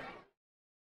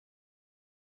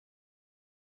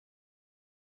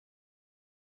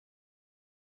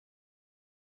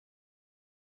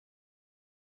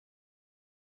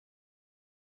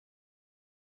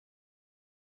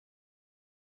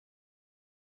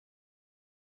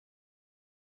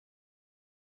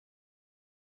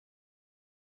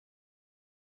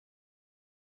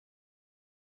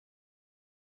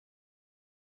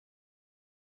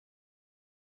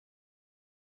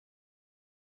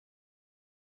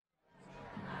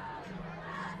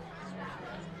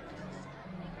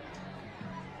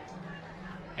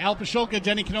 Al Pasholka,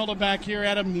 Denny Canola back here.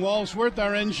 Adam Walsworth,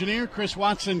 our engineer. Chris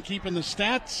Watson keeping the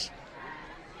stats.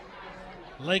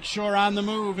 Lakeshore on the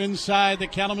move inside the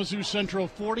Kalamazoo Central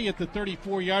 40 at the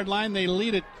 34-yard line. They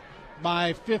lead it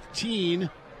by 15,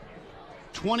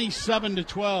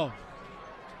 27-12.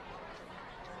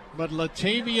 But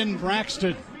Latavian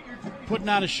Braxton putting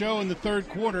on a show in the third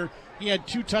quarter. He had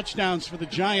 2 touchdowns for the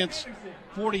Giants,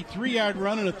 43-yard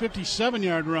run and a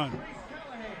 57-yard run.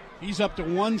 He's up to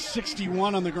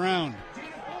 161 on the ground.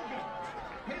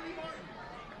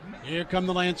 Here come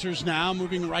the Lancers now,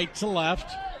 moving right to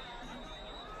left.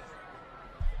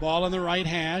 Ball on the right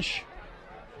hash.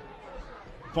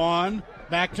 Vaughn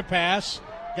back to pass.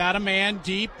 Got a man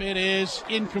deep. It is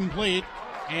incomplete.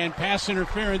 And pass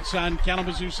interference on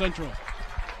Kalamazoo Central.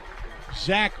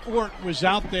 Zach Ort was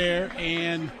out there,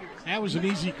 and that was an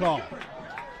easy call.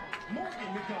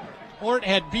 Ort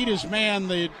had beat his man.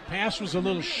 The pass was a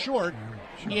little short.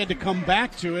 He had to come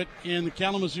back to it, and the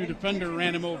Kalamazoo defender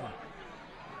ran him over.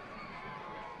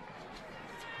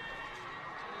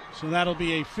 So that'll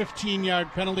be a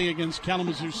 15-yard penalty against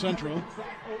Kalamazoo Central.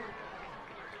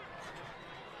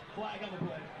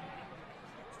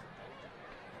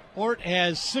 Ort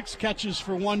has 6 catches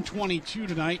for 122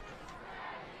 tonight.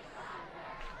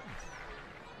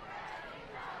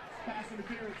 Pass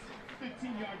interference,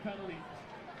 15-yard penalty.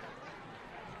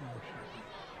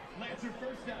 Lancer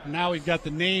first down. Now we've got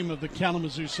the name of the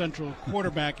Kalamazoo Central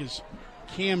quarterback is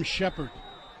Cam Shepard.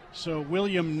 So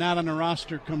William, not on the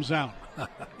roster, comes out. Yeah.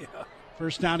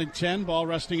 First down and 10, ball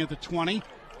resting at the 20.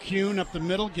 Kuhn up the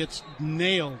middle gets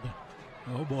nailed.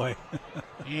 Oh, boy.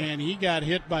 And he got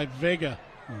hit by Vega.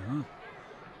 Number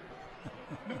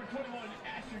 21,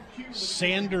 Asher Q.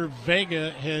 Sander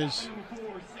Vega has Number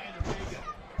 4, Sander Vega.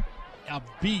 a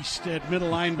beast at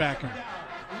middle linebacker.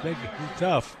 Big,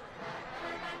 tough.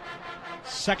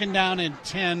 Second down and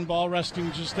 10, ball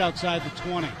resting just outside the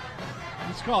 20.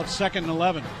 Let's call it second and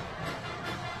 11.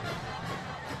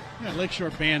 Yeah, Lakeshore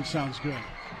band sounds good.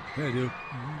 They do.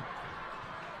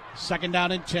 Second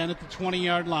down and 10 at the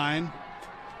 20-yard line.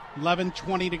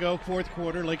 11:20 to go, fourth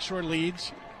quarter. Lakeshore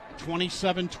leads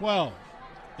 27-12.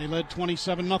 They led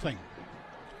 27-0.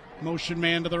 Motion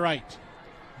man to the right.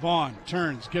 Vaughn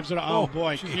turns, gives it a, oh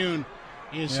boy, gee. Kuhn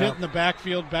is Yeah. hit in the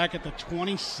backfield back at the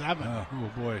 27. Oh,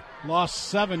 boy. Lost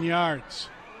 7 yards.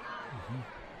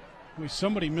 Boy,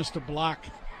 somebody missed a block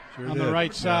Sure on did. the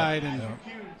right Yeah, side, and yeah.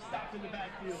 Q stopped in the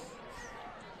backfield.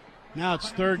 now it's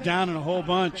third down and a whole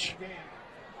bunch.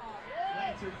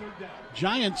 Lancer third down.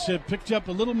 Giants have picked up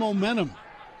a little momentum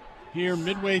here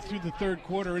midway through the third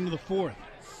quarter into the fourth.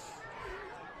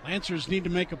 Lancers need to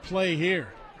make a play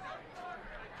here.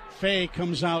 Fay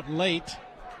comes out late,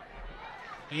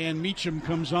 and Meacham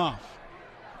comes off.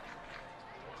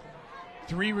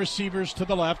 3 receivers to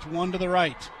the left, 1 to the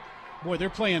right. Boy, they're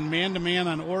playing man-to-man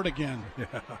on Ort again. Yeah.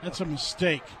 That's a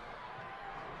mistake.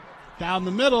 Down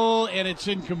the middle, and it's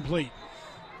incomplete.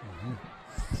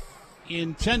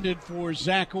 Intended for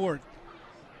Zach Ort.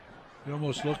 It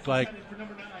almost looked like For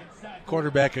number 9, Zach.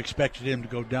 quarterback expected him to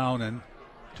go down and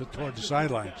toward the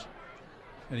sidelines,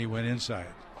 and he went inside.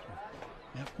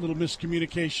 Yep, little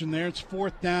miscommunication there. It's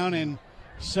fourth down and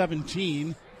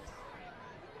 17.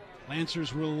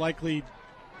 Lancers will likely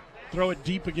throw it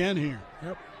deep again here.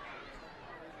 Yep.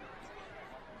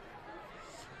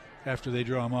 After they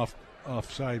draw him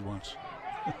offside once.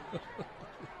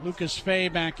 Lucas Fay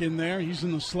back in there. He's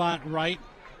in the slot right.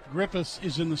 Griffiths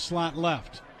is in the slot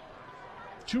left.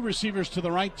 2 receivers to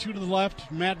the right, 2 to the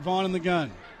left. Matt Vaughn in the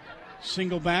gun.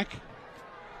 Single back.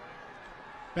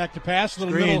 Back to pass.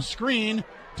 Little Screen. middle screen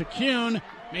to Kuhn.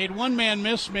 Made one man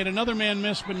miss, made another man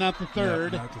miss, but not the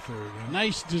third. Yeah, not the third. Yeah.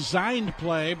 Nice designed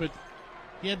play, but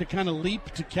he had to kind of leap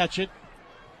to catch it.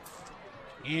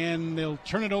 And they'll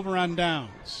turn it over on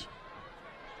downs.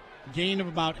 Gain of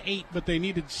about 8, but they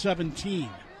needed 17.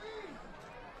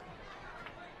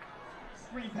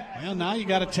 Screen pass. Well, now you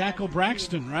got to tackle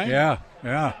Braxton, right? Yeah.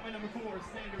 Number 4, Sander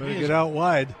Better Vega. get out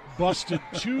wide. Busted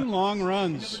 2 long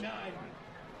runs Number 9,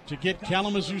 to get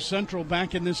Kalamazoo Central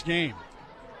back in this game.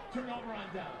 turnover on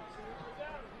downs.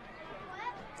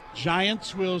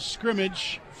 Giants will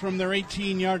scrimmage from their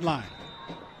 18-yard line.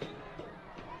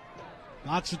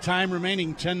 Lots of time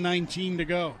remaining, 10:19 to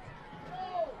go.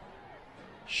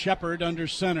 Shepard under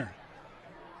center.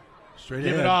 Straight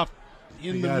Give ahead. it off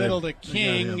in You the got middle him. to You got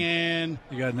King, him. and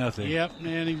You got nothing. yep,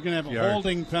 and he's going to have a Yard.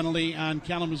 holding penalty on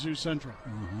Kalamazoo Central.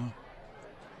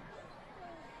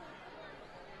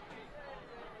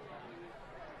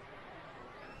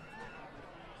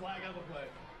 Flag on the play.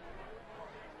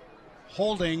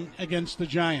 Holding against the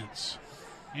Giants,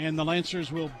 and the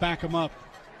Lancers will back them up.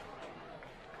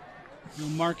 You'll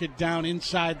mark it down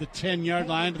inside the 10-yard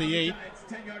line to the 8. Giants,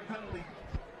 10-yard penalty.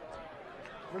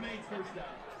 Remains first down.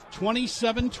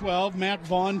 27-12. Matt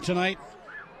Vaughn tonight,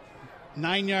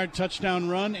 9-yard touchdown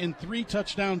run and 3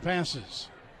 touchdown passes.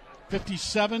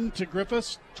 57 to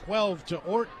Griffiths, 12 to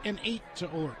Ort, and 8 to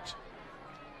Ort.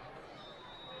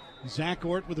 Zach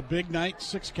Ort with a big night,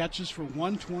 6 catches for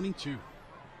 122.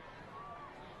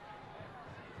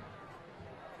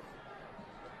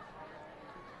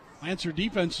 Lancer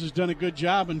defense has done a good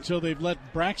job until they've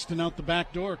let Braxton out the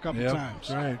back door a couple Yep, times.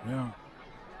 that's right. Yeah.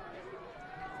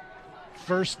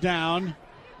 First down,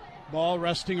 ball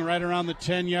resting right around the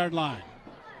 10-yard line.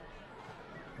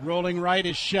 Rolling right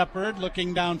is Shepard,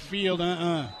 looking downfield,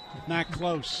 not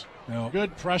close. No.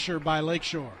 Good pressure by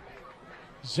Lakeshore.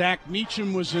 Zach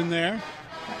Meacham was in there,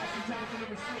 Passing time for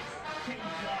number 6, Katie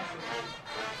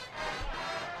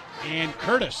Johnson. and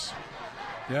Curtis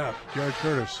Yeah. George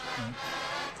Curtis.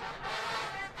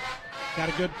 got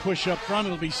a good push up front.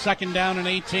 It'll be second down and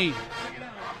 18. Second down,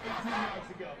 18 yards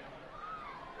to go.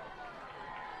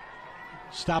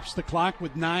 Stops the clock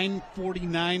with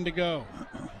 9:49 to go.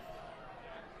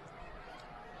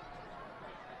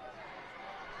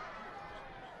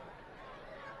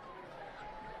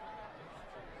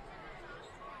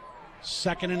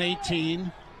 2nd and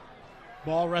 18.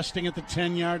 Ball resting at the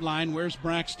 10-yard line. Where's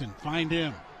Braxton? Find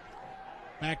him.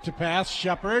 Back to pass.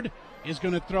 Shepard is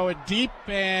going to throw it deep,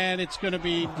 and it's going to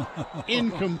be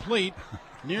incomplete.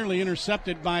 Nearly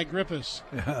intercepted by Griffiths.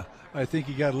 Yeah, I think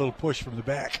he got a little push from the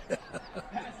back.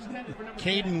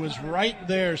 Caden was right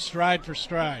there, stride for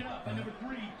stride.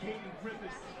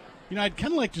 You know, I'd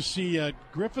kind of like to see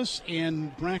Griffiths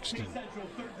and Braxton.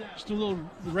 Just a little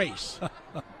race.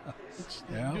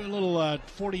 Yeah. Do a little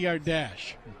 40-yard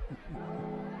dash.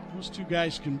 Those two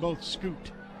guys can both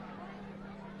scoot.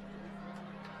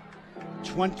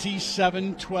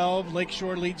 27-12.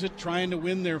 Lakeshore leads it, trying to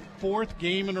win their 4th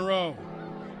game in a row.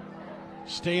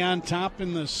 Stay on top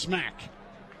in the smack.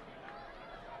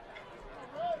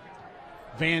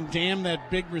 Van Dam, that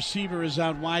big receiver, is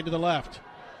out wide to the left.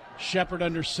 Shepard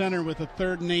under center with a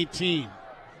 3rd and 18.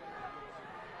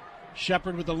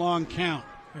 Shepard with the long count.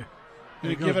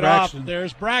 Going to give it off.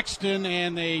 There's Braxton,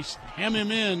 and they hem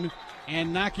him in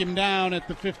and knock him down at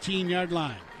the 15-yard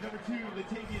line.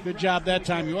 Good job that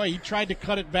time. Boy, he tried to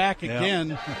cut it back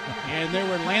again, and there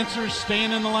were Lancers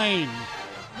staying in the lane.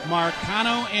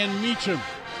 Marcano and Meacham.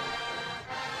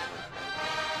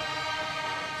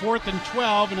 4th and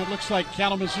 12, and it looks like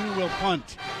Kalamazoo will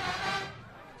punt.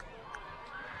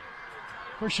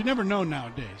 Of course, you never know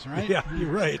nowadays, right? Yeah,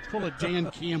 you're right. Pull a Dan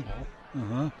Campbell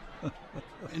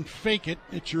and fake it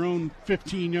at your own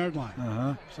 15-yard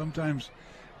line. Sometimes,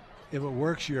 if it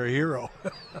works, you're a hero.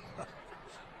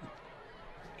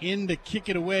 In to kick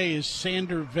it away is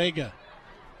Sander Vega.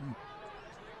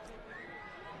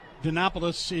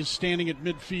 Dinopolis is standing at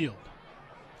midfield.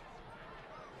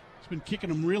 He's been kicking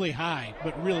them really high,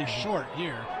 but really short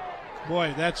here.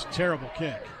 Boy, that's a terrible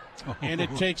kick. And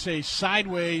it takes a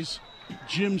sideways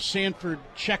Jim Sanford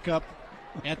checkup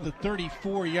at the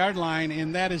 34-yard line,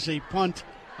 and that is a punt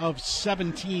of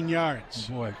 17 yards.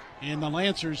 Oh boy. And the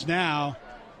Lancers now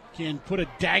can put a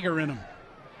dagger in them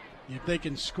if they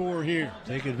can score here.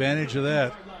 Take advantage of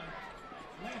that.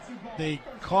 They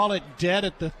call it dead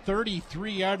at the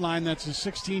 33-yard line. That's a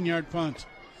 16-yard punt.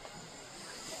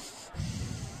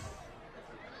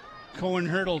 Cohen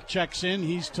Hurdle checks in.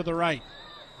 He's to the right.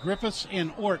 Griffiths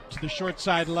and Ort to the short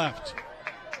side left.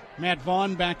 Matt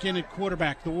Vaughn back in at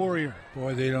quarterback, the Warrior.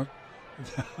 Boy, they don't.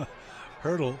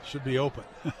 Hurdle should be open.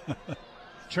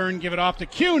 Turn, give it off to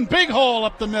Kuhn. Big hole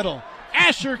up the middle.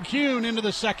 Asher Kuhn into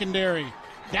the secondary.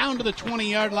 Down to the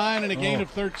 20-yard line and a gain of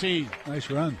 13. Nice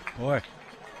run, boy.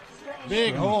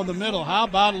 Big hole in the middle. How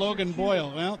about Logan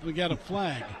Boyle? Well, we got a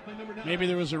flag. Maybe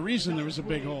there was a reason there was a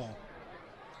big hole.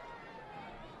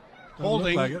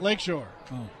 Holding like Lakeshore.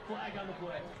 Flag on the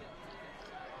play.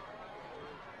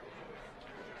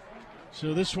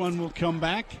 So this one will come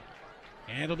back,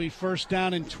 and it'll be 1st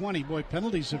down and 20. Boy,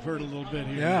 penalties have hurt a little bit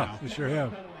here now. They sure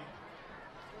have.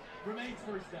 Remains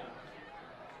 1st down.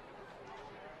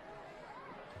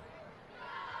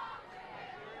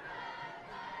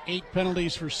 8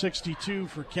 penalties for 62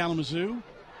 for Kalamazoo.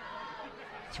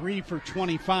 3 for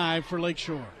 25 for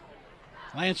Lakeshore.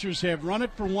 Lancers have run it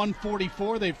for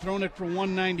 144. They've thrown it for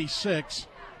 196.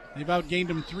 They've outgained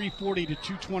them 340 to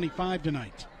 225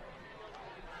 tonight.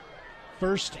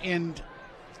 1st and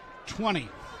 20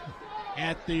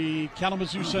 at the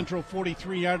Kalamazoo Central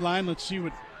 43-yard line. Let's see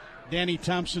what Danny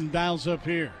Thompson dials up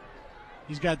here.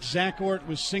 He's got Zach Ort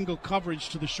with single coverage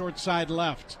to the short side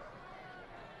left.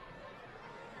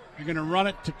 You're going to run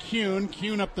it to Kuhn.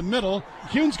 Kuhn up the middle.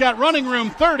 Kuhn's got running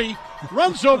room, 30.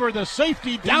 Runs over the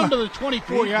safety down to the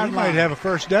 24-yard line. He might have a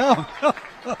 1st down.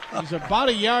 He's about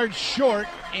a yard short,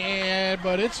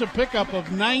 but it's a pickup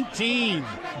of 19.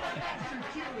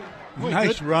 Boy,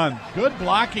 nice run. Good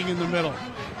blocking in the middle.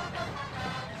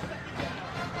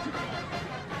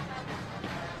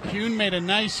 Kuhn made a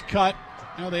nice cut.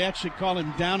 Now they actually call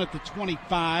him down at the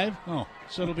 25.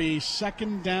 So it'll be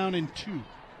 2nd down and 2.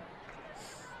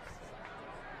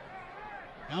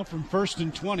 Now from 1st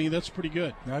and 20, that's pretty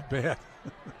good. Not bad.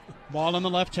 Ball on the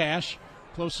left hash,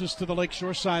 closest to the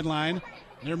Lakeshore sideline.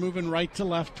 They're moving right to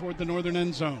left toward the northern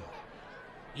end zone.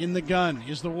 In the gun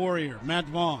is the Warrior, Matt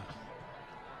Vaughn.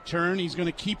 Turn, he's going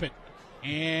to keep it.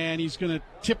 And he's going to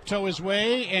tiptoe his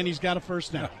way, and he's got a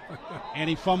 1st down. And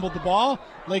he fumbled the ball.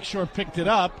 Lakeshore picked it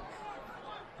up.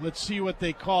 Let's see what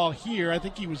they call here. I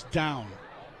think he was down.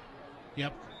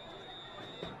 Yep.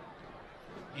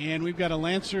 And we've got a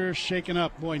Lancer shaken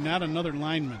up. Boy, not another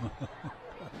lineman.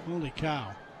 Holy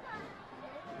cow.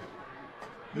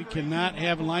 We cannot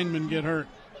have linemen get hurt.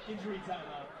 Injury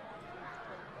timeout.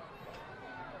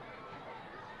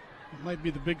 It might be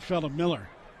the big fella Miller.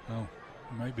 Oh,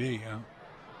 it might be, yeah.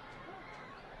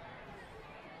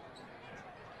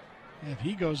 If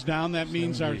he goes down, that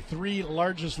means our 3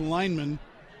 largest linemen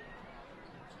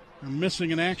are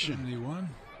missing in action. 71.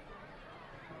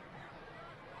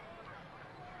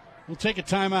 We'll take a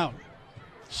timeout.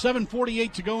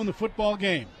 7:48 to go in the football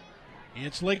game.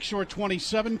 It's Lakeshore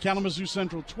 27, Kalamazoo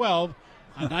Central 12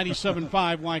 on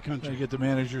 97.5 Y Country. Try to get the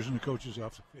managers and the coaches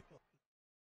off the field.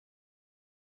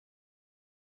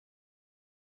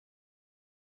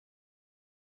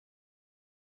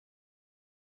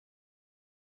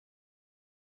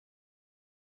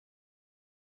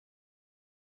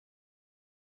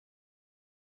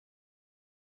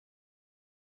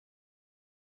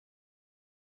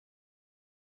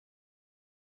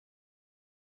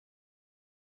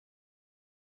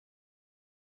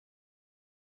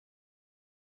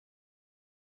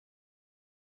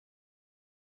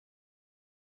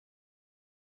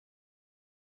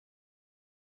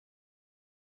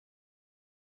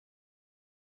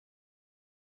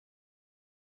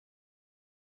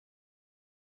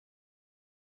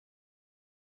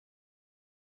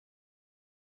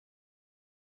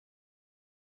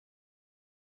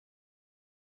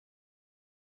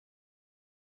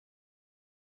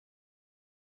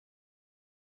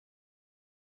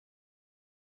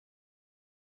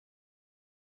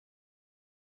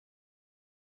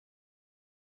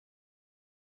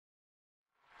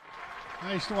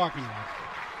 Nice walking walk.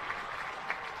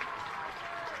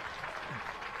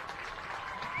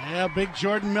 Yeah, big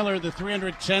Jordan Miller, the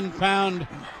 310-pound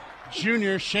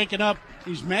junior, shaken up.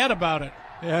 He's mad about it.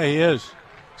 Yeah, he is.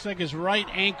 Looks like his right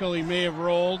ankle he may have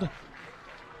rolled,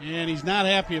 and he's not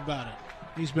happy about it.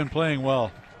 He's been playing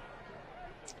well.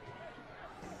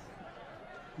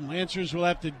 Lancers will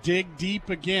have to dig deep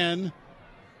again.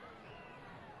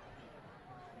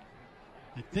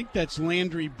 I think that's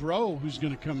Landry Bro who's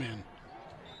going to come in.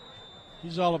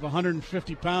 He's all of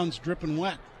 150 pounds, dripping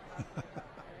wet.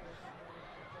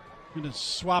 Going to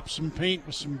swap some paint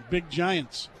with some big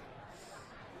giants.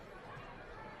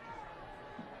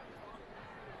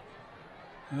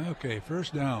 Okay,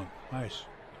 first down. Nice.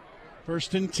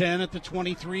 1st and 10 at the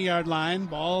 23-yard line.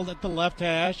 Ball at the left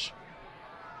hash.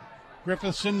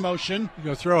 Griffiths in motion. You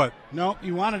go throw it. No,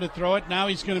 he wanted to throw it. Now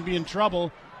he's going to be in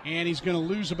trouble, and he's going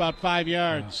to lose about 5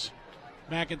 yards.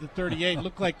 Back at the 38.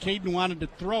 Looked like Caden wanted to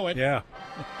throw it. Yeah.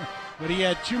 But he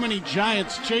had too many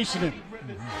giants chasing him.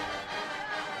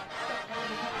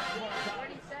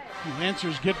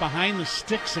 Lancers get behind the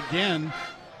sticks again,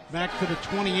 back to the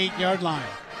 28-yard line.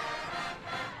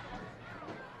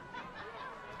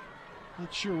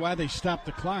 Not sure why they stopped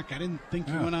the clock. I didn't think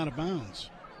he went out of bounds.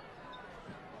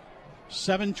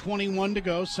 7:21 to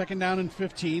go, 2nd down and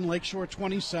 15. Lakeshore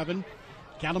 27,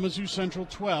 Kalamazoo Central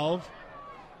 12.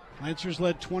 Lancers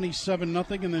led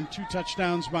 27-0, and then 2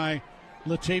 touchdowns by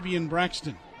Latavian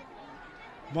Braxton.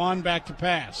 Vaughn back to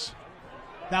pass.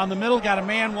 Down the middle, got a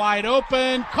man wide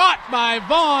open. Caught by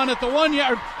Vaughn at the 1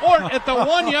 yard or at the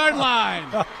 1 yard line.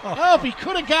 Oh, if he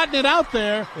could have gotten it out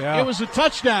there, it was a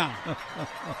touchdown.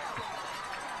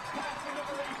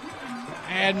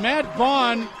 And Matt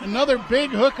Vaughn, another big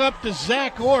hookup to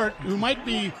Zach Ort, who might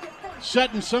be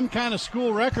setting some kind of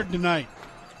school record tonight.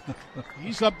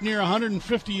 He's up near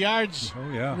 150 yards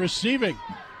receiving.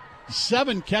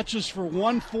 7 catches for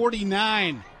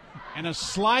 149 and a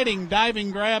sliding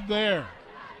diving grab there.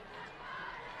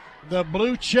 The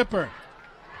blue chipper,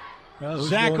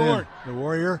 Zach Ort. The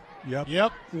Warrior?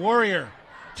 Yep, Warrior.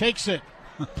 Takes it,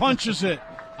 punches it.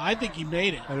 I think he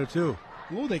made it. I do too.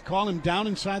 Oh, they call him down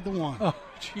inside the 1. Oh,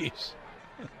 jeez.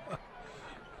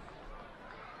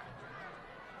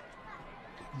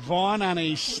 Vaughn on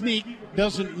a sneak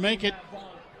doesn't make it.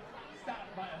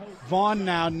 Vaughn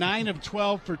now 9 of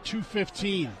 12 for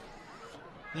 215.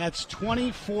 That's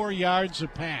 24 yards a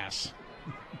pass.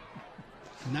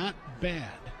 Not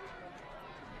bad.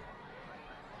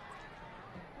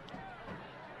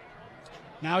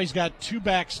 Now he's got 2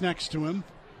 backs next to him.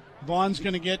 Vaughn's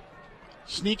going to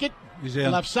sneak it. He's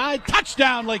in. Left side,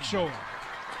 touchdown Lakeshore.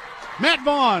 Matt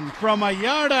Vaughn from a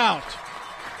yard out.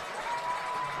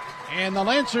 And the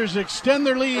Lancers extend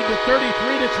their lead to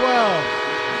 33-12.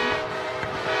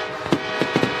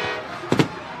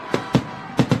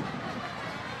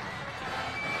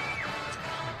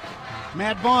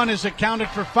 Matt Vaughn has accounted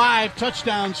for 5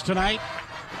 touchdowns tonight.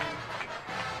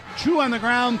 2 on the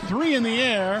ground, 3 in the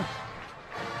air.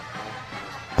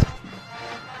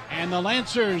 And the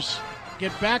Lancers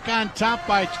get back on top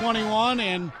by 21,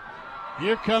 and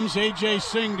here comes A.J.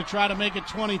 Singh to try to make it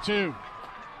 22.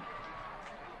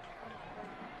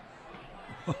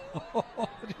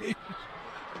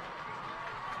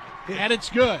 And it's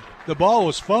good. The ball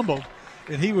was fumbled,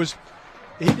 and he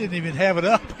didn't even have it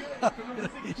up.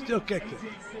 He still kicked it.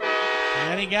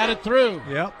 And he got it through.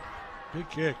 Yep. Big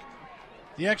kick.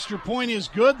 The extra point is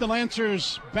good. The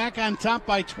Lancers back on top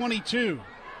by 22.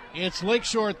 It's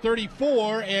Lakeshore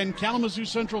 34 and Kalamazoo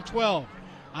Central 12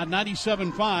 on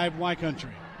 97.5 Y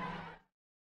Country.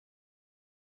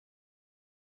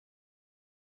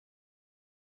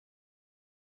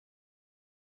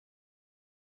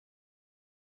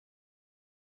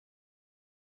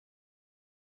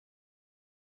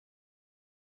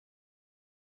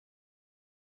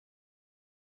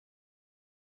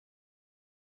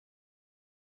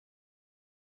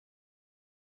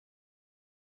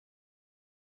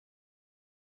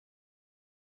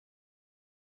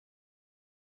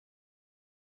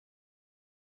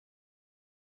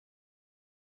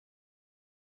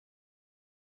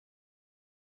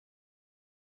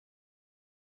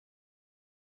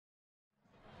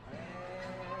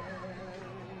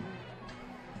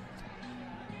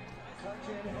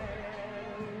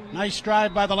 Nice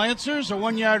drive by the Lancers, a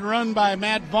 1-yard run by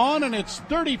Matt Vaughn, and it's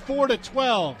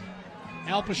 34-12.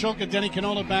 Al Pashoka, Denny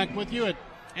Canola back with you at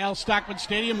Al Stockman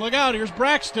Stadium. Look out, here's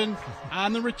Braxton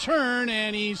on the return,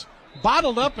 and he's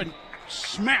bottled up and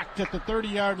smacked at the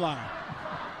 30-yard line.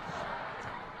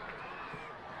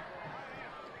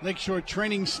 Lakeshore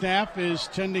training staff is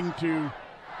tending to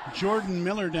Jordan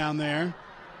Miller down there.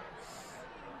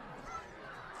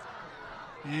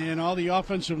 And all the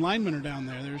offensive linemen are down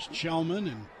there. There's Chelman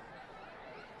and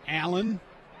Allen.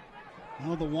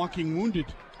 All the walking wounded.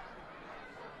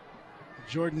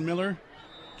 Jordan Miller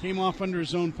came off under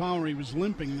his own power. He was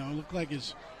limping, though. It looked like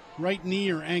his right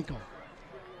knee or ankle.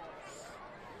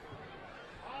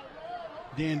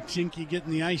 Dan Tinky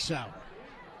getting the ice out.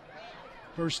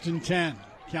 1st and 10.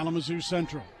 Kalamazoo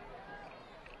Central.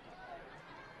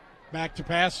 Back to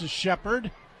pass is Shepard.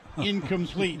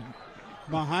 Incomplete.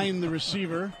 Behind the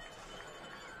receiver.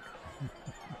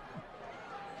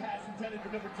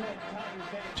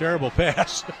 Terrible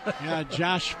pass. Yeah,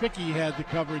 Josh Fickey had the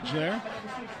coverage there.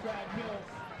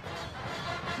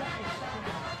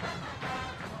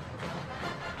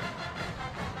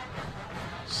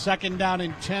 Second down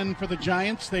and 10 for the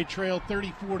Giants. They trail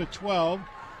 34-12.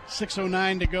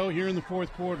 6:09 to go here in the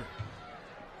fourth quarter.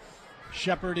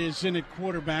 Shepard is in at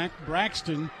quarterback.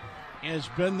 Braxton has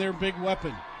been their big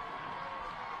weapon.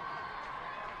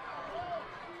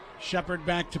 Shepard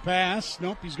back to pass.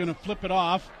 Nope, he's going to flip it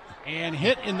off. And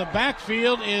hit in the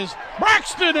backfield is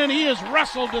Braxton, and he is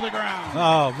wrestled to the ground.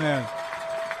 Oh, man.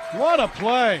 What a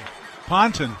play.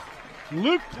 Ponton.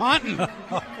 Luke Ponton.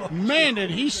 Man,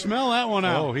 did he smell that one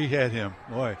out. Oh, he had him.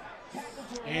 Boy.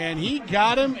 And he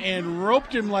got him and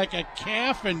roped him like a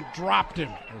calf and dropped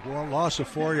him. A loss of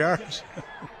 4 yards.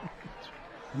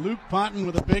 Luke Ponton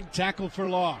with a big tackle for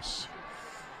loss.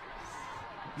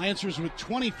 Lancers with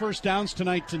 20 first downs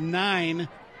tonight to 9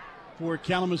 for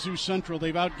Kalamazoo Central.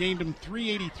 They've outgained them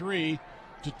 383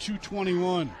 to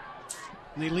 221.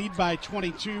 And they lead by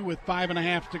 22 with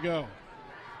 5.5 to go.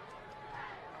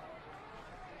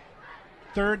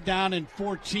 3rd down and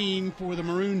 14 for the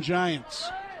Maroon Giants.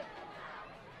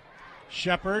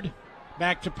 Shepard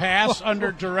back to pass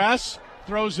under duress,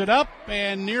 throws it up,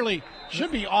 and nearly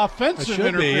should be offensive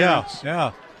interference.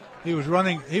 Yeah. He was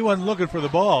running. He wasn't looking for the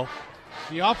ball.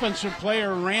 The offensive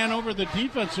player ran over the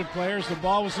defensive player as the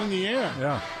ball was in the air.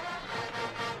 Yeah.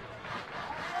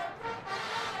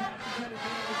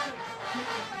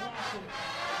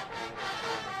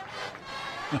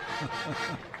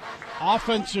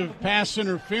 Offensive pass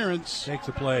interference. Takes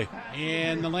the play.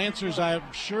 And the Lancers, I'm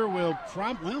sure, will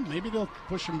well, maybe they'll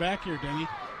push him back here, Denny.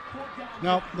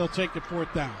 No, they'll take the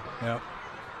 4th down. Yep.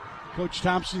 Coach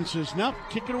Thompson says, no,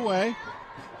 kick it away.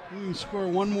 We can score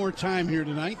one more time here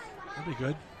tonight. That'd be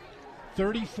good.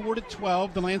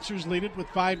 34-12. The Lancers lead it with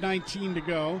 5:19 to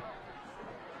go.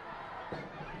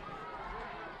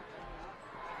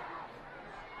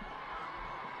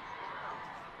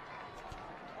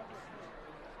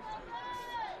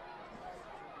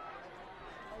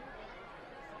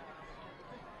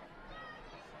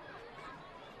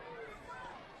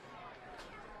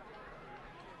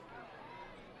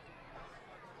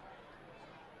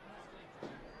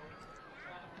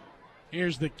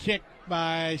 Here's the kick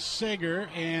by Sager,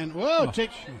 and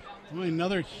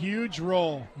another huge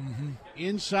roll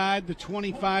inside the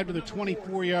 25 to the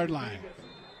 24-yard line.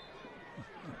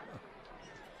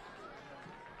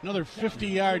 Another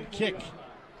 50-yard kick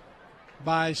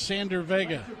by Sander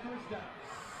Vega.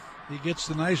 He gets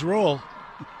the nice roll.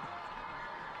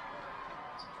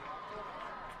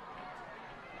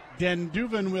 Den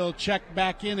Duven will check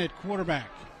back in at quarterback.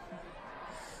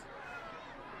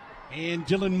 And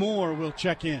Dylan Moore will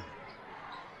check in.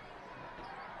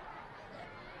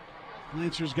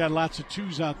 Lancers got lots of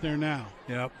twos out there now.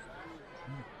 Yep.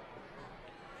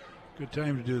 Good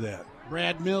time to do that.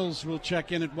 Brad Mills will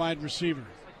check in at wide receiver.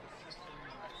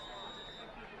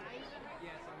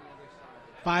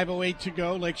 5:08 to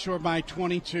go. Lakeshore by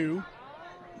 22.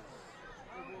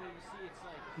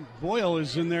 Boyle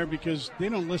is in there because they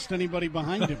don't list anybody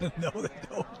behind him. No, they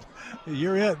don't.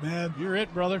 You're it, man. You're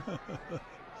it, brother.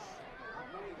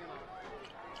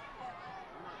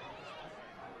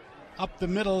 Up the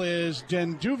middle is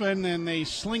Den Duven, and they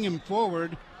sling him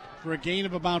forward for a gain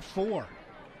of about 4.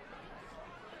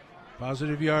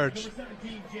 Positive yards.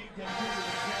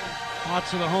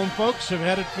 Lots of the home folks have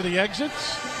headed for the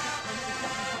exits.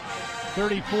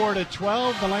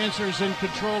 34-12. The Lancers in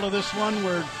control of this one.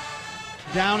 We're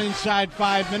down inside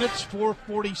 5 minutes.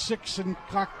 4:46 and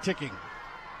clock ticking.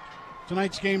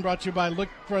 Tonight's game brought to you by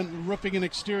Lakefront Roofing and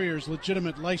Exteriors,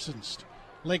 legitimate, licensed.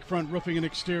 Lakefront Roofing and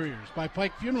Exteriors. By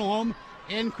Pike Funeral Home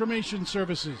and Cremation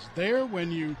Services. There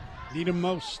when you need them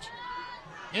most.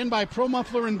 And by Pro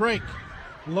Muffler and Brake.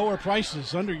 Lower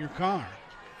prices under your car.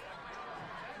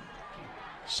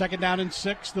 Second down and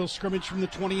 6. They'll scrimmage from the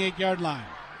 28-yard line.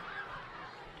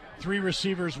 3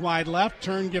 receivers wide left.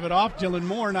 Turn, give it off. Dylan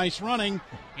Moore, nice running.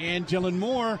 And Dylan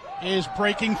Moore is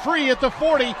breaking free at the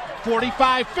 40,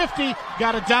 45, 50.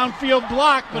 Got a downfield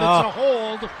block, but it's a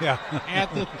hold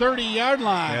at the 30-yard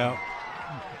line.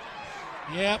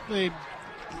 Yep, they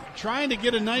trying to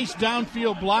get a nice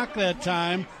downfield block that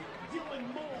time.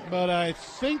 But I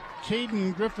think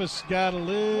Caden Griffiths got a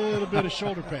little bit of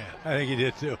shoulder pad. I think he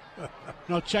did too.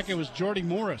 No, check, it was Jordy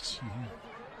Morris. Mm-hmm.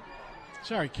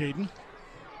 Sorry, Caden.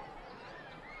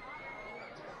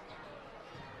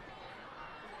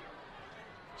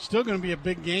 Still going to be a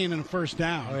big gain and a first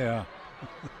down. Oh, yeah.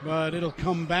 But it'll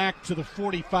come back to the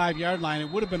 45-yard line. It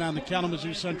would have been on the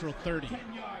Kalamazoo Central 30.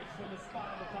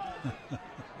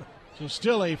 So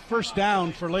still a first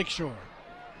down for Lakeshore.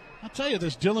 I'll tell you,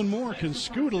 this Dylan Moore can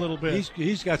scoot a little bit.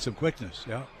 He's got some quickness,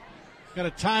 yeah. Got a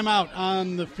timeout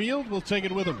on the field. We'll take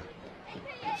it with him.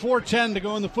 4:10 to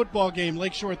go in the football game.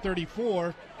 Lakeshore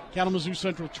 34, Kalamazoo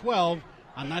Central 12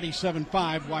 on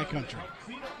 97.5 Y Country.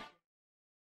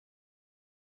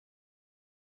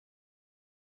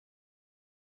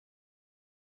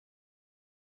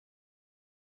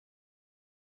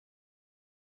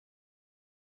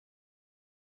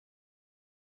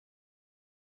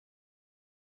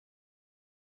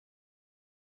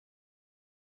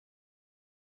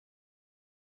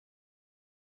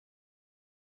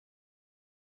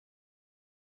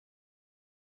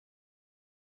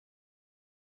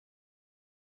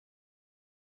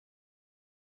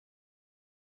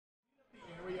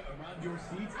 Around your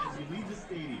seats as you leave the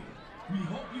stadium. We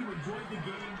hope you enjoyed the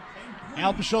game.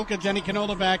 Al Pasholka, Denny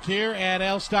Canola back here at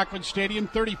Al Stockman Stadium.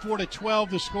 34-12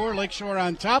 the score. Lakeshore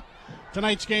on top.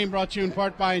 Tonight's game brought to you in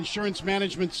part by Insurance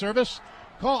Management Service.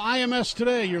 Call IMS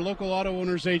today, your local auto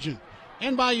owner's agent.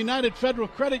 And by United Federal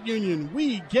Credit Union,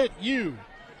 we get you.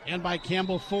 And by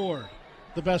Campbell Ford.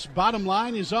 The best bottom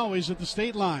line is always at the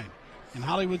state line. And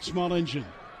Hollywood Small Engine.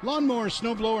 Lawnmower,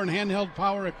 snowblower, and handheld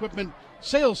power equipment.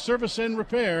 Sales, service, and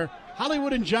repair.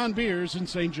 Hollywood and John Beers in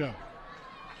St. Joe.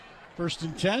 1st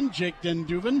and 10, Jake Den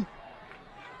Duven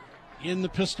in the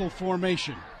pistol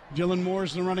formation. Dylan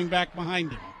Moore's the running back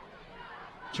behind him.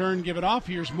 Turn, give it off.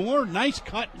 Here's Moore. Nice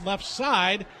cut left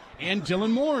side, and Dylan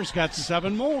Moore's got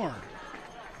 7 more.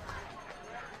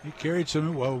 He carried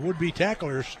some would-be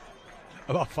tacklers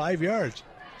about 5 yards.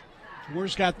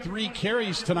 Moore's got 3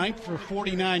 carries tonight for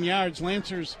 49 yards.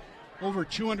 Lancers over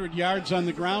 200 yards on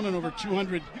the ground and over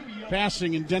 200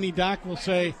 passing, and Denny Dock will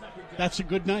say that's a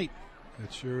good night.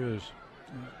 It sure is.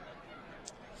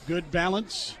 Good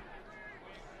balance.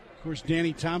 Of course,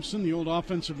 Danny Thompson, the old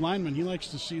offensive lineman, he likes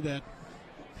to see that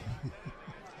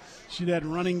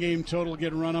running game total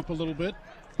get run up a little bit.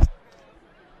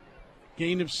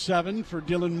 Gain of 7 for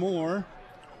Dylan Moore.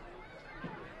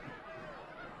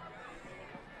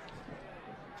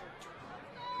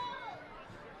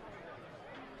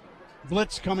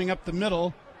 Blitz coming up the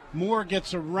middle. Moore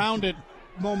gets around it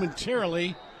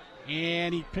momentarily,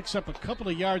 and he picks up a couple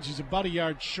of yards. He's about a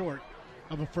yard short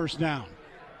of a first down.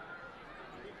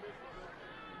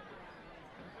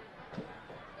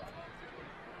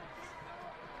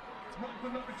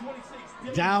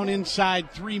 Down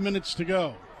inside 3 minutes to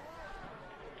go.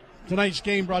 Tonight's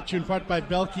game brought to you in part by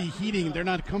Belkey Heating. They're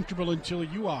not comfortable until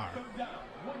you are.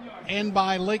 And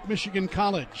by Lake Michigan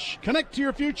College. Connect to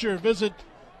your future. Visit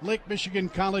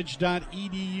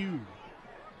lakemichigancollege.edu.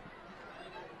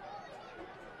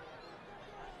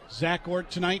 Zach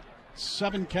Ort tonight,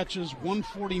 7 catches,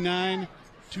 149,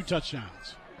 2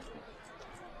 touchdowns.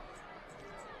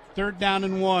 3rd down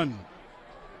and 1.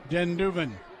 Den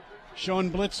Duven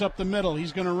showing blitz up the middle.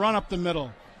 He's going to run up the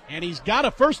middle. And he's got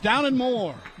a first down and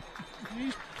more.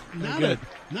 He's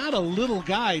not a little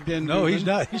guy, Den No, Duven. he's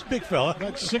not. He's a big fella.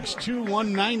 Got 6'2",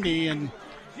 190, and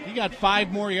he got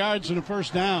 5 more yards and a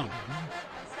first down.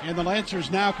 And the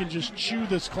Lancers now can just chew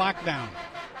this clock down.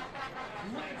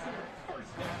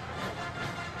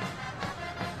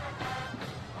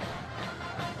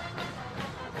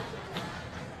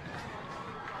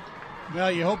 Well,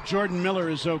 you hope Jordan Miller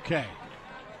is okay.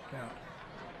 Yeah.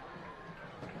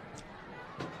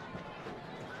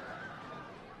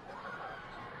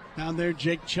 Down there,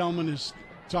 Jake Chelman is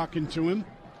talking to him.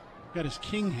 Got his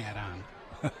king hat on.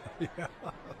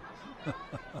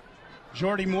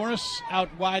 Jordy Morris out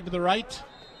wide to the right.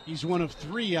 He's one of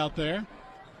 3 out there.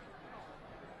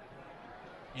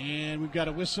 And we've got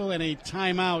a whistle and a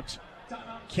timeout.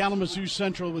 Kalamazoo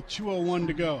Central with 2:01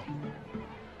 to go.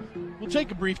 We'll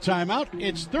take a brief timeout.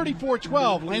 It's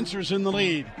 34-12. Lancers in the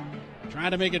lead.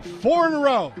 Trying to make it 4 in a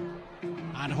row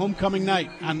on homecoming night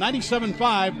on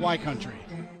 97.5 Y Country.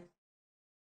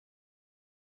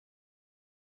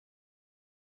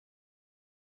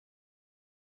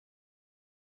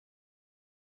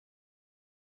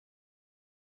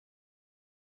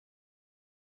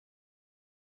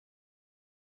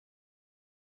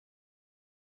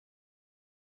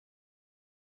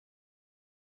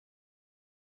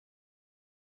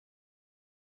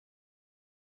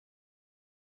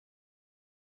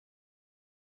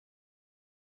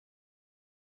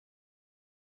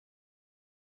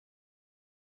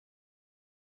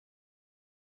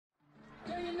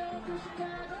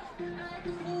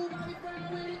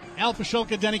 Al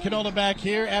Pasholka, Denny Canola back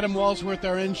here. Adam Walsworth,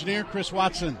 our engineer. Chris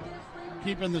Watson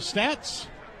keeping the stats.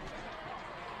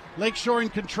 Lakeshore in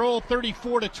control,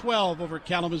 34-12 over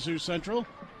Kalamazoo Central.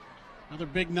 Another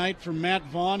big night for Matt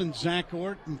Vaughn and Zach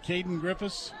Ort and Caden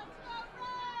Griffiths.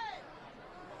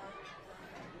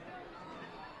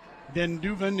 Den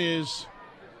Duven is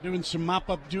doing some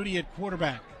mop-up duty at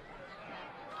quarterback.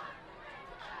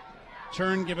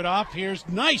 Turn, give it off. Here's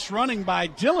nice running by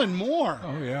Dylan Moore.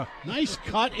 Oh, yeah. Nice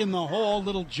cut in the hole,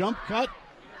 little jump cut.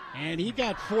 And he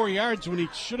got 4 yards when he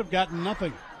should have gotten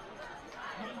nothing.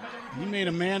 He made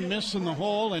a man miss in the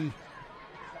hole, and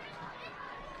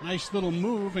nice little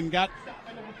move, and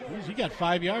he got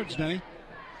 5 yards, Denny.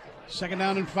 2nd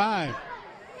down and 5.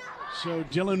 So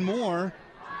Dylan Moore,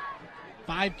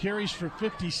 5 carries for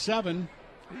 57.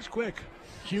 He's quick.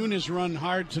 Kuhn has run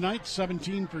hard tonight,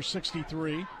 17 for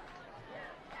 63.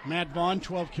 Matt Vaughn,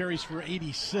 12 carries for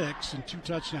 86 and 2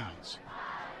 touchdowns.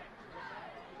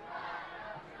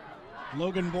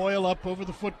 Logan Boyle up over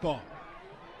the football.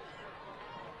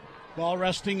 Ball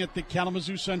resting at the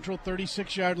Kalamazoo Central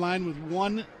 36-yard line with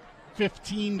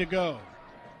 1:15 to go.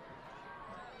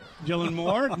 Dylan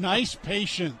Moore, nice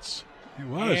patience. He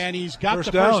was. And he's got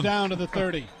First the first down. down to the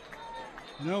 30.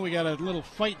 We got a little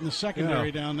fight in the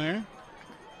secondary down there.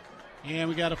 And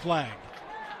we got a flag.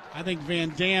 I think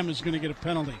Van Dam is going to get a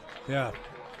penalty. Yeah,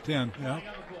 10. Yeah.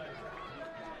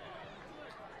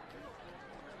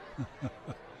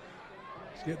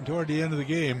 It's getting toward the end of the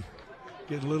game.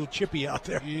 Getting a little chippy out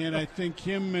there. And I think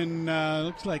him and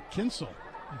looks like Kinsel.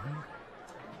 Mm-hmm.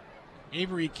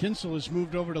 Avery Kinsel has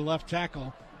moved over to left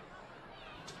tackle.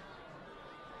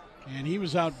 And he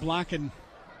was out blocking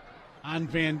on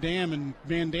Van Dam, and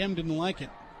Van Dam didn't like it.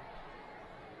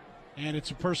 And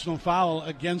it's a personal foul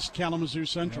against Kalamazoo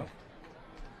Central. Yeah.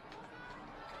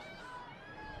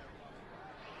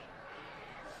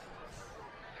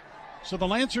 So the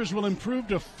Lancers will improve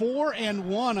to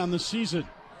 4-1 on the season.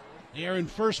 They are in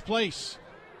first place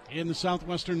in the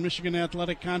Southwestern Michigan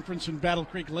Athletic Conference, and Battle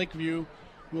Creek Lakeview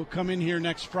will come in here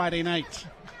next Friday night.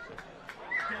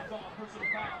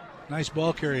 Nice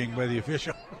ball carrying by the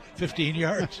official. 15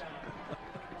 yards.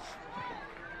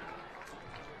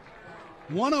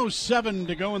 1:07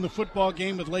 to go in the football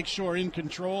game with Lakeshore in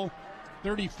control,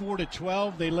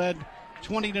 34-12. They led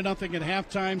 20-0 at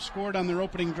halftime, scored on their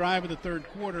opening drive of the third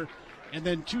quarter, and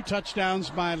then 2 touchdowns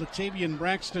by Latavian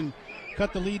Braxton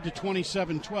cut the lead to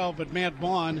 27-12. But Matt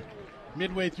Vaughn,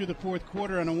 midway through the fourth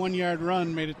quarter on a 1-yard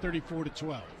run, made it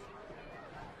 34-12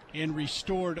 in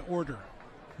restored order.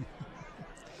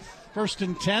 1st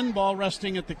and 10, ball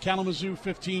resting at the Kalamazoo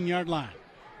 15-yard line.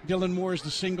 Dylan Moore is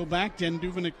the single back, Den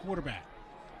Duven at quarterback.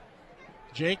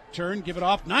 Jake, turn, give it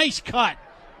off. Nice cut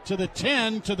to the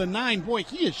 10, to the 9. Boy,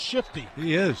 he is shifty.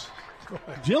 He is.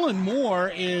 Dylan Moore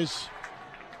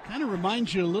kind of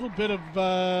reminds you a little bit of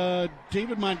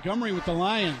David Montgomery with the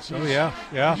Lions. Oh, yeah.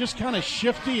 He's just kind of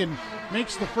shifty and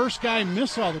makes the first guy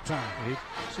miss all the time.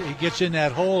 He gets in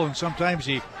that hole, and sometimes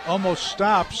he almost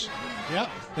stops. Yep.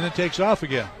 And then takes off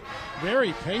again.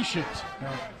 Very patient.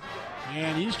 Yeah.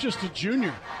 And he's just a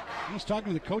junior. I was talking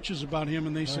to the coaches about him,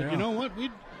 and they said, you know what,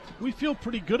 we feel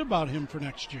pretty good about him for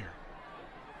next year,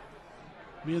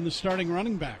 being the starting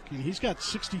running back. And he's got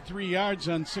 63 yards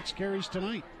on 6 carries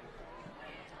tonight.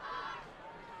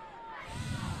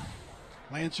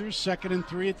 Lancers 2nd and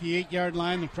 3 at the 8-yard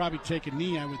line. They'll probably take a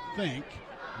knee, I would think.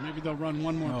 Maybe they'll run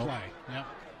one more play. Yep.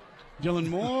 Dylan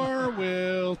Moore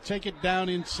will take it down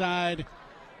inside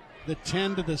the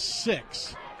 10 to the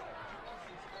 6.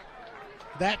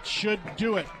 That should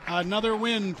do it. Another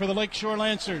win for the Lakeshore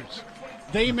Lancers.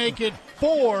 They make it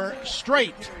 4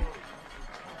 straight.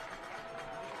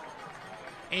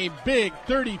 A big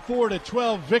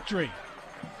 34-12 victory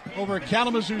over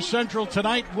Kalamazoo Central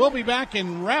tonight. We'll be back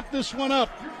and wrap this one up.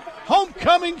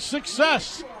 Homecoming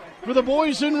success for the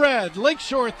boys in red.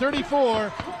 Lakeshore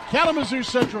 34, Kalamazoo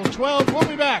Central 12. We'll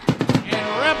be back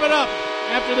and wrap it up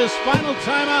after this final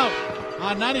timeout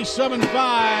on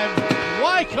 97.5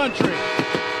 Y Country.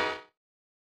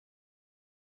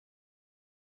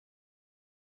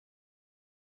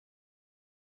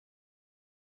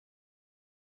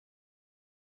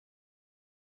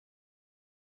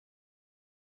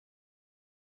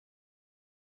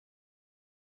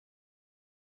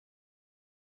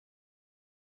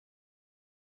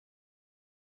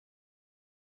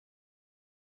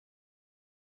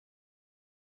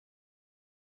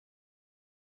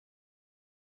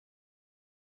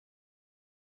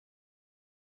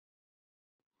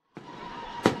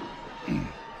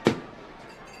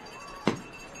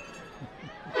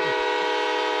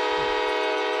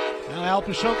 Al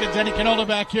Pashoka, Denny Canola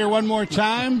back here one more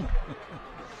time.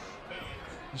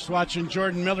 Just watching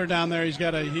Jordan Miller down there. He's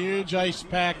got a huge ice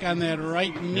pack on that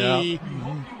right knee.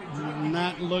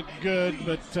 Not look good,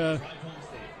 but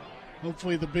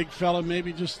hopefully the big fella,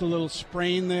 maybe just a little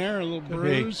sprain there, a little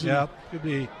bruise. Could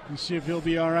be. And see if he'll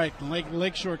be all right.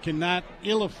 Lakeshore cannot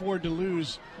ill afford to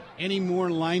lose any more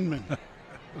linemen.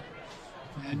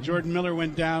 And Jordan Miller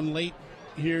went down late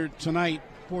here tonight,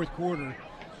 4th quarter.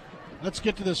 Let's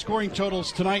get to the scoring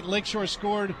totals tonight. Lakeshore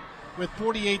scored with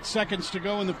 48 seconds to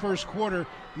go in the first quarter.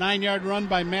 9-yard run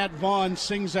by Matt Vaughn.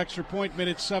 Sings extra point, made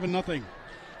it 7-0.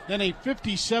 Then a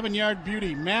 57-yard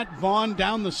beauty. Matt Vaughn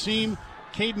down the seam.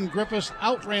 Caden Griffiths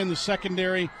outran the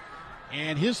secondary.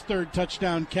 And his 3rd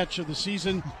touchdown catch of the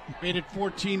season made it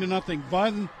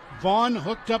 14-0. Vaughn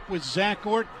hooked up with Zach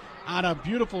Ort on a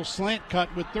beautiful slant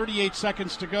cut with 38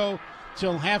 seconds to go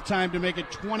till halftime to make it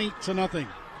 20-0.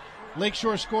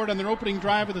 Lakeshore scored on their opening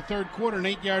drive of the 3rd quarter, an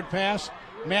 8-yard pass.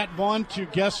 Matt Vaughn to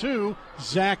guess who?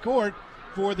 Zach Ort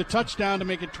for the touchdown to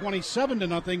make it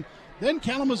 27-0. Then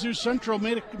Kalamazoo Central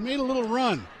made a little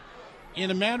run.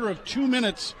 In a matter of 2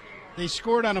 minutes, they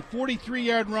scored on a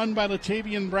 43-yard run by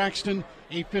Latavian Braxton,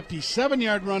 a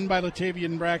 57-yard run by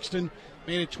Latavian Braxton,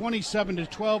 made it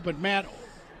 27-12, but Matt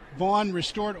Vaughn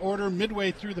restored order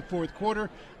midway through the 4th quarter,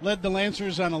 led the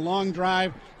Lancers on a long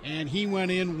drive, and he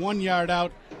went in 1 yard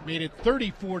out, made it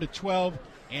 34-12,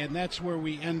 and that's where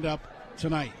we end up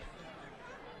tonight.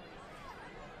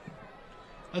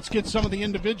 Let's get some of the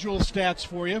individual stats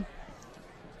for you.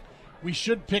 We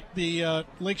should pick the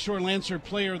Lakeshore Lancer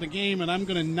player of the game, and I'm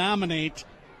going to nominate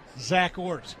Zach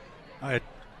Ort. I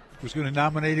was going to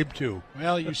nominate him too.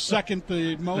 Well, you second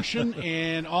the motion,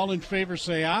 and all in favor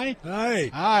say aye.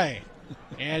 Aye. Aye.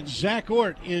 And Zach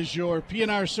Ort is your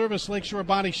P&R Service Lakeshore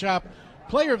Body Shop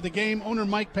player of the game. Owner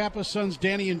Mike Pappas, sons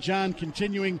Danny and John,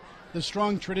 continuing the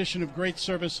strong tradition of great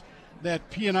service that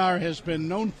P&R has been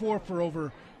known for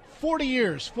over 40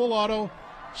 years. Full auto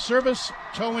service,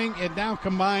 towing, and now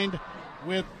combined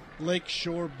with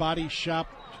Lakeshore Body Shop.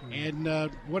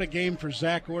 And what a game for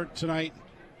Zach Ort tonight.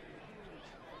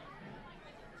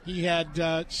 He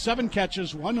had 7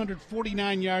 catches,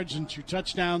 149 yards, and 2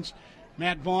 touchdowns.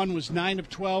 Matt Vaughn was 9 of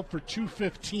 12 for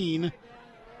 215.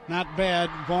 Not bad.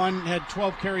 Vaughn had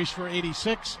 12 carries for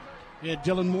 86. We had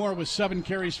Dylan Moore with 7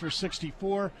 carries for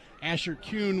 64. Asher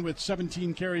Kuhn with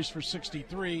 17 carries for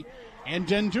 63. And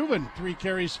Den Dubin, 3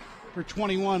 carries for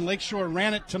 21. Lakeshore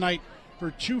ran it tonight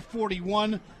for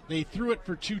 241. They threw it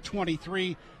for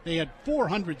 223. They had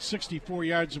 464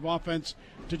 yards of offense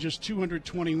to just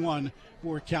 221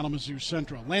 for Kalamazoo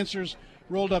Central. Lancers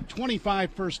rolled up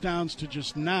 25 first downs to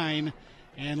just 9,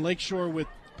 and Lakeshore with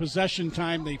possession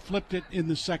time, they flipped it in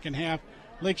the second half.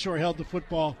 Lakeshore held the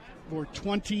football for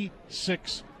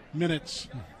 26 minutes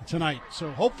tonight.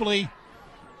 So hopefully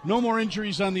no more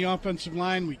injuries on the offensive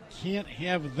line. We can't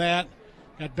have that.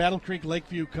 Got Battle Creek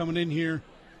Lakeview coming in here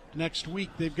next week.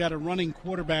 They've got a running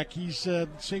quarterback. He's the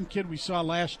same kid we saw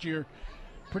last year.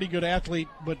 Pretty good athlete,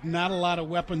 but not a lot of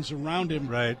weapons around him.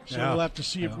 Right. So we'll have to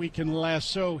see if we can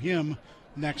lasso him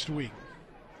next week.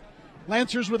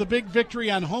 Lancers with a big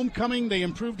victory on homecoming. They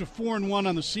improved to 4-1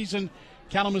 on the season.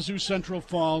 Kalamazoo Central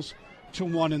falls to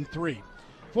 1-3.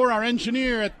 For our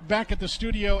engineer back at the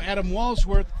studio, Adam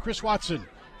Walsworth, Chris Watson,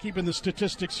 keeping the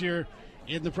statistics here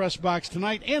in the press box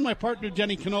tonight, and my partner,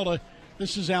 Denny Canola.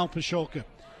 This is Al Pasholka.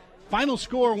 Final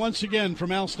score once again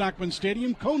from Al Stockman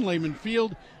Stadium, Cone Lehman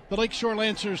Field, the Lakeshore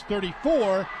Lancers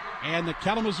 34 and the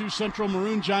Kalamazoo Central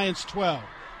Maroon Giants 12.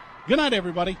 Good night,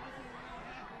 everybody.